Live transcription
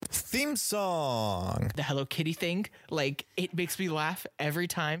theme song. The Hello Kitty thing, like, it makes me laugh every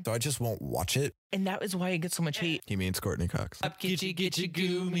time. So I just won't watch it. And that is why it gets so much hate. He means Courtney Cox. Up Gitchy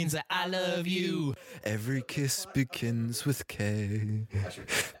Goo means that I love you. Every kiss begins with K.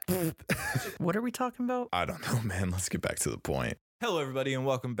 What are we talking about? I don't know, man. Let's get back to the point. Hello, everybody, and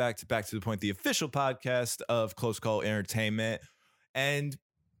welcome back to the Point, the official podcast of Close Call Entertainment. And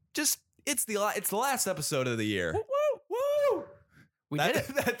just, it's the last episode of the year. Woo, woo. We did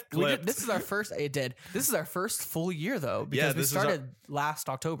it. This is our first. It did. This is our first full year, though, because we started last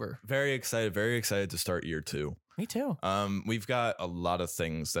October. Very excited to start year 2. Me too. We've got a lot of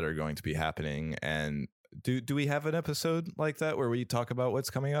things that are going to be happening, and do we have an episode like that where we talk about what's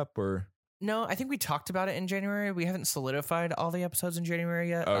coming up, or? No, I think we talked about it in January. We haven't solidified all the episodes in January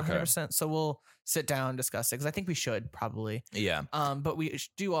yet, okay. 100%. So we'll sit down and discuss it, because I think we should probably. Yeah. But we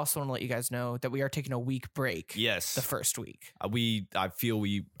do also want to let you guys know that we are taking a week break. Yes. The first week. I feel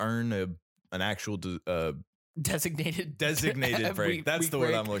we earn an actual designated break. That's the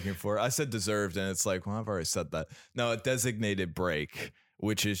word I'm looking for. I said deserved, and it's like, well, I've already said that. No, a designated break,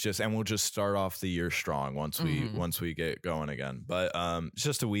 which is just, and we'll just start off the year strong once we get going again. But it's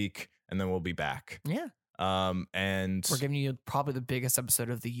just a week, and then we'll be back. Yeah. And we're giving you probably the biggest episode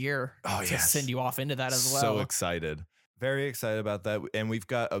of the year to send you off into that as well. So excited. Very excited about that. And we've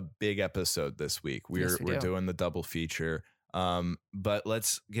got a big episode this week. We're doing the double feature. But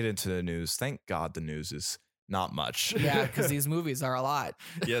let's get into the news. Thank God the news is not much. Yeah, because these movies are a lot.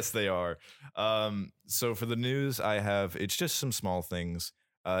 Yes, they are. So for the news, it's just some small things.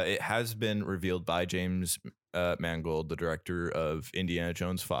 It has been revealed by James Mangold, the director of Indiana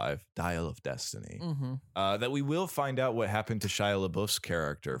Jones 5, Dial of Destiny, that we will find out what happened to Shia LaBeouf's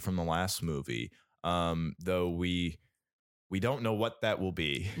character from the last movie, though we don't know what that will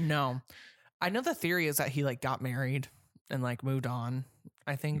be. No. I know the theory is that he got married and moved on.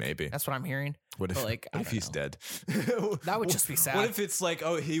 I think maybe that's what I'm hearing. What if he's dead? That would just be sad. What if it's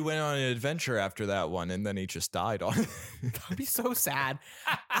he went on an adventure after that one and then he just died on it? That would be so sad.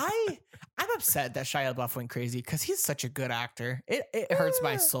 I'm upset that Shia LaBeouf went crazy because he's such a good actor. It hurts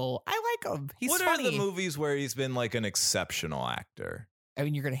my soul. I like him. He's funny. What are the movies where he's been an exceptional actor? I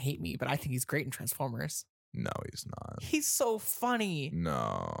mean, you're gonna hate me, but I think he's great in Transformers. No, he's not. He's so funny.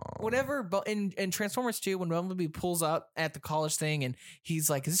 No. Whatever, but in Transformers 2, when Bumblebee pulls up at the college thing and he's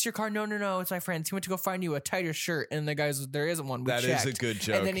like, "Is this your car?" No, it's my friend's. He went to go find you a tighter shirt, and the guy's, "There isn't one." That is a good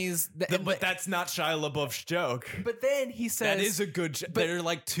joke. And then but that's not Shia LaBeouf's joke. But then he says, "That is a good joke." There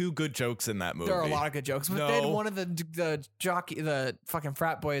are 2 good jokes in that movie. There are a lot of good jokes, but then one of the fucking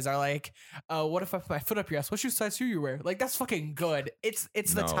frat boys are like, "What if I put my foot up your ass? What shoe size shoe you wear?" That's fucking good. It's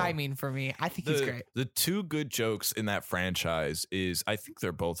the timing for me. I think he's great. The 2 good jokes in that franchise is, I think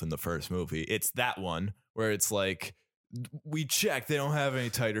they're both in the first movie. It's that one where it's we check, they don't have any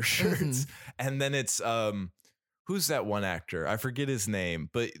tighter shirts. And then it's who's that one actor? I forget his name,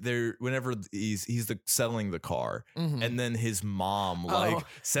 but whenever he's selling the car, and then his mom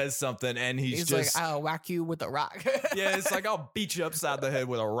says something, and he's just "I'll whack you with a rock." Yeah, it's I'll beat you upside the head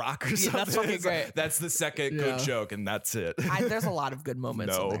with a rock or something. That's fucking great. That's the second good joke, and that's it. There's a lot of good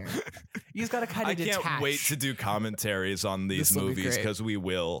moments in there. You just gotta kind of detach. I can't wait to do commentaries on these movies, because we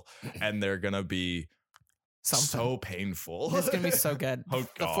will, and they're gonna be so painful. It's gonna be so good. Oh,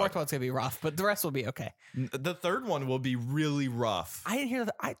 the fourth one's gonna be rough, but the rest will be okay. The third one will be really rough. I didn't hear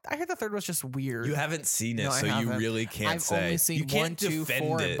I heard the third was just weird. You haven't seen it, so you really can't say. I've only seen 1, 2,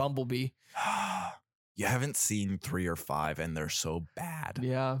 4, and Bumblebee. You haven't seen 3 or 5, and they're so bad.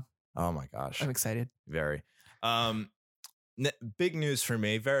 Yeah. Oh my gosh. I'm excited. Very. Big news for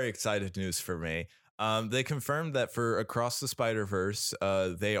me. Very excited news for me. They confirmed that for Across the Spider-Verse,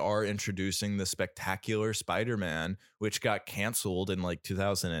 they are introducing the Spectacular Spider-Man, which got canceled in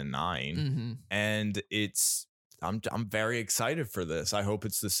 2009, and I'm very excited for this. I hope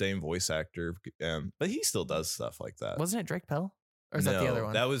it's the same voice actor, but he still does stuff like that. Wasn't it Drake Bell? Or is that the other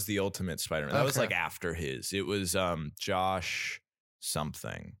one? That was the Ultimate Spider-Man. That was after his. It was Josh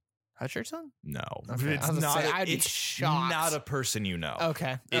something. Hutcherson? No, okay. It's not. It's not a person you know.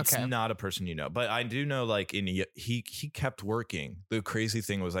 Okay, it's not a person you know. But I do know, he kept working. The crazy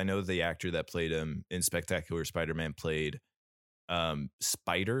thing was, I know the actor that played him in Spectacular Spider-Man played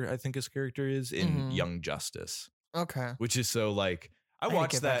Spider, I think his character is, in Young Justice. Okay, which is so I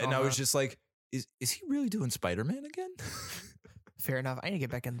watched that and I was just is he really doing Spider-Man again? Fair enough. I need to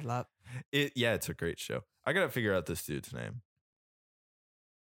get back into that. It's a great show. I gotta figure out this dude's name.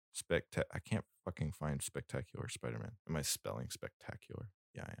 I can't fucking find Spectacular Spider-Man. Am I spelling spectacular?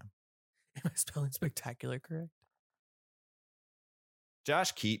 Yeah, I am. Am I spelling spectacular correct?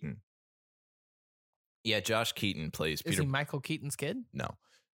 Josh Keaton. Yeah, Josh Keaton plays Peter. Is he Michael Keaton's kid? No.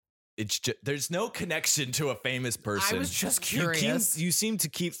 It's just, there's no connection to a famous person. I was just curious. You seem to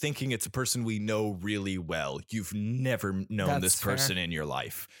keep thinking it's a person we know really well. You've never known this person in your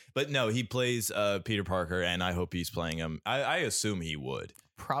life. But no, he plays Peter Parker, and I hope he's playing him. I assume he would.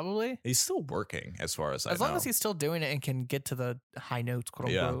 Probably. He's still working, as far as I know. As long as he's still doing it and can get to the high notes, quote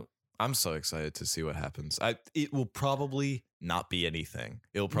unquote. I'm so excited to see what happens. It will probably not be anything.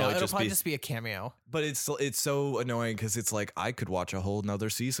 It'll probably just be a cameo. But it's so annoying because it's like I could watch a whole nother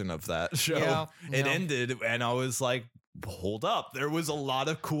season of that show. Yeah, it ended, and I was like, hold up, there was a lot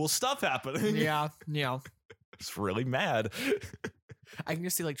of cool stuff happening. Yeah. It's really mad. I can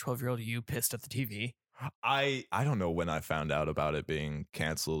just see like 12-year-old you pissed at the TV. I don't know when I found out about it being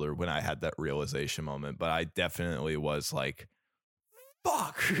canceled or when I had that realization moment, but I definitely was like,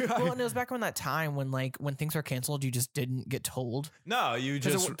 fuck. Well, and it was back when that time when things are canceled, you just didn't get told. No, you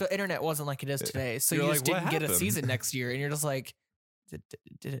just the internet wasn't like it is today, so you just didn't get a season next year, and you're just like,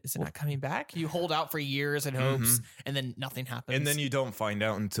 is it not coming back? You hold out for years and hopes, and then nothing happens. And then you don't find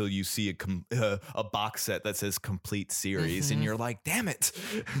out until you see a box set that says complete series, and you're like, damn it,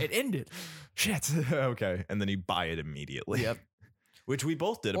 it ended. Shit. Okay, and then you buy it immediately. Yep. Which we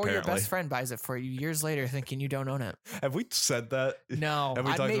both did, or apparently. Or your best friend buys it for you years later thinking you don't own it. Have we said that? No. Have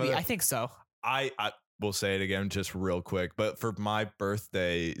we talked about it? I think so. I will say it again just real quick. But for my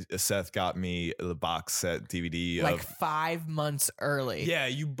birthday, Seth got me the box set DVD. Like 5 months early. Yeah,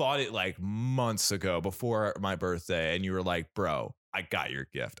 you bought it like months ago before my birthday. And you were like, bro, I got your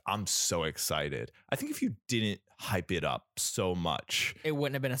gift. I'm so excited. I think if you didn't hype it up so much, it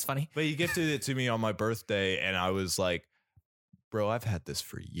wouldn't have been as funny. But you gifted it to me on my birthday. And I was like, bro, I've had this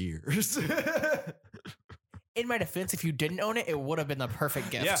for years. In my defense, if you didn't own it, it would have been the perfect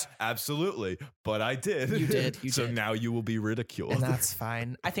gift. Yeah, absolutely. But I did. You did. So now you will be ridiculed. And that's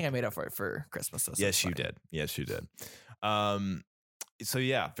fine. I think I made up for it for Christmas. So yes, you did. Yes, you did. So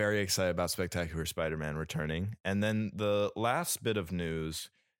yeah, very excited about Spectacular Spider-Man returning. And then the last bit of news,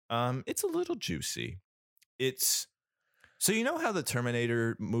 it's a little juicy. So you know how the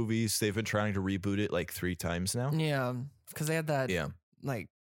Terminator movies, they've been trying to reboot it like 3 times now? Yeah, because they had that like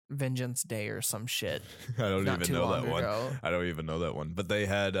Vengeance Day or some shit. I don't even know that one. I don't even know that one. But they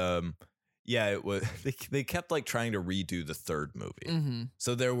had it was they kept like trying to redo the 3rd movie. Mm-hmm.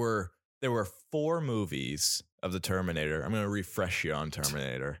 So there were 4 movies of the Terminator. I'm going to refresh you on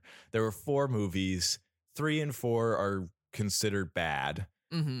Terminator. There were 4 movies. 3 and 4 are considered bad.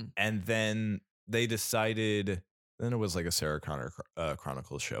 Mm-hmm. And then they decided. Then it was like a Sarah Connor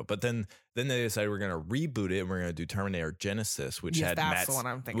Chronicles show, but then they decided we're gonna reboot it and we're gonna do Terminator Genesis, which had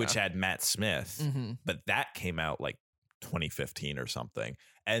Matt Smith, but that came out like 2015 or something,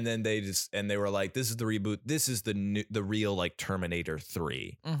 and then they were like, this is the reboot, this is the real like Terminator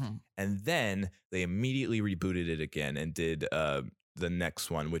 3, and then they immediately rebooted it again and did the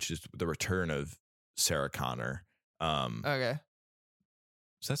next one, which is the return of Sarah Connor. Okay,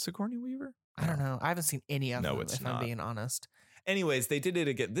 is that Sigourney Weaver? I don't know. I haven't seen any of them, if I'm being honest. Anyways, they did it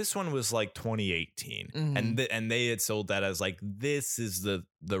again. This one was like 2018, and they had sold that as like, this is the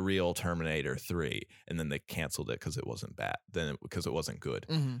real Terminator 3, and then they canceled it because it wasn't bad. Because it wasn't good.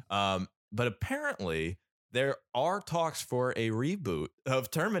 But apparently there are talks for a reboot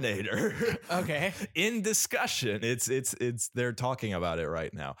of Terminator. Okay, in discussion. It's they're talking about it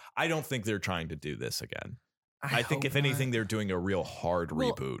right now. I don't think they're trying to do this again. I think if anything, they're doing a real hard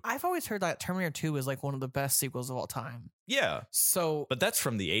reboot. I've always heard that Terminator 2 is like one of the best sequels of all time. Yeah. So, but that's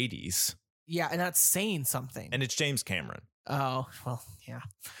from the 80s. Yeah, and that's saying something. And it's James Cameron. Oh, well, yeah.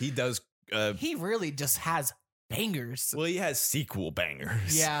 He does. He really just has bangers. Well, he has sequel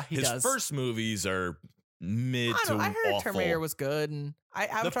bangers. Yeah, he does. His first movies are mid to awful. I heard Terminator was good, and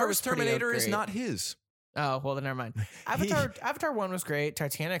the first Terminator is not his. Oh, well, then never mind. Avatar 1 was great.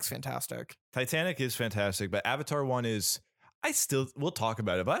 Titanic's fantastic. Titanic is fantastic, but Avatar 1 is, we'll talk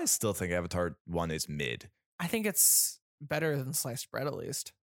about it, but I still think Avatar 1 is mid. I think it's better than Sliced Bread, at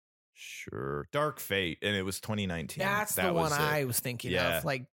least. Sure. Dark Fate, and it was 2019. That's the one I was thinking of.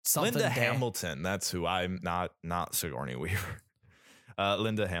 Like something Linda Hamilton, that's who I'm not Sigourney Weaver.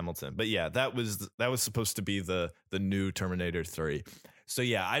 Linda Hamilton. But yeah, that was supposed to be the new Terminator 3. So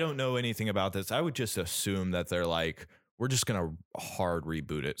yeah, I don't know anything about this. I would just assume that they're like, we're just going to hard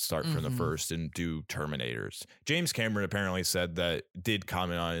reboot it, start from the first and do Terminators. James Cameron apparently did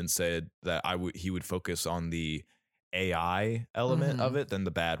comment on it and said that he would focus on the AI element of it than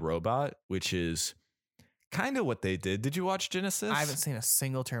the bad robot, which is kind of what they did. Did you watch Genesis? I haven't seen a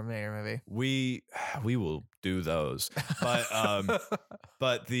single Terminator movie. We will do those. But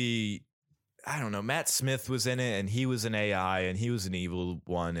I don't know, Matt Smith was in it and he was an AI and he was an evil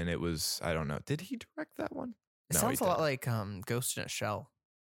one, and it was, I don't know. Did he direct that one? It sounds a lot like Ghost in a Shell.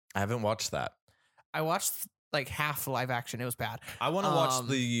 I haven't watched that. I watched like half the live action. It was bad. I want to watch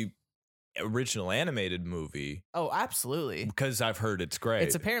the original animated movie. Oh, absolutely. Because I've heard it's great.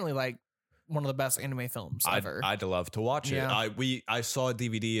 It's apparently like one of the best anime films ever. I'd love to watch it. Yeah. I saw a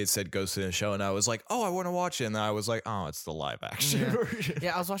DVD. It said Ghost in the Shell, and I was like, oh, I want to watch it. And I was like, oh, it's the live action version.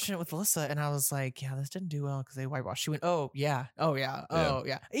 Yeah, I was watching it with Alyssa, and I was like, yeah, this didn't do well because they whitewashed. She went, oh yeah. Even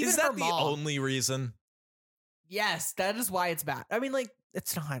Is that her the mom. only reason? Yes, that is why it's bad. I mean, like,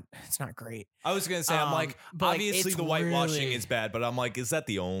 it's not great. I was gonna say, I'm like, but, like, obviously it's the whitewashing really- is bad, but I'm like, is that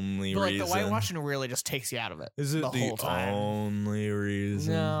the only But like reason? the whitewashing really just takes you out of it. Is it the the whole time? only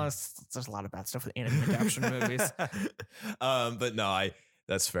reason? No, there's a lot of bad stuff with anime adaptation movies. But no,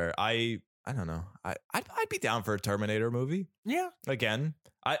 that's fair. I don't know. I'd be down for a Terminator movie. Yeah, Again,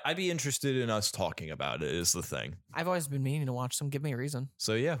 I'd be interested in us talking about it. Is the thing. I've always been meaning to watch them. Give me a reason.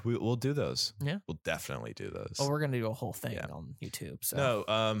 So yeah, we'll do those. Yeah. We'll definitely do those. Well, we're gonna do a whole thing Yeah. on YouTube. So No,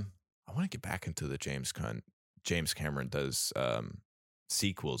 I want to get back into the James Cameron does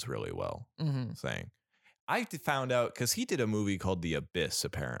sequels really well thing. I found out because he did a movie called The Abyss,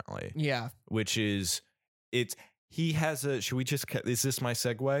 apparently. Yeah, Which is he has a. Should we just? Is this my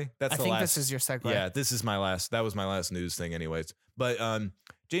segue? That's I the think last. this is your segue. Yeah, this is my last. That was my last news thing, anyways. But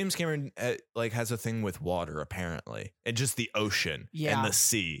James Cameron like has a thing with water, apparently, and just the ocean and the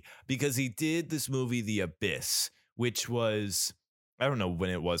sea, because he did this movie, The Abyss, which was, I don't know when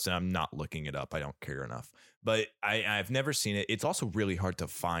it was, and I'm not looking it up. I don't care enough. But I've never seen it. It's also really hard to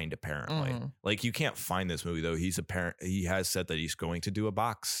find, apparently. Like, you can't find this movie, though. He has said that he's going to do a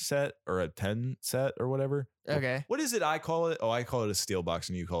box set or a 10 set or whatever. Okay. What is it I call it? Oh, I call it a steel box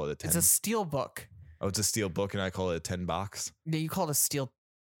and you call it a 10. It's a steel book. Oh, it's a steel book and I call it a 10 box. Yeah, you call it a steel.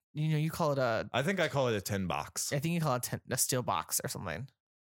 You call it a. I think I call it a 10 box. I think you call it a steel box or something.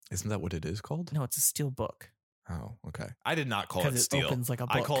 Isn't that what it is called? No, it's a steel book. Oh, okay. I did not call it 'Cause it steel. opens like a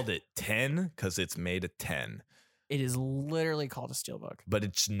I book. called it 10 because it's made of 10. It is literally called a steel book. But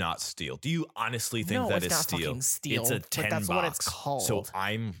it's not steel. Do you honestly think No, that it's is not steel? fucking steel, It's a but 10 that's box. what it's called. So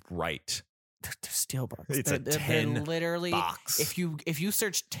I'm right. They're steel books. It's a They're 10 literally box. If you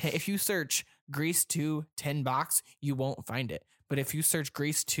search Grease 2 10 box, you won't find it. But if you search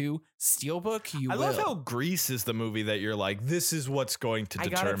Grease 2 steel book, you I will. love how Grease is the movie that you're like, this is what's going to I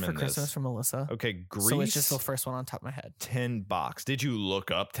determine got it for this. Christmas from Melissa. Okay, Grease. So it's just the first one on top of my head. 10 box. Did you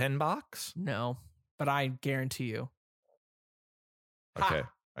look up 10 box? No, but I guarantee you. Okay.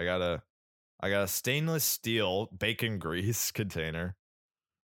 I got a stainless steel bacon grease container.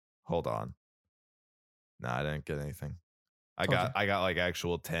 Hold on. No, I didn't get anything. I got like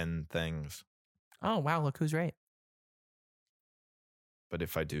actual 10 things. Oh, wow. Look who's right. But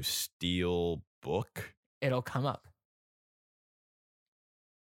if I do steel book, It'll come up.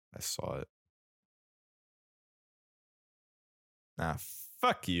 I saw it. Nah,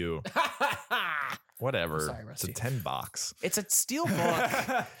 fuck you. Whatever. Sorry, it's a Rusty. 10 box. It's a steel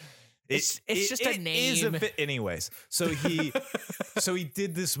book. It's just a name. Anyways, so he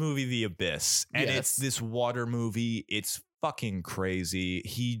did this movie, The Abyss, and it's this water movie. It's fucking crazy.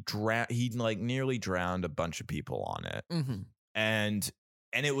 He like nearly drowned a bunch of people on it, and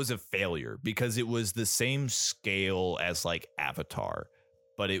it was a failure because it was the same scale as like Avatar,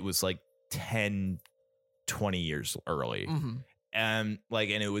 but it was like 10, 20 years early. And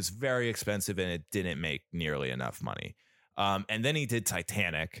it was very expensive and it didn't make nearly enough money. And then he did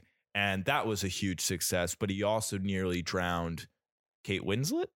Titanic and that was a huge success, but he also nearly drowned Kate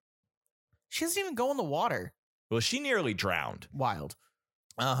Winslet. She doesn't even go in the water. Well, she nearly drowned. Wild.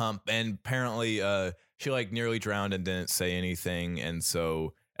 And apparently she like nearly drowned and didn't say anything. And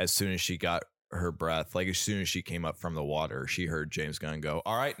so as soon as she got her breath, like as soon as she came up from the water, she heard James Gunn go,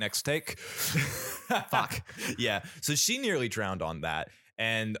 all right, next take. Fuck. Yeah. So she nearly drowned on that.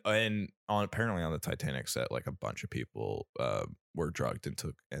 And apparently on the Titanic set, like a bunch of people were drugged and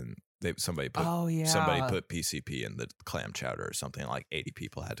somebody put PCP in the clam chowder or something. Like 80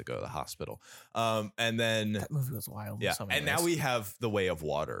 people had to go to the hospital. And then that movie was wild. Yeah. And now we have The Way of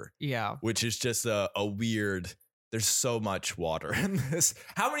Water. Yeah. Which is just a weird. There's so much water in this.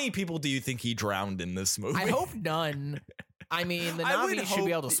 How many people do you think he drowned in this movie? I hope none. I mean, the Na'vi should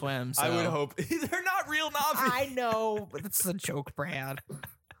be able to swim. So. I would hope. They're not real Na'vi. I know, but it's a joke, Brad.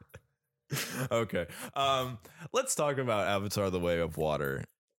 Okay. Let's talk about Avatar: The Way of Water.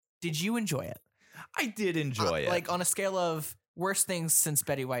 Did you enjoy it? I did enjoy it. Like on a scale of worst things since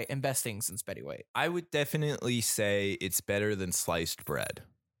Betty White and best things since Betty White. I would definitely say it's better than sliced bread.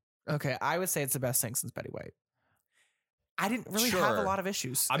 Okay, I would say it's the best thing since Betty White. I didn't really have a lot of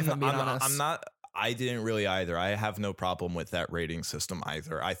issues. I didn't really either. I have no problem with that rating system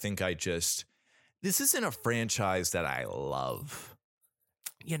either. I think this isn't a franchise that I love.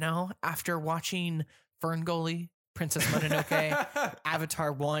 You know, after watching Ferngully, Princess Mononoke,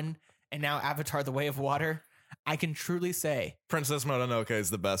 Avatar 1, and now Avatar The Way of Water, I can truly say Princess Mononoke is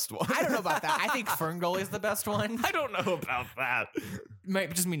the best one. I don't know about that. I think Ferngully is the best one. I don't know about that.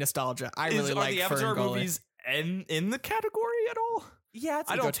 Might just be nostalgia. I really like the Avatar Ferngully. movies in the category at all? Yeah,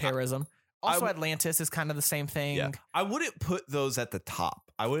 it's eco-terrorism. Also, Atlantis is kind of the same thing. Yeah. I wouldn't put those at the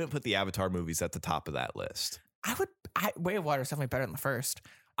top. I wouldn't put the Avatar movies at the top of that list. Way of Water is definitely better than the first.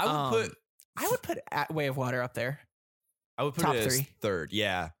 I would put Way of Water up there. I would put top it as 3. third.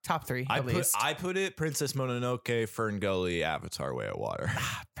 Yeah. Top 3, at least. I put it Princess Mononoke, Ferngully, Avatar, Way of Water.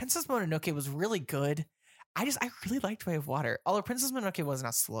 Princess Mononoke was really good. I really liked Way of Water. Although Princess Mononoke wasn't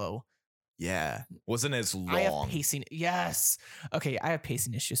as slow. Yeah. Wasn't as long. I have pacing. Yes. Okay, I have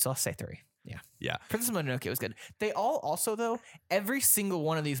pacing issues, so I'll say 3. Yeah. Yeah. Princess Mononoke was good. They all also, though, every single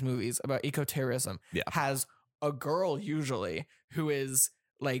one of these movies about eco-terrorism has a girl usually who is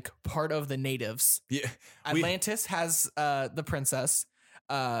like part of the natives. Yeah. Atlantis has the princess.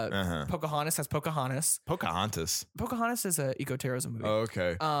 Pocahontas has Pocahontas. Pocahontas is an eco-terrorism movie. Oh,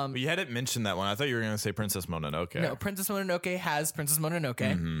 okay. But you hadn't mentioned that one. I thought you were going to say Princess Mononoke. No, Princess Mononoke has Princess Mononoke.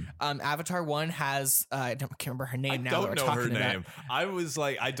 Mm-hmm. Avatar 1 has I can't remember her name now. I don't know her name. I was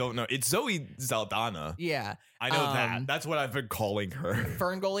like, I don't know. It's Zoe Saldana. Yeah. I know that. That's what I've been calling her.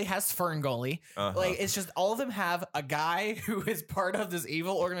 Ferngully has Ferngully. Like, it's just all of them have a guy who is part of this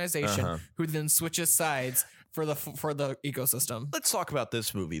evil organization who then switches sides for the ecosystem. Let's talk about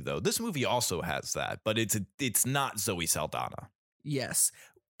this movie though. This movie also has that, but it's not Zoe Saldana. Yes,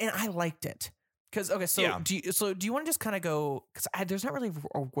 and I liked it because do you want to just kind of go because there's not really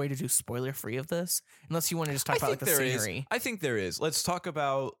a way to do spoiler free of this unless you want to just talk about like the scenery. I think there is. Let's talk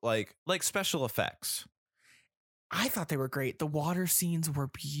about like special effects. I thought they were great. The water scenes were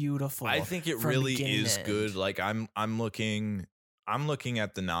beautiful. I think it really is good. Like I'm looking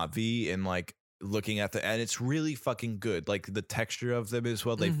at the Na'vi and like looking at and it's really fucking good. Like the texture of them as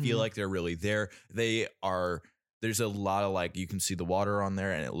well. They feel like they're really there. There's a lot of like, you can see the water on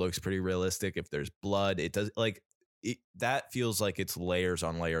there and it looks pretty realistic. If there's blood, it does that feels like it's layers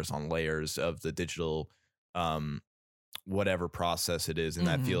on layers on layers of the digital, whatever process it is. And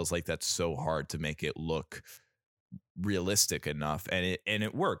that feels like that's so hard to make it look realistic enough. And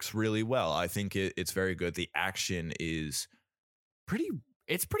it works really well. I think it's very good. The action is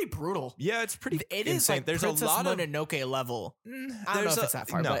it's pretty brutal. Yeah, it's pretty. It is like there's Princess a lot Mononoke level. I don't know if it's that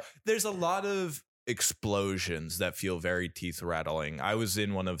far, but there's a lot of explosions that feel very teeth rattling. I was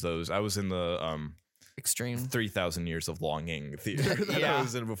in one of those. I was in the extreme 3,000 Years of Longing theater that I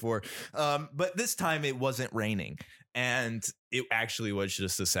was in before. But this time it wasn't raining, and it actually was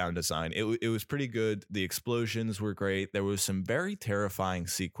just the sound design. It was pretty good. The explosions were great. There was some very terrifying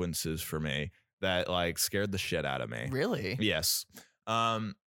sequences for me that like scared the shit out of me. Really? Yes.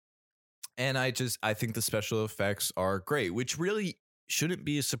 And I think the special effects are great, which really shouldn't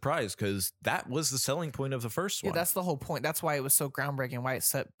be a surprise because that was the selling point of the first one. Yeah, that's the whole point. That's why it was so groundbreaking, why it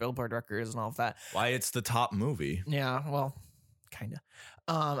set Billboard records and all of that. Why it's the top movie. Yeah, well, kind of.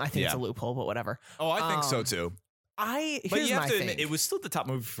 I think it's a loophole, but whatever. Oh, I think so too. But you have to admit, it was still the top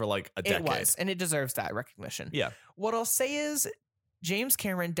movie for like a decade. It was, and it deserves that recognition. Yeah. What I'll say is James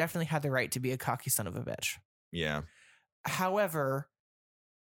Cameron definitely had the right to be a cocky son of a bitch. Yeah. However,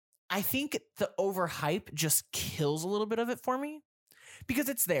 I think the overhype just kills a little bit of it for me because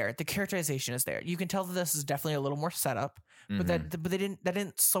it's there. The characterization is there. You can tell that this is definitely a little more setup, but that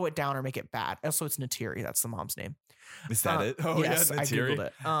didn't slow it down or make it bad. Also, it's Natiri. That's the mom's name. Is that it? Oh, yes, yeah, Natiri. I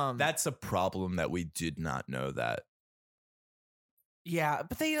googled it. That's a problem that we did not know that. Yeah,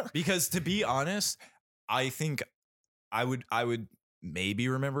 but because to be honest, I think I would maybe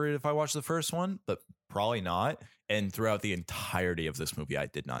remember it if I watched the first one, but probably not. And throughout the entirety of this movie, I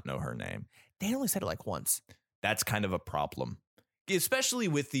did not know her name. They only said it like once. That's kind of a problem, especially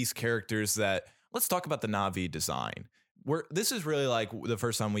with these characters that let's talk about the Na'vi design. This is really like the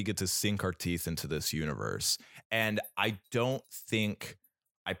first time we get to sink our teeth into this universe. And I don't think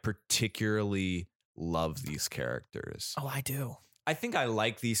I particularly love these characters. Oh, I do. I think I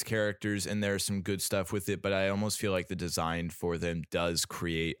like these characters and there's some good stuff with it, but I almost feel like the design for them does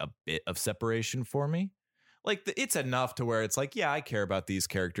create a bit of separation for me. Like it's enough to where it's like, yeah, I care about these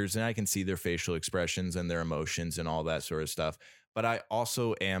characters and I can see their facial expressions and their emotions and all that sort of stuff. But I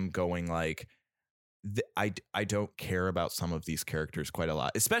also am going like, I don't care about some of these characters quite a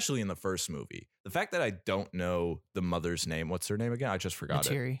lot, especially in the first movie. The fact that I don't know the mother's name, what's her name again? I just forgot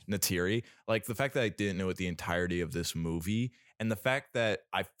it. Natiri. Like the fact that I didn't know it the entirety of this movie, and the fact that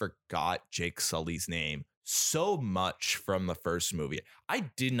I forgot Jake Sully's name so much from the first movie. I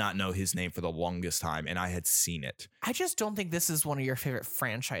did not know his name for the longest time, and I had seen it. I just don't think this is one of your favorite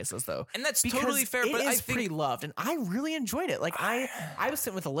franchises, though. And that's because totally fair, but I it's think pretty loved, and I really enjoyed it. Like I was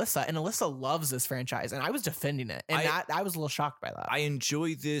sitting with Alyssa, and Alyssa loves this franchise, and I was defending it, and I was a little shocked by that. I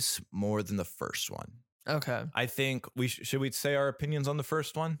enjoy this more than the first one. Okay. I think should we say our opinions on the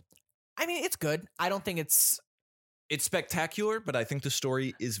first one? I mean, it's good. I don't think it's spectacular, but I think the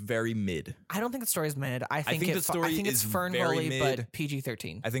story is very mid. I don't think the story is mid. I think the story it's is Fern very Gully, mid. but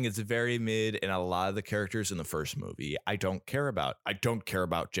PG-13. I think it's very mid, and a lot of the characters in the first movie I don't care about. I don't care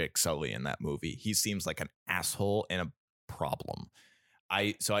about Jake Sully in that movie. He seems like an asshole and a problem.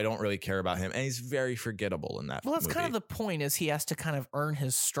 So I don't really care about him, and he's very forgettable in that movie. Well, that's kind of the point, is he has to kind of earn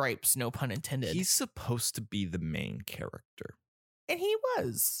his stripes, no pun intended. He's supposed to be the main character. And he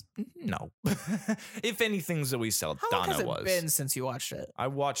was. No. If anything, Zoe Saldana was. How long has it been since you watched it? I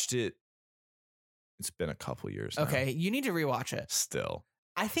watched it. It's been a couple years now. Okay, you need to rewatch it. Still.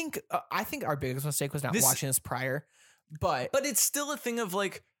 I think our biggest mistake was not watching this prior, but it's still a thing of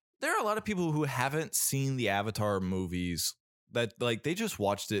like, there are a lot of people who haven't seen the Avatar movies that like they just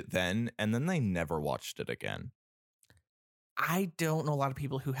watched it then and then they never watched it again. I don't know a lot of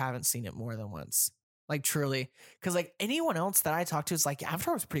people who haven't seen it more than once. Like truly, because like anyone else that I talked to is like,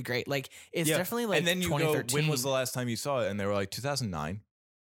 Avatar was pretty great. Like it's definitely like, and then you go, when was the last time you saw it? And they were like 2009.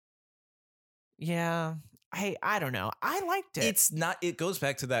 Yeah, I don't know. I liked it. It's not. It goes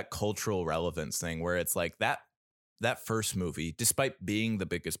back to that cultural relevance thing where it's like that first movie, despite being the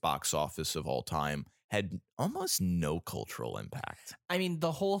biggest box office of all time, had almost no cultural impact. I mean,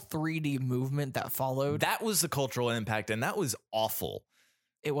 the whole 3D movement that followed, that was the cultural impact, and that was awful.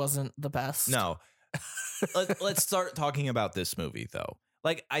 It wasn't the best. No. Let's start talking about this movie, though.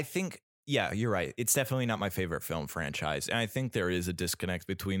 Like, I think, yeah, you're right. It's definitely not my favorite film franchise. And I think there is a disconnect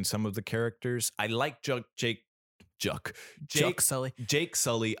between some of the characters. I like Jake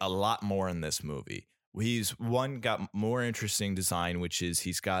Sully a lot more in this movie. He's got more interesting design, which is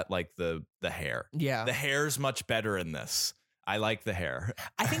he's got like the hair. Yeah. The hair's much better in this. I like the hair.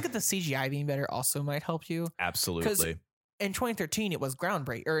 I think that the CGI being better also might help you. Absolutely. In 2013, it was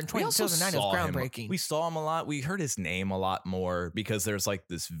groundbreaking. Or in 2009, it was groundbreaking. We saw him a lot. We heard his name a lot more because there's like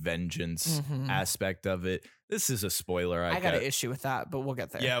this vengeance aspect of it. This is a spoiler. I got an issue with that, but we'll get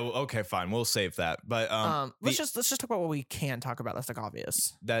there. Yeah. Well, okay, fine. We'll save that. But let's just talk about what we can talk about. That's like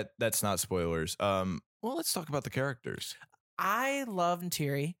obvious. That's not spoilers. Well, let's talk about the characters. I loved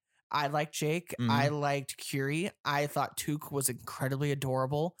Neytiri. I liked Jake. I liked Curie. I thought Took was incredibly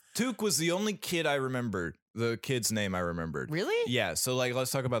adorable. Took was the only kid I remembered. The kid's name I remembered. Really? Yeah. So like, let's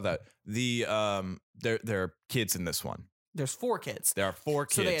talk about that. The there are kids in this one. There's 4 kids. There are 4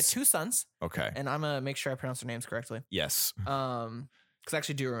 kids. So they had 2 sons. Okay. And I'm gonna make sure I pronounce their names correctly. Yes. Because I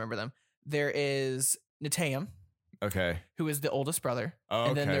actually do remember them. There is Netayam. Okay. Who is the oldest brother. Oh,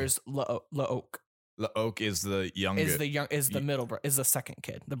 and then there's Laok. Laok is the youngest. Is the middle brother, is the second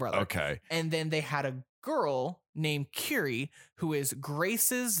kid, the brother. Okay. And then they had a girl named Curie, who is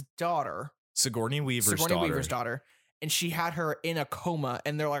Grace's daughter. Sigourney Weaver's daughter. And she had her in a coma.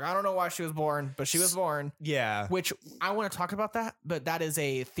 And they're like, I don't know why she was born, but she was born. Yeah. Which I want to talk about that, but that is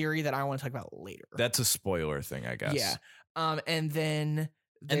a theory that I want to talk about later. That's a spoiler thing, I guess. Yeah. And then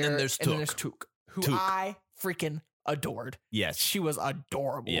there's Took, who I freaking adored. Yes. She was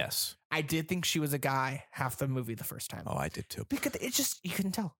adorable. Yes. I did think she was a guy half the movie the first time. Oh, I did too. Because it just, you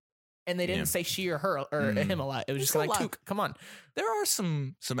couldn't tell. And they didn't say she or her or him a lot. It was just like, Took, come on. There are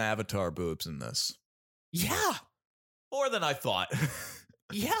some Avatar boobs in this. Yeah. More than I thought.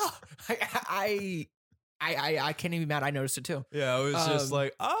 Yeah. I can't even be mad. I noticed it too. Yeah, I was just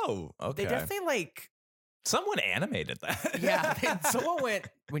like, oh, okay. They definitely like. Someone animated that. Yeah. Someone went,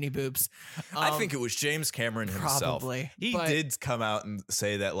 we need boobs. I think it was James Cameron himself. Probably. He did come out and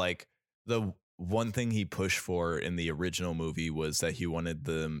say that like the one thing he pushed for in the original movie was that he wanted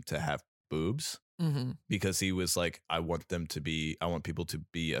them to have boobs because he was like, I want people to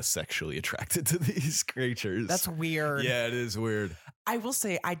be sexually attracted to these creatures. That's weird. Yeah, it is weird. I will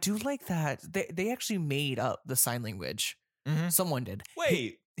say, I do like that. They actually made up the sign language. Someone did.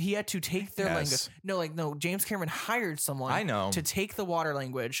 Wait. He had to take their language. No, James Cameron hired someone to take the water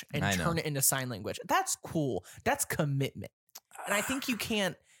language and turn it into sign language. That's cool. That's commitment. And I think you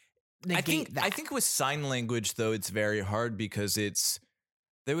can't negate that. I think with sign language, though, it's very hard because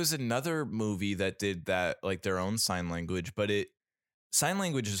there was another movie that did that, like their own sign language, but sign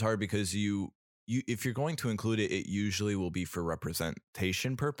language is hard because you if you're going to include it, it usually will be for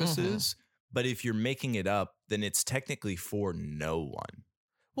representation purposes. But if you're making it up, then it's technically for no one.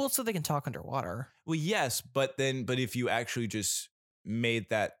 Well, so they can talk underwater. Well, yes, but if you actually just made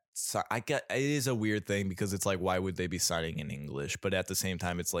that I get it is a weird thing because it's like, why would they be signing in English? But at the same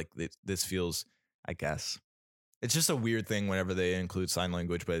time, it's like this feels, I guess, it's just a weird thing whenever they include sign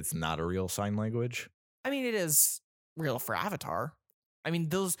language, but it's not a real sign language. I mean, it is real for Avatar. I mean,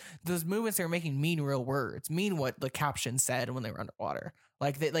 those movements they were making mean real words, mean what the caption said when they were underwater.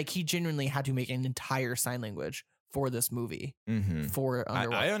 Like he genuinely had to make an entire sign language for this movie. For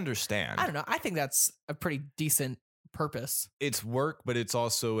underwater. I understand. I don't know. I think that's a pretty decent purpose. It's work, but it's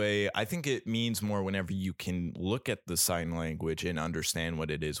also I think it means more whenever you can look at the sign language and understand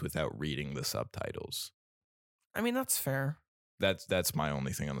what it is without reading the subtitles. I mean, that's fair. That's my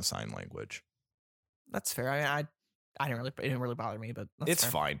only thing on the sign language. That's fair. I mean, it didn't really bother me, but it's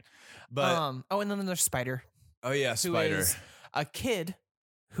fair. fine. But and then there's Spider. Oh yeah, Spider. Who is a kid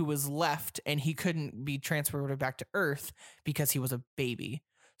who was left and he couldn't be transported back to Earth because he was a baby.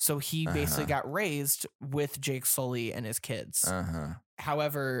 So he basically got raised with Jake Sully and his kids.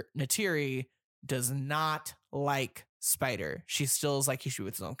 However, Neytiri does not like Spider. She still is like he should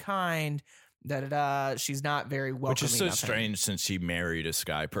with his own kind. She's not very welcoming. Which is so strange since she married a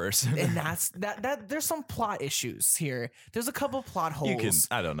sky person. And that's that. There's some plot issues here. There's a couple plot holes.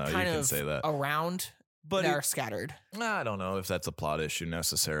 I don't know. You can say that around, but that are scattered. I don't know if that's a plot issue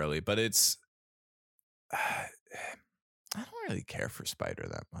necessarily, but it's. I don't really care for Spider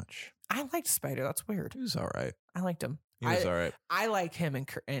that much. I liked Spider. That's weird. He was all right. I liked him. He was all right. I like him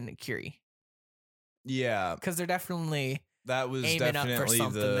and Curie. Yeah, because they're definitely. That was definitely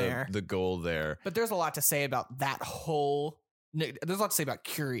the goal there. But there's a lot to say about that whole. There's a lot to say about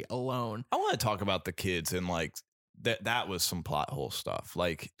Curie alone. I want to talk about the kids and like that was some plot hole stuff.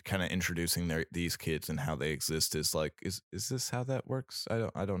 Like kind of introducing these kids and how they exist is like is this how that works?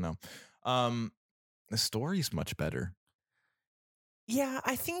 I don't know. The story's much better. Yeah,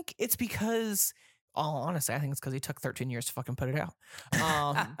 I think it's because. Honestly, I think it's because he took 13 years to fucking put it out.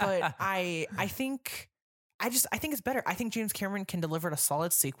 But I think. I think it's better. I think James Cameron can deliver a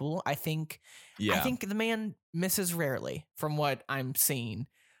solid sequel. I think the man misses rarely from what I'm seeing.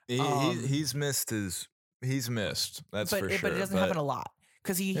 He's missed. That's for sure. But it doesn't happen a lot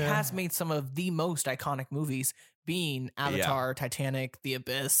because he has made some of the most iconic movies, being Avatar, Titanic, The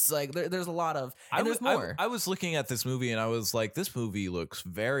Abyss. Like there's a lot of, and there's more. I was looking at this movie and I was like, this movie looks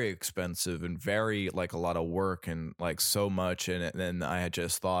very expensive and very like a lot of work and like so much. And then I had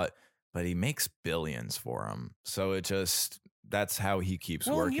just thought, but he makes billions for him. So that's how he keeps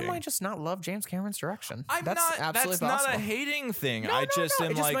working. You might just not love James Cameron's direction. That's not a hating thing. No, it just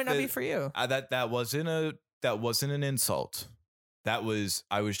might not be for you. That wasn't an insult. I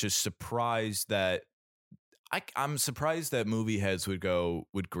was just surprised that I'm surprised that movie heads would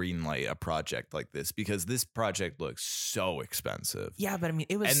greenlight a project like this because this project looks so expensive. Yeah, but I mean,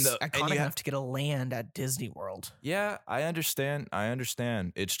 it was iconic enough to get a land at Disney World. Yeah, I understand.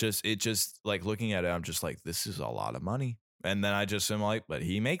 It's just like looking at it, I'm just like, this is a lot of money. And then I just am like, but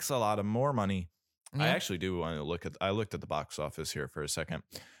he makes a lot of more money. Yeah. I actually do want to I looked at the box office here for a second.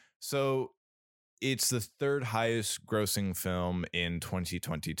 So it's the third highest grossing film in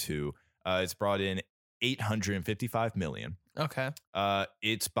 2022. It's brought in $855 million. Okay.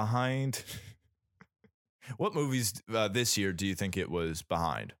 It's behind. What movies this year do you think it was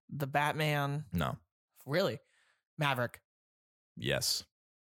behind? The Batman. No. Really? Maverick. Yes.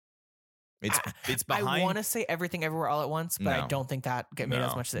 It's behind. I want to say Everything Everywhere All at Once, but I don't think that made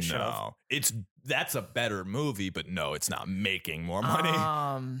as much as it should have. That's a better movie, but no, it's not making more money.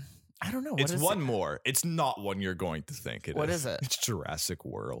 I don't know. It's one more. It's not one you're going to think it is. What is it? It's Jurassic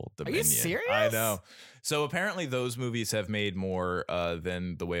World Dominion. Are you serious? I know. So apparently those movies have made more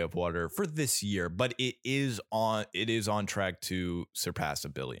than The Way of Water for this year, but it is on track to surpass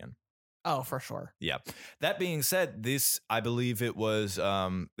 $1 billion. Oh, for sure. Yeah. That being said, I believe it was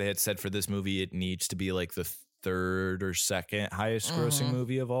they had said for this movie it needs to be like the third or second highest grossing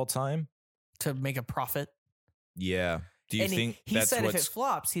movie of all time to make a profit. Yeah. Do you think he said if it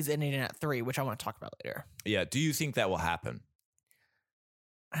flops, he's ending it at 3, which I want to talk about later. Yeah. Do you think that will happen?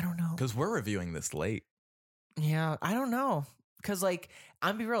 I don't know. Because we're reviewing this late. Yeah, I don't know. Because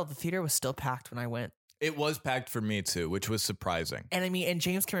I'm be real, the theater was still packed when I went. It was packed for me too, which was surprising. And I mean, and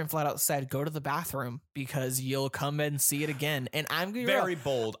James Cameron flat out said, "Go to the bathroom because you'll come and see it again." And I'm gonna be very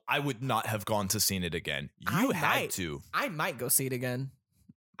bold. I would not have gone to see it again. You had to. I might go see it again.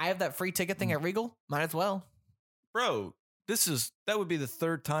 I have that free ticket thing at Regal. Might as well, bro. That would be the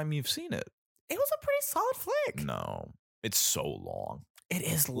third time you've seen it. It was a pretty solid flick. No, it's so long. It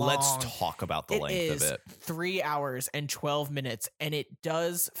is long. Let's talk about the length of it. 3 hours and 12 minutes, and it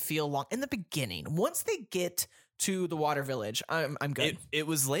does feel long in the beginning. Once they get to the water village. I'm good. It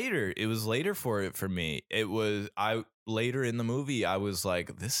was later. It was later for me. It was later in the movie. I was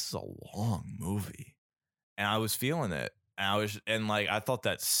like, this is a long movie, and I was feeling it. And I thought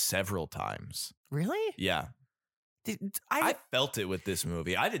that several times. Really? Yeah. I felt it with this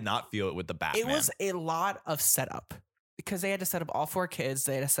movie. I did not feel it with the Batman. It was a lot of setup because they had to set up all 4 kids.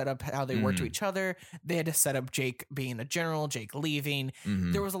 They had to set up how they work to each other. They had to set up Jake being a general, Jake leaving.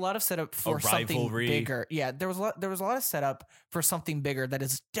 There was a lot of setup for something bigger. Yeah, there was a lot of setup for something bigger that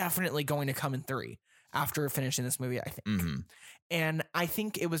is definitely going to come in 3 after finishing this movie, I think. And I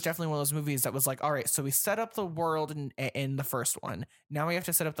think it was definitely one of those movies that was like, all right, so we set up the world in the first one. Now we have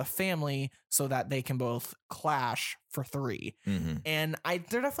to set up the family so that they can both clash for 3. And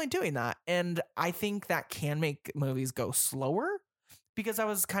they're definitely doing that. And I think that can make movies go slower, because that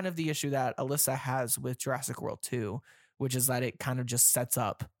was kind of the issue that Alyssa has with Jurassic World 2, which is that it kind of just sets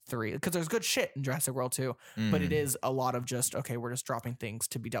up 3. Because there's good shit in Jurassic World 2, but it is a lot of just, okay, we're just dropping things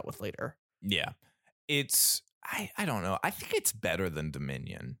to be dealt with later. Yeah. It's... I don't know. I think it's better than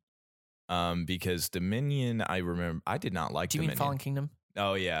Dominion. Because Dominion, I remember, I did not like Dominion. Do you mean Fallen Kingdom?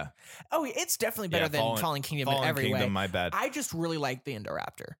 Oh, yeah. Oh, it's definitely better than Fallen Kingdom in every way. My bad. I just really like the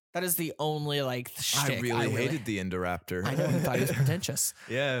Indoraptor. That is the only shtick. I really hated the Indoraptor. I know, you thought he was pretentious.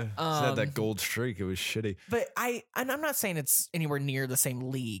 Yeah, it had that gold streak. It was shitty. But I'm not saying it's anywhere near the same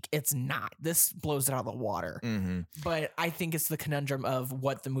league. It's not. This blows it out of the water. But I think it's the conundrum of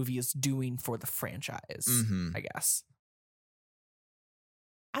what the movie is doing for the franchise, I guess.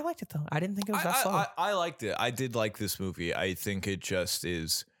 I liked it, though. I didn't think it was that slow. I liked it. I did like this movie. I think it just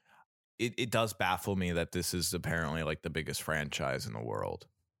is... It does baffle me that this is apparently like the biggest franchise in the world.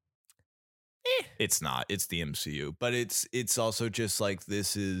 It's not. It's the MCU. But it's also just like,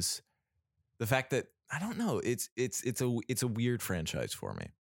 this is... The fact that... I don't know. It's a weird franchise for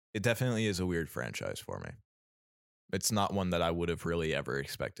me. It definitely is a weird franchise for me. It's not one that I would have really ever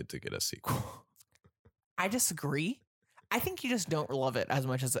expected to get a sequel. I disagree. I think you just don't love it as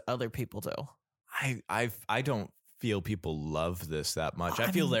much as other people do. I don't feel people love this that much.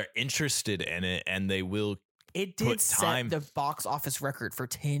 I feel they're interested in it, and they will. It did set the box office record for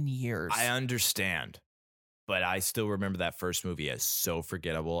 10 years. I understand, but I still remember that first movie as so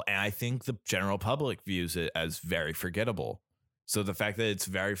forgettable, and I think the general public views it as very forgettable. So the fact that it's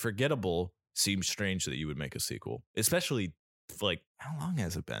very forgettable seems strange that you would make a sequel, especially like, how long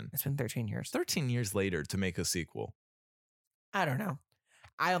has it been? It's been 13 years. 13 years later to make a sequel. I don't know.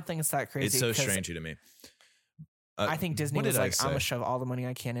 I don't think it's that crazy. It's so strange to me. I think Disney was like, I'm going to shove all the money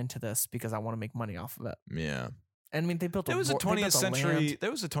I can into this because I want to make money off of it. Yeah. And I mean, they built There was a 20th century.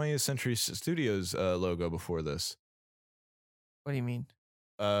 There was a 20th Century Studios logo before this. What do you mean?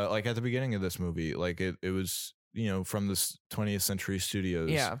 Like at the beginning of this movie, like it was, from this 20th Century Studios.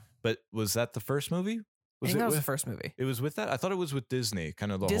 Yeah. But was that the first movie? I think that was the first movie. It was with that? I thought it was with Disney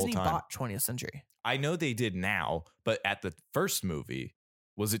kind of the Disney whole time. bought 20th Century. I know they did now, but at the first movie,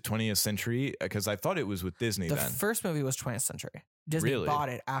 was it 20th Century? Because I thought it was with Disney then. The first movie was 20th Century. Disney bought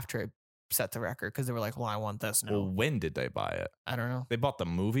it after it set the record because they were like, well, I want this now. Well, when did they buy it? I don't know. They bought the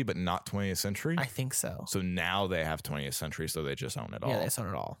movie, but not 20th Century? I think so. So now they have 20th Century, so they just own it all. Yeah, they own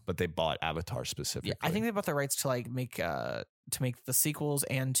it all. But they bought Avatar specifically. Yeah, I think they bought the rights to like make the sequels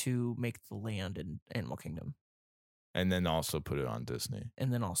and to make the land in Animal Kingdom. And then also put it on Disney.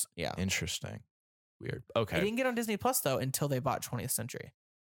 And then also, yeah. Interesting. Weird. Okay. It didn't get on Disney Plus, though, until they bought 20th Century.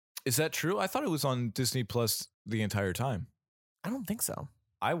 Is that true? I thought it was on Disney Plus the entire time. I don't think so.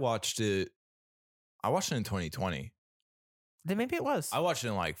 I watched it in 2020. Then maybe it was. I watched it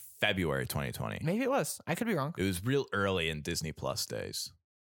in like February 2020. Maybe it was. I could be wrong. It was real early in Disney Plus days.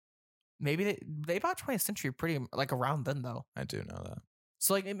 Maybe they bought 20th Century pretty like around then, though. I do know that.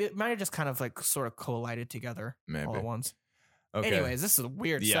 So like it might have just kind of like sort of collided together all at once. Okay. Anyways, this is a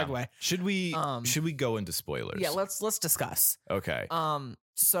weird segue. Should we go into spoilers? Yeah, let's discuss. Okay.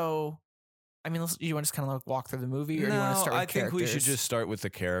 So I mean, you want to just kind of like walk through the movie, or do you want to start with characters? I think we should just start with the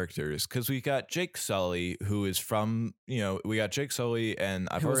characters, because we got Jake Sully, who is from, we got Jake Sully, and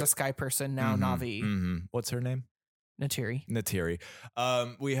who was a sky person, now Na'vi. What's her name? Natiri.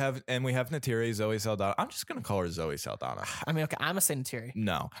 We have Natiri, Zoe Saldana. I'm just gonna call her Zoe Saldana. I mean, okay, I'm gonna say Natiri.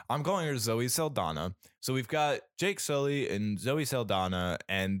 No, I'm calling her Zoe Saldana. So we've got Jake Sully and Zoe Saldana,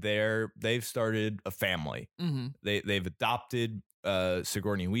 and they've started a family. Mm-hmm. They've adopted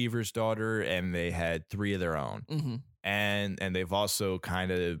Sigourney Weaver's daughter, and they had 3 of their own. Mm-hmm. And they've also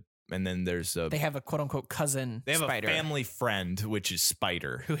and then there's they have a quote unquote cousin. They have Spider, a family friend, which is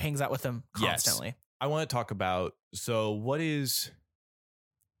Spider, who hangs out with them constantly. Yes. I want to talk about, in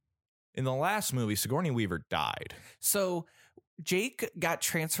the last movie, Sigourney Weaver died. So Jake got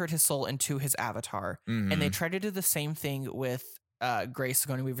transferred his soul into his avatar, Mhm. and they tried to do the same thing with Grace,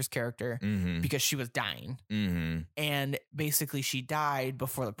 Sigourney Weaver's character, Mhm. because she was dying. Mhm. And basically she died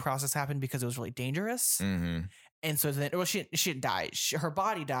before the process happened because it was really dangerous. Mhm. And so then, well, she didn't die. Her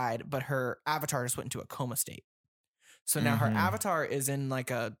body died, but her avatar just went into a coma state. So now her Mhm. avatar is in like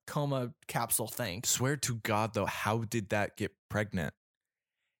a coma capsule thing. Swear to God, though, how did that get pregnant?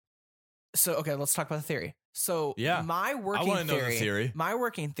 So, okay, let's talk about the theory. So Yeah. my working wanna know the theory. My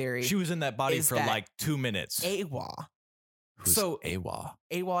working theory. She was in that body is for that like 2 minutes. Awa. Who's so Awa?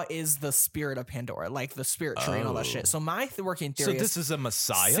 Awa is the spirit of Pandora, like the spirit tree and all that shit. So my working So theory this is a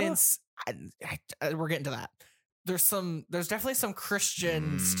messiah? since we're getting to that. There's definitely some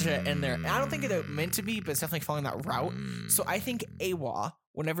Christian shit in there. And I don't think it meant to be, but it's definitely following that route. So I think Awa,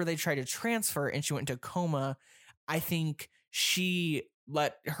 whenever they tried to transfer and she went into coma, I think she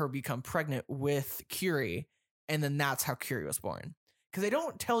let her become pregnant with Curie, and then that's how Curie was born. Because they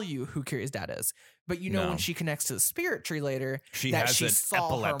don't tell you who Curie's dad is, but you know when she connects to the spirit tree later, she that has she an saw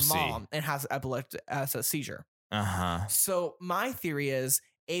epilepsy. her mom and has epilepsy as a seizure. Uh-huh. So my theory is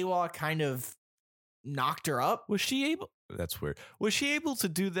Awa kind of knocked her up. Was she able? That's weird. Was she able to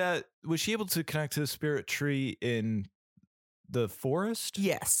do that? Was she able to connect to the spirit tree in the forest?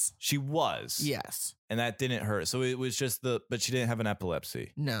 Yes. She was. Yes. And that didn't hurt. So it was just but she didn't have an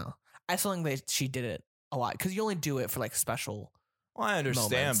epilepsy. No. I still think that she did it a lot because you only do it for like special. Well, I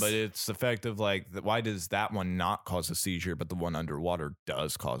understand, moments. but it's the fact of like, why does that one not cause a seizure, but the one underwater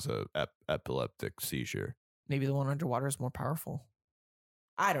does cause a epileptic seizure? Maybe the one underwater is more powerful.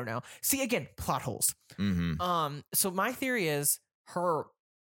 I don't know. See, again, plot holes. Mm-hmm. So my theory is her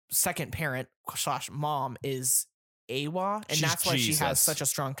second parent / mom is Awa, and She's that's why Jesus. she has such a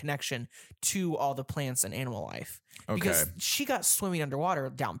strong connection to all the plants and animal life. Okay. Because she got swimming underwater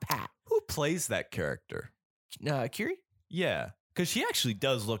down pat. Who plays that character? Curie? Yeah. Because she actually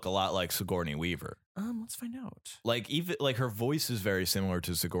does look a lot like Sigourney Weaver. Let's find out. Like even like her voice is very similar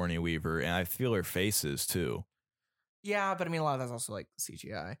to Sigourney Weaver, and I feel her face is too. Yeah, but I mean a lot of that's also like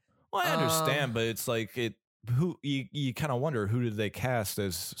CGI. Well, I understand, but it's like who you kind of wonder who did they cast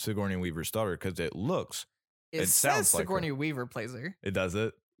as Sigourney Weaver's daughter, because it It says sounds like Sigourney Weaver plays her. it does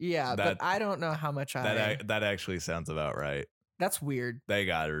it. Yeah, but I don't know how much That actually sounds about right. That's weird. They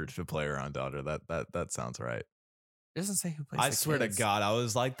got her to play her own daughter. That sounds right. It doesn't say who plays. I swear to God, I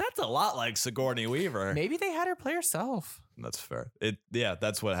was like, that's a lot like Sigourney Weaver. Maybe they had her play herself. That's fair.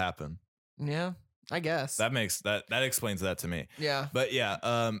 That's what happened. Yeah, I guess That explains that to me. Yeah, But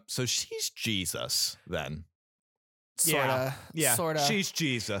yeah, so she's Jesus then. sorta. Yeah, sorta. she's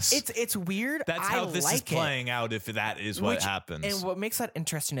Jesus. It's weird. That's how this is playing out. If that is what happens, And what makes that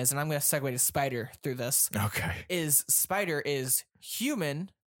interesting is, and I'm going to segue to Spider through this. Okay, is Spider is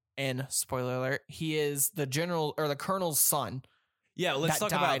human, and spoiler alert, he is the general or the colonel's son. Yeah, let's that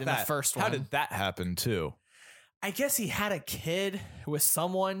talk about died that. In the first How one. did that happen too? I guess he had a kid with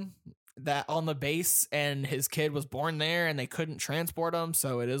someone that on the base, and his kid was born there, and they couldn't transport him,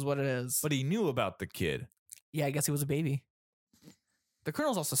 so it is what it is. But he knew about the kid. Yeah, I guess he was a baby. The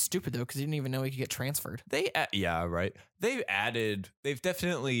colonel's also stupid though, because he didn't even know he could get transferred. Yeah, right. They've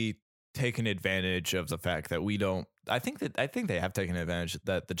definitely taken advantage of the fact that we don't. I think they have taken advantage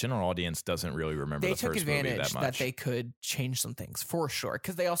that the general audience doesn't really remember the first movie that much. They took advantage that they could change some things for sure,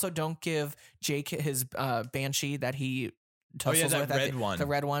 because they also don't give Jake his banshee that he tussles with. The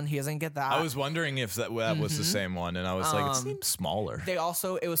red one. He doesn't get that. I was wondering if that was the same one, and I was like, it seems smaller.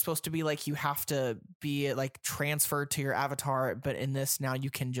 It was supposed to be like you have to be like transferred to your avatar, but in this now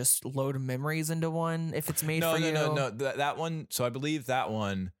you can just load memories into one if it's made for you. No. That one. So I believe that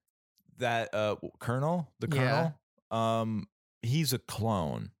one, that Colonel, he's a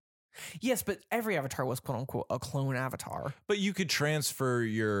clone. Yes, but every avatar was quote unquote a clone avatar. But you could transfer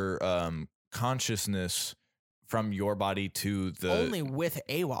your consciousness from your body to the only with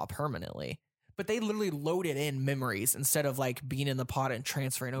Awa permanently, but they literally loaded in memories instead of like being in the pod and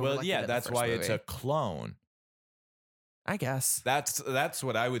transferring over. Well, yeah, that's why it's a clone. I guess that's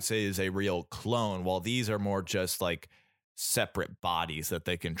what I would say is a real clone. While these are more just like separate bodies that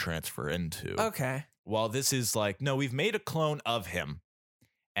they can transfer into. Okay. While this is like, no, we've made a clone of him,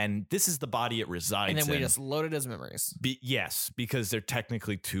 and this is the body it resides in. And then we just loaded his memories. Yes, because they're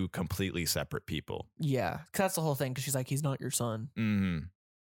technically two completely separate people. Yeah, because that's the whole thing. Because she's like, he's not your son. Mm-hmm.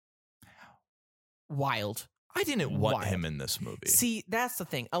 Wild. I didn't want him in this movie. See, that's the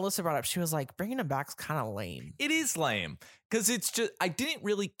thing. Alyssa brought up, she was like, bringing him back's kind of lame. It is lame because it's just, I didn't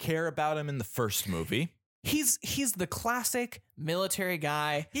really care about him in the first movie. He's the classic military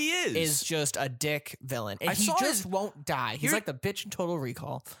guy. He is just a dick villain, and he just won't die. He's like the bitch in Total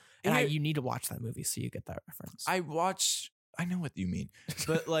Recall. And you need to watch that movie so you get that reference. I watched I know what you mean,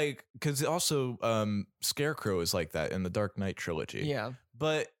 but like, because also Scarecrow is like that in the Dark Knight trilogy. Yeah.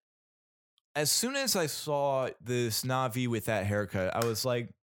 But as soon as I saw this Na'vi with that haircut, I was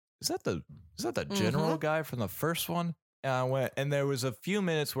like, is that the general guy from the first one? And I went, and there was a few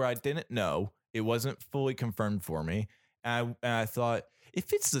minutes where I didn't know. It wasn't fully confirmed for me. And I thought,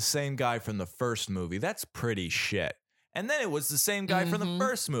 if it's the same guy from the first movie, that's pretty shit. And then it was the same guy from the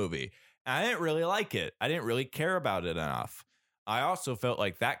first movie. And I didn't really like it. I didn't really care about it enough. I also felt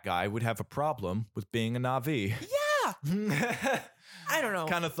like that guy would have a problem with being a Na'vi. Yeah. I don't know.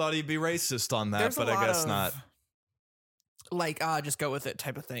 Kind of thought he'd be racist on that, but I guess not. Like, just go with it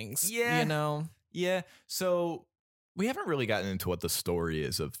type of things. Yeah. You know? Yeah. So we haven't really gotten into what the story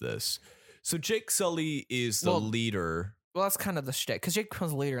is of this. So Jake Sully is the leader. Well, that's kind of the shtick, because Jake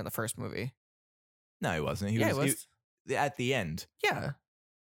was the leader in the first movie. No, he wasn't. He was at the end. Yeah.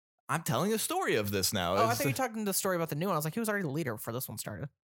 I'm telling a story of this now. Oh, I think you're talking the story about the new one. I was like, he was already the leader before this one started.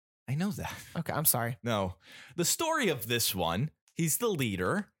 I know that. Okay, I'm sorry. No. The story of this one, he's the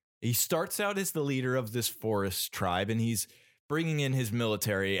leader. He starts out as the leader of this forest tribe, and he's bringing in his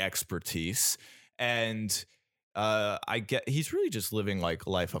military expertise. And he's really just living like a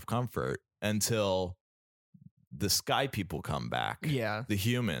life of comfort until the sky people come back. Yeah. The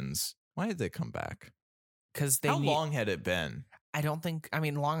humans. Why did they come back? Because How long had it been?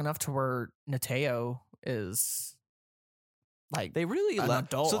 long enough to where Nateo is like they really an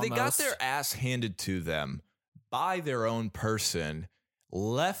adult. So they got almost. their ass handed to them by their own person,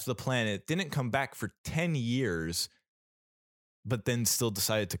 left the planet, didn't come back for 10 years, but then still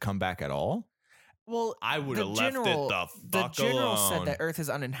decided to come back at all? Well, I would have left it the fuck The general alone. said that Earth is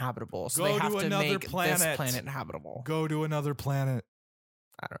uninhabitable, so Go they have to to another make planet. this planet habitable. Go to another planet.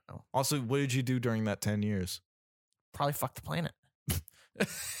 I don't know. Also, what did you do during that 10 years? Probably fuck the planet.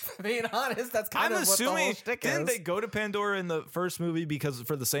 Being honest, that's kind of what the whole shtick didn't is. they go to Pandora in the first movie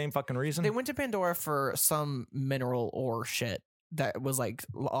for the same fucking reason? They went to Pandora for some mineral ore shit that was like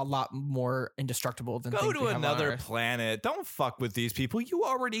a lot more indestructible than Go things to we have on another Earth. planet. Don't fuck with these people. You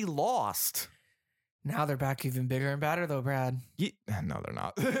already lost. Now they're back even bigger and badder though, Brad. No, they're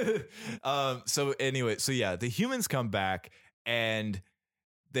not. So anyway, the humans come back and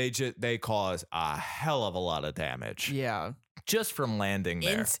they cause a hell of a lot of damage. Yeah. Just from landing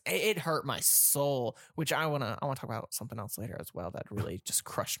there. It hurt my soul, which I wanna talk about something else later as well that really just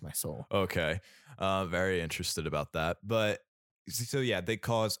crushed my soul. Okay. Very interested about that. But they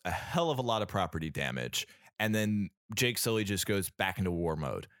cause a hell of a lot of property damage. And then Jake Sully just goes back into war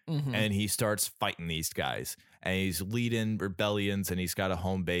mode and he starts fighting these guys and he's leading rebellions and he's got a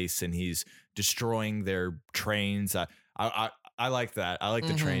home base and he's destroying their trains. I like that. I like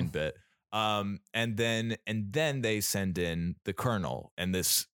the train bit. And then they send in the Colonel and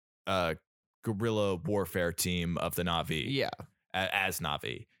this guerrilla warfare team of the Na'vi. Yeah. As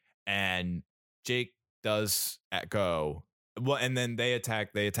Na'vi. And Jake does go. Well, and then they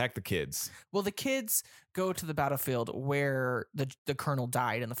attack the kids. Well, the kids go to the battlefield where the Colonel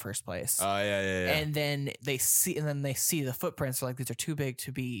died in the first place. Oh, yeah. And then they see the footprints. They're like, these are too big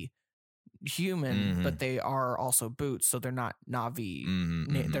to be human, but they are also boots, so they're not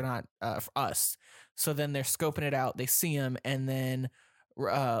Na'vi. They're not us. So then they're scoping it out. They see him, and then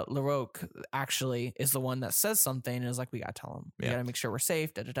LaRoque actually is the one that says something and is like, we gotta tell him. We gotta make sure we're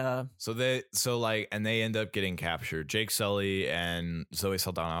safe. So they end up getting captured. Jake Sully and Zoe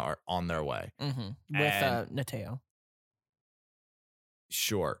Saldana are on their way with Nateo.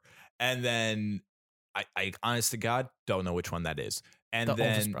 Sure. And then I honest to God don't know which one that is. And the then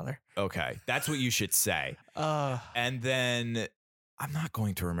oldest brother. Okay, that's what you should say. And then I'm not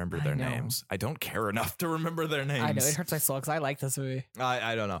going to remember their names. I don't care enough to remember their names. I know, it hurts my soul because I like this movie.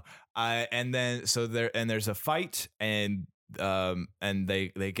 I don't know. And then there's a fight and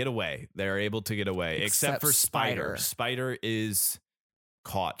they get away. They're able to get away except for Spider. Spider is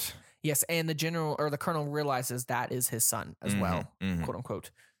caught. Yes, and the Colonel realizes that is his son as well, quote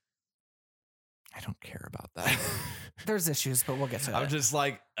unquote. I don't care about that. There's issues, but we'll get to that. I'm just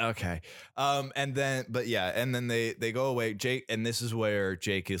like, okay. And then they go away. Jake, and this is where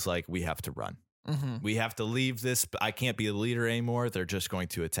Jake is like, we have to run. We have to leave this. I can't be the leader anymore. They're just going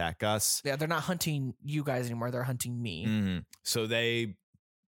to attack us. Yeah, they're not hunting you guys anymore. They're hunting me. So they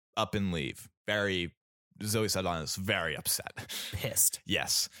up and leave. Zoe Saldana is very upset. Pissed.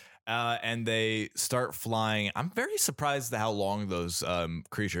 Yes. And they start flying. I'm very surprised at how long those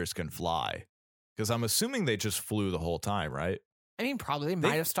creatures can fly. Because I'm assuming they just flew the whole time, right? I mean, probably they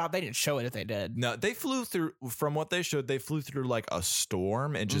might have stopped. They didn't show it if they did. No, they flew through, from what they showed, they flew through like a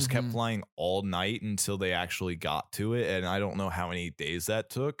storm and just kept flying all night until they actually got to it. And I don't know how many days that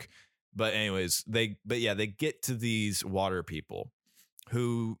took. But anyways, they get to these water people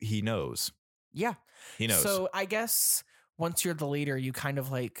who he knows. Yeah. He knows. So I guess once you're the leader, you kind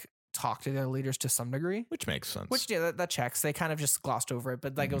of like talk to their leaders to some degree. Which makes sense. Which, yeah, that checks. They kind of just glossed over it,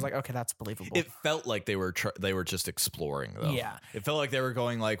 but like it was like, okay, that's believable. It felt like they were just exploring, though. Yeah. It felt like they were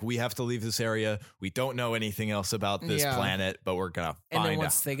going like, we have to leave this area. We don't know anything else about this planet, but we're going to find out. And then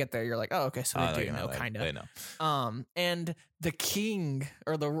once they get there, you're like, oh, okay, so they do know, kind of. They know. And the king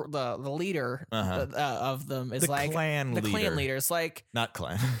or the leader of them is the like clan the leader. clan leader is like, not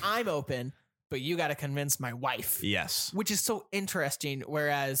clan. I'm open, but you got to convince my wife. Yes. Which is so interesting.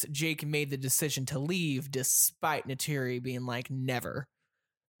 Whereas Jake made the decision to leave despite Naturi being like, never.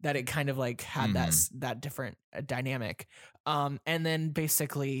 That it kind of like had that different dynamic. And then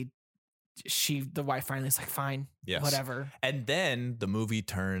basically the wife finally is like, fine, whatever. And then the movie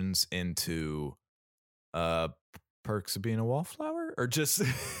turns into Perks of Being a Wallflower, or just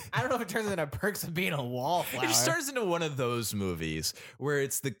I don't know if it turns into Perks of Being a Wallflower. It just turns into one of those movies where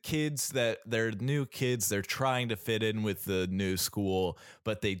it's the kids that they're new kids, they're trying to fit in with the new school,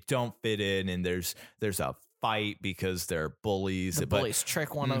 but they don't fit in, and there's a fight because they're bullies. The bullies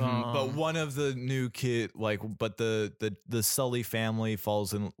trick one of them. But one of the new kid, but the Sully family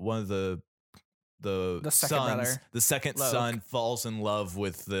falls in one of the second brother, the second Loke. son falls in love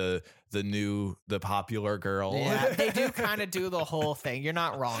with the popular girl. Yeah, they do kind of do the whole thing. You're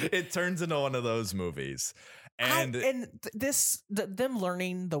not wrong. It turns into one of those movies. And them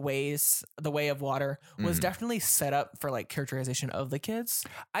learning the way of water was definitely set up for like characterization of the kids.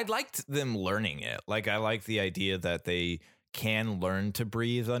 I liked them learning it. Like, I like the idea that they can learn to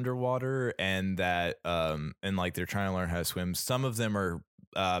breathe underwater, and that and like they're trying to learn how to swim. Some of them are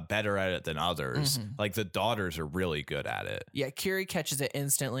better at it than others. Like the daughters are really good at it. Yeah, Kiri catches it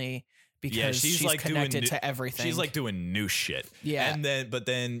instantly because she's like connected to everything. She's like doing new shit. Yeah. But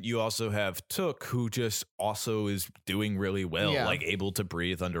then you also have Took, who just also is doing really well, like able to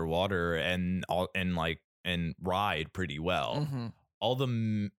breathe underwater and ride pretty well. All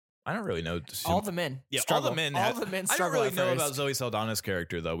the I don't really know. All the men. Yeah, struggle. all the men. All the men I don't struggle. really know about Zoe Saldana's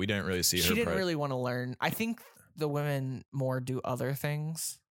character, though. We didn't really see her. She didn't really want to learn. I think the women more do other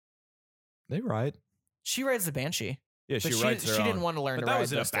things. They ride. She rides the Banshee. Yeah, she rides her She own. didn't want to learn But to that ride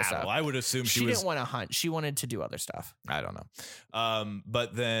was in a this stuff. battle. I would assume she didn't want to hunt. She wanted to do other stuff. I don't know.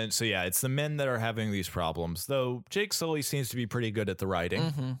 But then, so yeah, it's the men that are having these problems. Though Jake Sully seems to be pretty good at the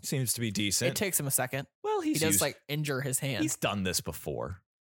riding. Seems to be decent. It takes him a second. Well, he does like injure his hand. He's done this before.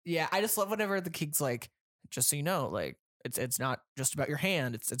 Yeah, I just love whenever the king's like, just so you know, like it's not just about your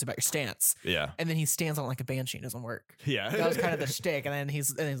hand, it's about your stance. Yeah. And then he stands on like a banshee, it doesn't work. Yeah. That was kind of the shtick, and then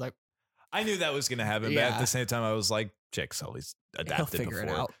he's like, I knew that was gonna happen, but at the same time I was like, Jake Sully's adapted he'll figure before.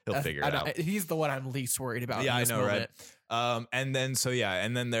 It out. He'll figure it out. He's the one I'm least worried about. Yeah, in this I know, moment. right? And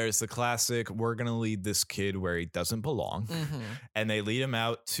then there's the classic, we're gonna lead this kid where he doesn't belong. And they lead him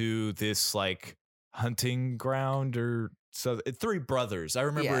out to this like hunting ground or Three Brothers. I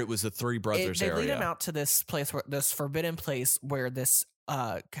remember it was the Three Brothers area. They lead him out to this place, this forbidden place where this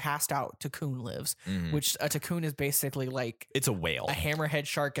cast out Cocoon lives, which a Cocoon is basically like, it's a whale. A hammerhead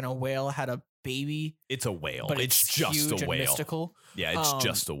shark and a whale had a baby. It's a whale, but it's just huge a whale. And mystical. Yeah, it's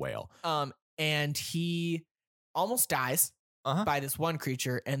just a whale. And he almost dies by this one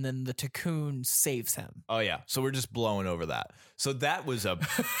creature, and then the Cocoon saves him. Oh yeah, so we're just blowing over that. So that was a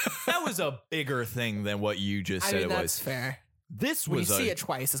bigger thing than what you just said. That's fair. This when was you see it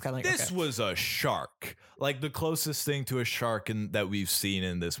twice, it's kind of like this was a shark, like the closest thing to a shark that we've seen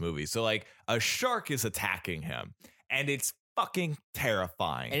in this movie. So like a shark is attacking him, and it's fucking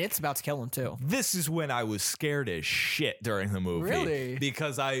terrifying, and it's about to kill him too. This is when I was scared as shit during the movie, really,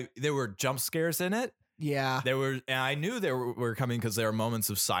 because there were jump scares in it. Yeah, and I knew they were coming because there were moments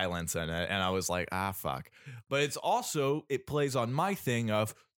of silence in it, and I was like, fuck. But it's also, it plays on my thing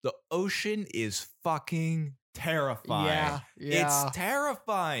of the ocean is fucking terrifying. Yeah. It's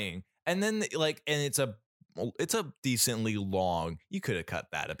terrifying. And then it's a decently long. You could have cut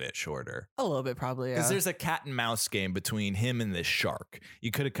that a bit shorter. A little bit, probably, yeah. Because there's a cat and mouse game between him and this shark. You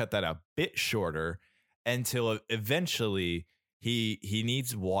could have cut that a bit shorter until eventually he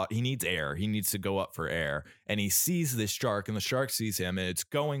needs he needs air. He needs to go up for air, and he sees this shark, and the shark sees him, and it's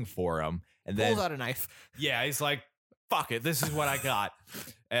going for him. And then pulls out a knife. Yeah, he's like, "Fuck it, this is what I got."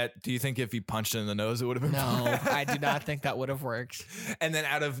 Do you think if he punched it in the nose, it would have been? No, I do not think that would have worked. And then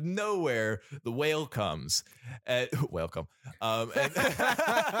out of nowhere, the whale comes. Welcome. Go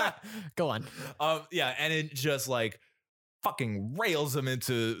on. Yeah, and it just like fucking rails him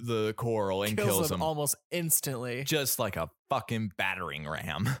into the coral and kills him almost instantly, just like a fucking battering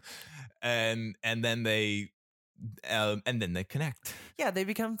ram. And then they And then they connect. Yeah, they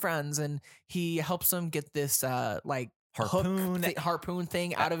become friends, and he helps them get this harpoon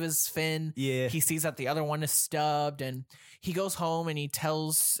thing out of his fin. Yeah. He sees that the other one is stubbed, and he goes home and he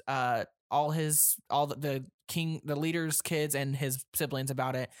tells all the leader's kids and his siblings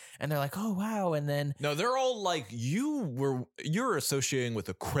about it, and they're like, oh wow. And then No, they're all like, you're associating with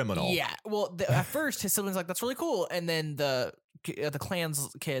a criminal. yeah, well, at first his siblings are like, that's really cool, and then the clan's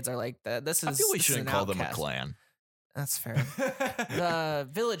kids are like, this is, I feel we this is shouldn't an call them a outcast. clan. That's fair. The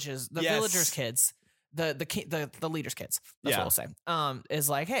villagers kids, the leaders' kids. That's what we'll say. Is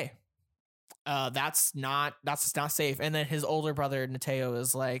like, hey, that's not safe. And then his older brother Nateo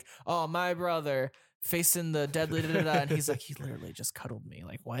is like, oh, my brother facing the deadly and he's like, he literally just cuddled me.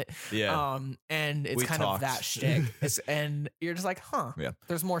 Like, what? Yeah. And it's kind of that shtick. And you're just like, huh? Yeah.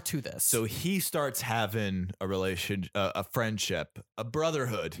 There's more to this. So he starts having a friendship, a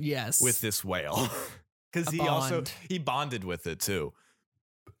brotherhood. Yes. With this whale. Because he bonded with it too.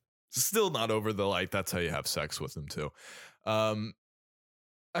 Still not over the like, that's how you have sex with him too.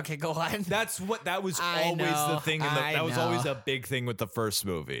 Okay, go on. That was always the thing. That was always a big thing with the first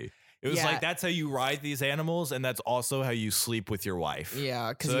movie. It was like, that's how you ride these animals, and that's also how you sleep with your wife.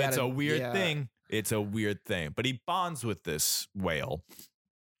 Yeah, so it's a weird thing. It's a weird thing. But he bonds with this whale,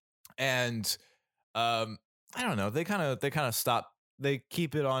 and I don't know. They kind of stop. They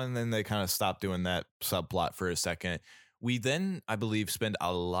keep it on, and then they kind of stop doing that subplot for a second. We then, I believe, spend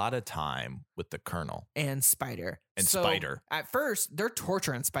a lot of time with the Colonel and Spider. At first, they're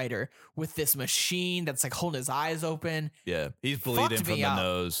torturing Spider with this machine that's like holding his eyes open. Yeah, he's bleeding from the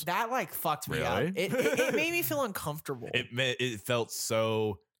nose. That like fucked me up. It made me feel uncomfortable. It felt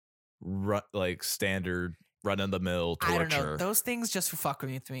so like standard run-of-the-mill torture. I don't know. Those things just fuck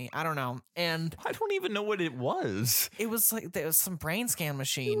with me. I don't know. And I don't even know what it was. It was like there was some brain scan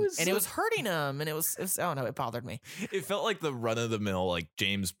machine, it was hurting him, and it was I don't know. It bothered me. It felt like the run-of-the-mill like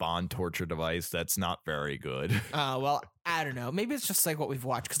James Bond torture device. That's not very good. Well, I don't know. Maybe it's just like what we've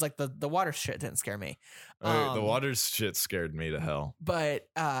watched, because like the water shit didn't scare me. The water shit scared me to hell. But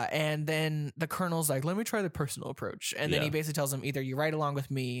and then the Colonel's like, let me try the personal approach, and then he basically tells him, either you ride along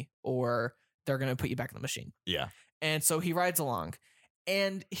with me or they're going to put you back in the machine. Yeah. And so he rides along.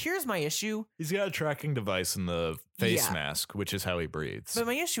 And here's my issue. He's got a tracking device in the face mask, which is how he breathes. But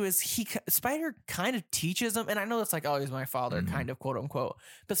my issue is Spider kind of teaches him, and I know it's like, oh, he's my father, kind of, quote unquote.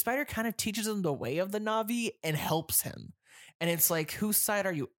 But Spider kind of teaches him the way of the Na'vi and helps him. And it's like, whose side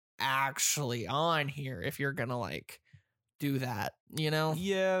are you actually on here if you're going to like do that, you know?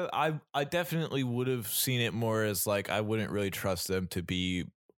 Yeah, I definitely would have seen it more as like, I wouldn't really trust them to be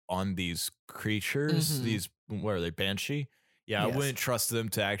on these creatures. These, what are they, Banshee? Yeah, yes. I wouldn't trust them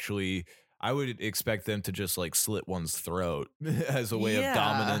to actually. I would expect them to just like slit one's throat as a way of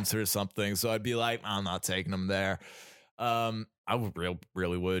dominance or something. So I'd be like, I'm not taking them there. I would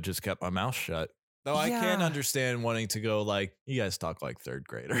really would have just kept my mouth shut. Though I can understand wanting to go like, you guys talk like third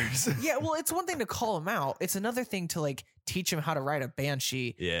graders. Yeah, well, it's one thing to call them out. It's another thing to like teach them how to ride a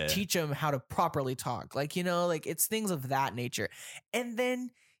Banshee. Yeah. Teach them how to properly talk. Like, you know, like it's things of that nature. And then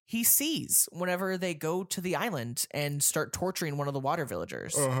he sees whenever they go to the island and start torturing one of the water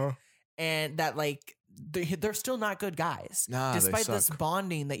villagers. And that like they're still not good guys. Nah, despite this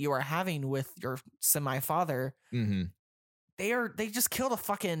bonding that you are having with your semi-father. They just killed a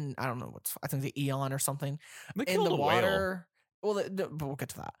fucking, I don't know I think the Eon or something in the water. Well, but we'll get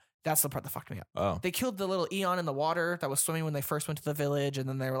to that. That's the part that fucked me up. Oh, they killed the little Eon in the water that was swimming when they first went to the village, and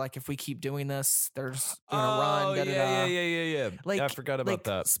then they were like, if we keep doing this, they're just gonna run. Yeah. Like, I forgot about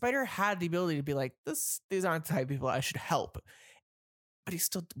that. Spider had the ability to be like, these aren't the type of people I should help, but he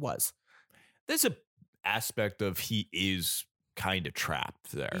still was. There's a aspect of he is kind of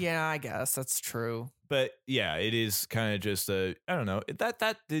trapped there. Yeah, I guess that's true. But yeah, it is kind of just I don't know.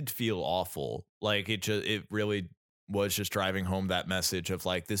 That did feel awful. Like it really was just driving home that message of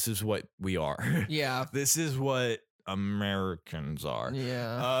like, this is what we are. Yeah. This is what Americans are.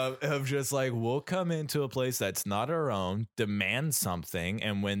 Yeah. Of just like, we'll come into a place that's not our own, demand something,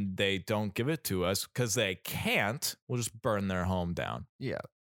 and when they don't give it to us because they can't, we'll just burn their home down. Yeah.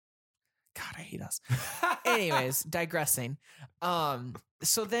 God, I hate us. Anyways, digressing.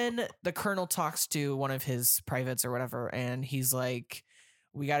 So then the Colonel talks to one of his privates or whatever, and he's like,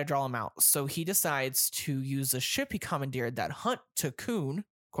 we got to draw him out. So he decides to use a ship he commandeered that hunt to Coon,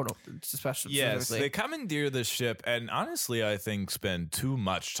 quote unquote, especially. Yes, they commandeer the ship, and honestly, I think spend too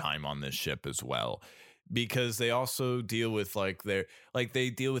much time on this ship as well, because they also deal with they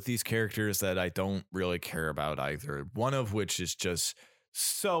deal with these characters that I don't really care about either. One of which is just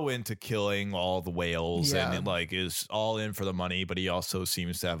so into killing all the whales and it like is all in for the money, but he also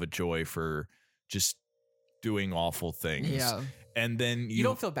seems to have a joy for just doing awful things. Yeah. And then You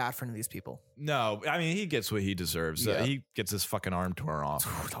don't feel bad for any of these people. No, I mean, he gets what he deserves. Yeah. He gets his fucking arm torn off.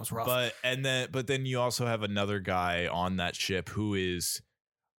 That was rough. But then you also have another guy on that ship who is,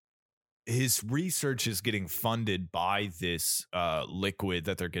 his research is getting funded by this liquid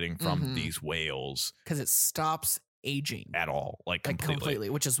that they're getting from these whales. Because it stops aging. At all. Like completely.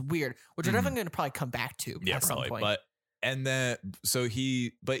 Which is weird. Which we're definitely going to probably come back to at some point.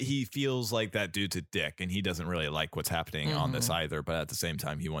 But he feels like that dude's a dick and he doesn't really like what's happening on this either. But at the same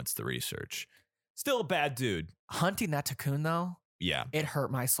time, he wants the research. Still a bad dude. Hunting that Cocoon, though. Yeah. It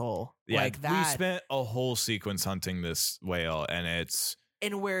hurt my soul. Yeah, like that. We spent a whole sequence hunting this whale and it's.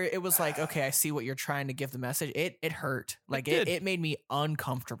 And where it was like, okay, I see what you're trying to give the message. It hurt. Like it made me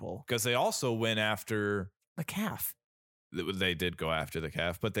uncomfortable. Because they also went after the calf. They did go after the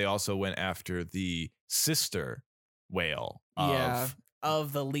calf, but they also went after the sister whale.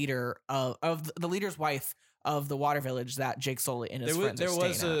 Of the leader of the leader's wife of the water village that Jake Sully and his friends are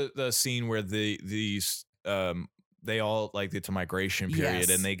staying at. There was the scene where these they all, like, it's a migration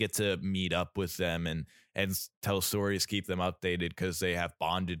period and they get to meet up with them and tell stories, keep them updated because they have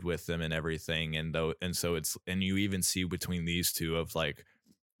bonded with them and everything. And so it's, and you even see between these two of like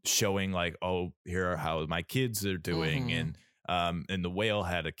showing like, oh, here are how my kids are doing. And the whale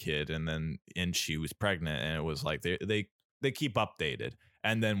had a kid and she was pregnant and it was like they keep updated.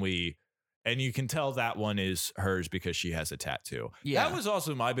 And then and you can tell that one is hers because she has a tattoo. Yeah. That was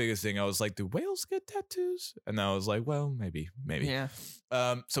also my biggest thing. I was like, do whales get tattoos? And I was like, well, maybe. Yeah.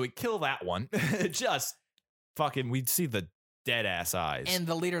 So we kill that one. Just fucking, we'd see the dead ass eyes. And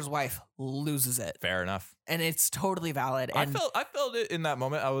the leader's wife loses it. Fair enough. And it's totally valid. And I felt it in that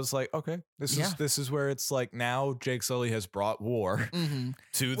moment. I was like, okay, this is where it's like now Jake Sully has brought war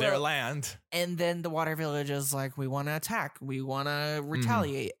to their land. And then the water village is like, we want to attack. We want to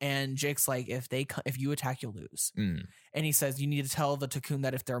retaliate. And Jake's like, if you attack, you'll lose. And he says, you need to tell the Cocoon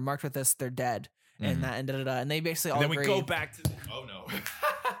that if they're marked with this, they're dead. And that and and they basically all agree. Then we go back to oh no.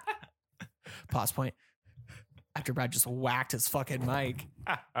 Pause point. After Brad just whacked his fucking mic.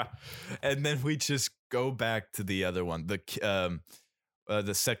 And then we just go back to the other one,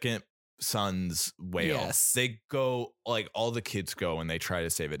 the second son's whale. Yes. They go, like, all the kids go and they try to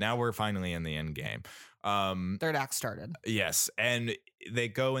save it. Now we're finally in the end game. Third act started. Yes. And they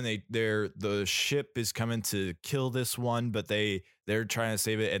go and the ship is coming to kill this one, but they're trying to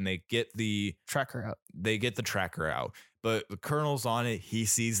save it and they get the tracker out. But the colonel's on it. He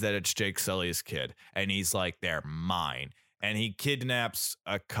sees that it's Jake Sully's kid, and he's like, "They're mine." And he kidnaps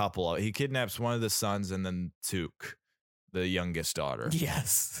a couple. He kidnaps one of the sons, and then Took, the youngest daughter.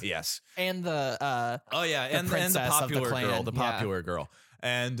 Yes. And the and the popular girl, popular girl.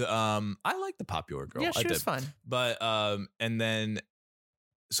 And I like the popular girl. Yeah, she was fun. But and then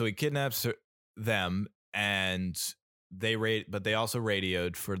so he kidnaps them, and they also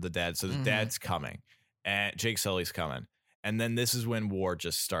radioed for the dad. So the dad's coming. And Jake Sully's coming. And then this is when war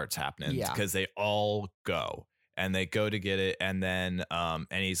just starts happening because they all go and they go to get it. And then and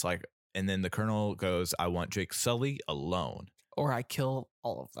he's like, and then the colonel goes, I want Jake Sully alone. Or I kill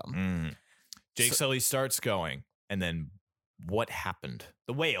all of them. Jake Sully starts going. And then what happened?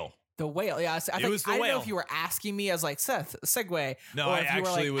 The whale. Yeah. I didn't know if you were asking me as like, Seth, segue. No, I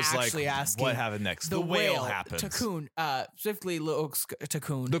actually was asking, what happened next? The whale happens. Cocoon, swiftly looks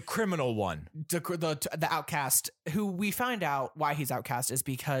Cocoon. The criminal one. The outcast, who we find out why he's outcast is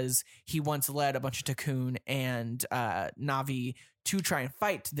because he once led a bunch of Cocoon and Na'vi to try and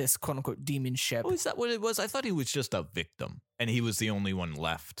fight this quote unquote demon ship. Oh, is that what it was? I thought he was just a victim and he was the only one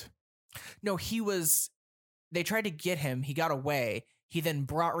left. No, they tried to get him. He got away. He then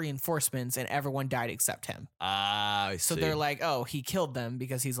brought reinforcements and everyone died except him. I see. So they're like, oh, he killed them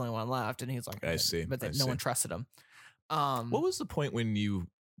because he's the only one left. And he's like, I see. But no one trusted him. What was the point when you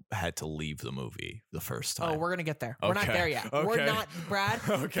had to leave the movie the first time? Oh, we're going to get there. Okay. We're not there yet. Okay. We're not, Brad.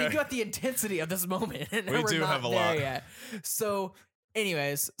 Okay. Think about the intensity of this moment. We do have a lot. Yet. So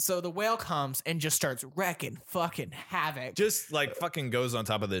anyways, so the whale comes and just starts wrecking fucking havoc. Just like fucking goes on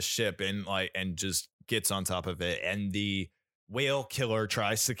top of this ship and just gets on top of it. And the whale killer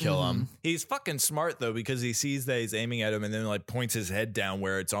tries to kill him. He's fucking smart though, because he sees that he's aiming at him and then like points his head down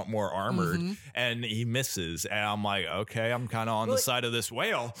where it's more armored and he misses. And I'm like, okay, I'm kind of on the side of this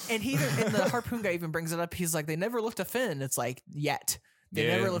whale. And and the harpoon guy even brings it up. He's like, they never lift a fin. It's like, yet. They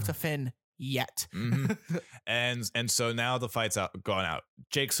never lift a fin yet. And so now the fight's gone out.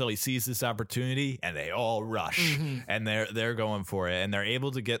 Jake Sully sees this opportunity and they all rush and they're going for it and they're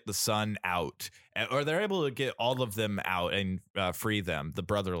able to get the son out, or they're able to get all of them out and free them. The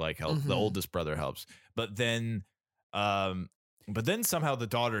brother helps. The oldest brother helps, but then But then somehow the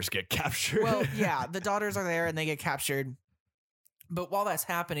daughters get captured. Well, yeah, the daughters are there and they get captured. But while that's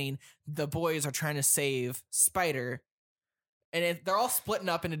happening, the boys are trying to save Spider, and they're all splitting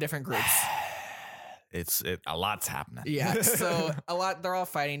up into different groups. A lot's happening. Yeah, so they're all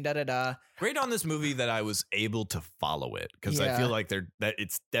fighting, da-da-da. Great on this movie that I was able to follow it, because I feel like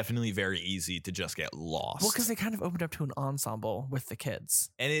it's definitely very easy to just get lost. Well, because they kind of opened up to an ensemble with the kids.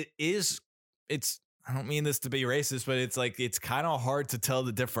 And I don't mean this to be racist, but it's kind of hard to tell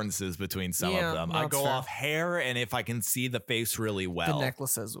the differences between some of them. I go off hair, and if I can see the face really well. The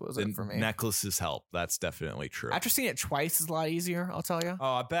necklaces was it for me. Necklaces help. That's definitely true. After seeing it twice is a lot easier, I'll tell you.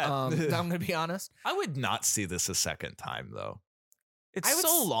 Oh, I bet. I'm going to be honest. I would not see this a second time, though. It's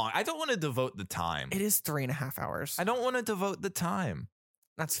so long. I don't want to devote the time. It is 3.5 hours. I don't want to devote the time.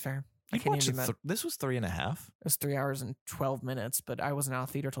 That's fair. This was 3.5. It was 3 hours and 12 minutes, but I wasn't out of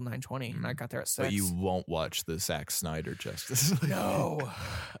theater till 9:20, and I got there at 6. But you won't watch the Zack Snyder Justice League. No.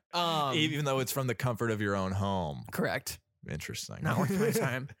 Even though it's from the comfort of your own home. Correct. Interesting. Not worth my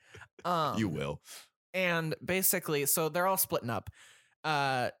time. You will. And basically, so they're all splitting up.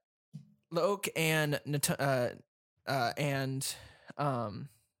 Loke and I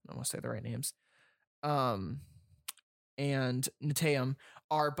want to say the right names. And Nateum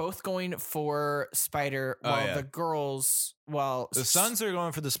are both going for Spider, while the girls, the sons are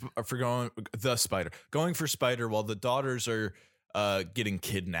going going for Spider, while the daughters are getting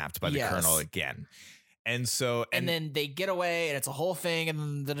kidnapped by the Colonel again. And so, and then they get away, and it's a whole thing,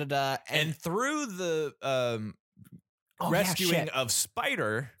 and and through the rescuing of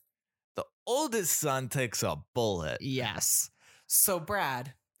Spider, the oldest son takes a bullet. Yes. So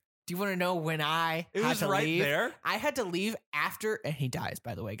Brad, do you want to know when I had to leave? There. I had to leave after, and he dies,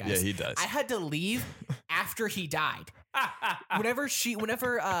 by the way, guys. Yeah, he does. I had to leave after he died. Whenever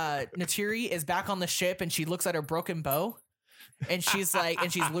Natiri is back on the ship and she looks at her broken bow, and she's like,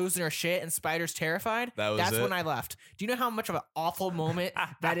 and she's losing her shit, and Spider's terrified. That's when I left. Do you know how much of an awful moment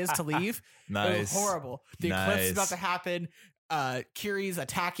that is to leave? Nice. It was horrible. The eclipse is about to happen. Kiri's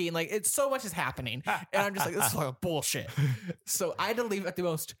attacking, like it's so much is happening, and I'm just like, this is like bullshit. So I had to leave at the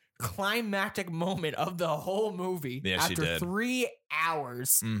most climactic moment of the whole movie after 3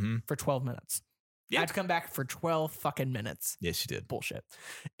 hours for 12 minutes. I had to come back for 12 fucking minutes. Yes, you did. Bullshit.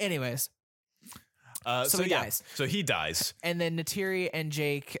 Anyways, so he dies. So he dies, and then Natiri and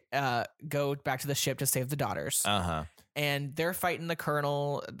Jake go back to the ship to save the daughters. And they're fighting the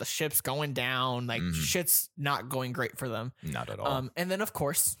Colonel. The ship's going down. Like shit's not going great for them. Not at all. And then of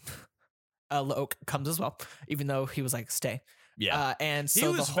course, Loke comes as well, even though he was like, "Stay." Yeah. And so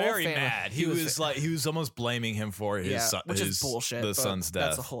he was the whole very family, mad. He was almost blaming him for his son, which is bullshit. The son's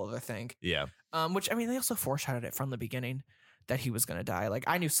death. That's a whole other thing. Yeah. Which I mean, they also foreshadowed it from the beginning that he was going to die. Like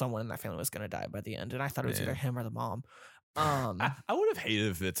I knew someone in that family was going to die by the end, and I thought it was either him or the mom. I would have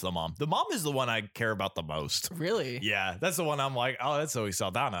hated if it's the mom. The mom is the one I care about the most. Really? Yeah, that's the one I'm like, oh, that's Zoe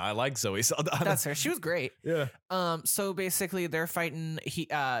Saldana. I like Zoe Saldana. That's her. She was great. Yeah. So basically, they're fighting.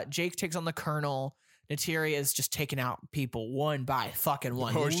 Jake takes on the Colonel. Natiri is just taking out people one by fucking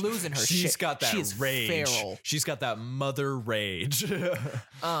one, losing her shit. She's got that rage. Feral. She's got that mother rage. And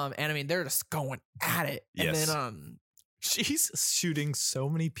I mean, they're just going at it. Yes. And then she's shooting so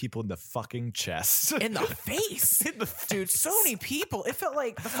many people in the fucking chest. In the face. Dude, so many people. It felt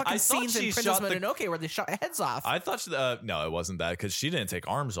like the fucking scenes in Princess Mononoke where they shot heads off. I thought, no, it wasn't that, because she didn't take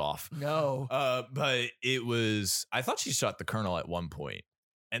arms off. No. But it was, I thought she shot the Colonel at one point.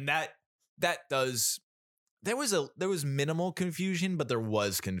 And there was minimal confusion, but there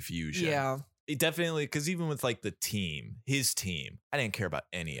was confusion. Yeah. It definitely, because even with like his team, I didn't care about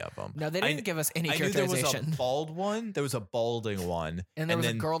any of them. No, they didn't give us any characterization. characterization. There was a bald one. There was a balding one. And there was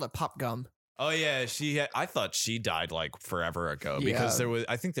a girl that popped gum. Oh yeah, I thought she died like forever ago, because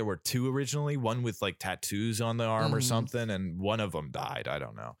I think there were two originally, one with like tattoos on the arm or something, and one of them died. I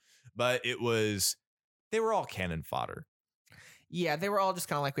don't know. But they were all cannon fodder. Yeah, they were all just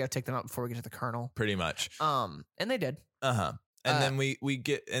kind of like, we have to take them out before we get to the Colonel. Pretty much. And they did. And then we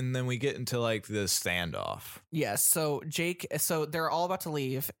get into like the standoff. Yeah, so they're all about to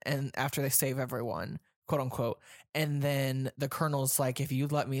leave, and after they save everyone, quote unquote, and then the Colonel's like, if you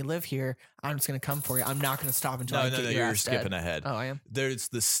let me live here, I'm just gonna come for you. I'm not gonna stop until I get your you're ass skipping dead. ahead. Oh, I am. There's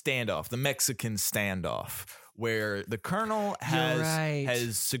the standoff, the Mexican standoff, where the Colonel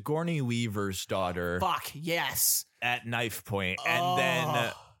has Sigourney Weaver's daughter. Fuck yes. At knife point, and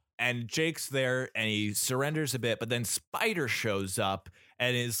then and Jake's there, and he surrenders a bit, but then Spider shows up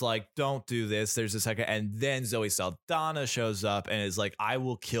and is like, "Don't do this." There's a second, and then Zoe Saldana shows up and is like, "I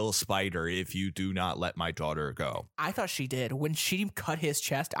will kill Spider if you do not let my daughter go." I thought she did. When she cut his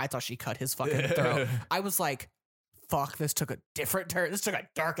chest, I thought she cut his fucking throat. I was like, fuck, this took a different turn. This took a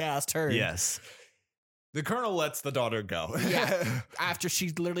dark ass turn. Yes. The Colonel lets the daughter go. Yeah. After she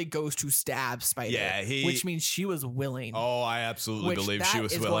literally goes to stab Spider. Yeah, which means she was willing. Oh, I absolutely believe she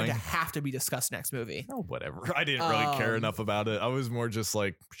was that is willing. going to have to be discussed next movie. Oh, whatever. I didn't really care enough about it. I was more just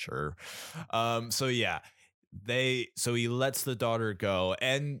like, sure. So yeah. So he lets the daughter go,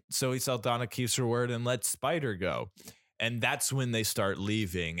 and Zoe Saldana keeps her word and lets Spider go. And that's when they start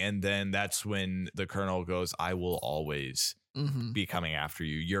leaving. And then that's when the Colonel goes, I will always be coming after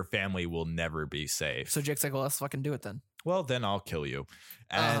you. Your family will never be safe. So Jake's like, well, let's fucking do it then. Well, then I'll kill you.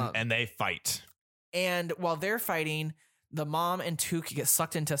 And they fight. And while they're fighting, the mom and Took get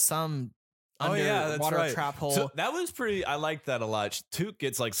sucked into some underwater trap hole. So that was pretty. I liked that a lot. Took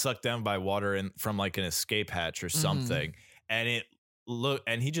gets like sucked down by water from like an escape hatch or something, and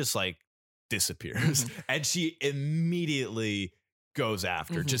he just like disappears, and she immediately goes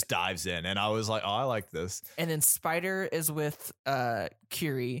after, just dives in, and I was like, oh, I like this. And then Spider is with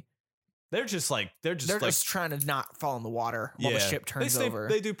Kiri. They're just trying to not fall in the water while the ship turns over.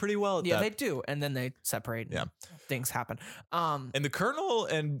 They do pretty well at that. Yeah, they do. And then they separate. Yeah. Things happen. And the Colonel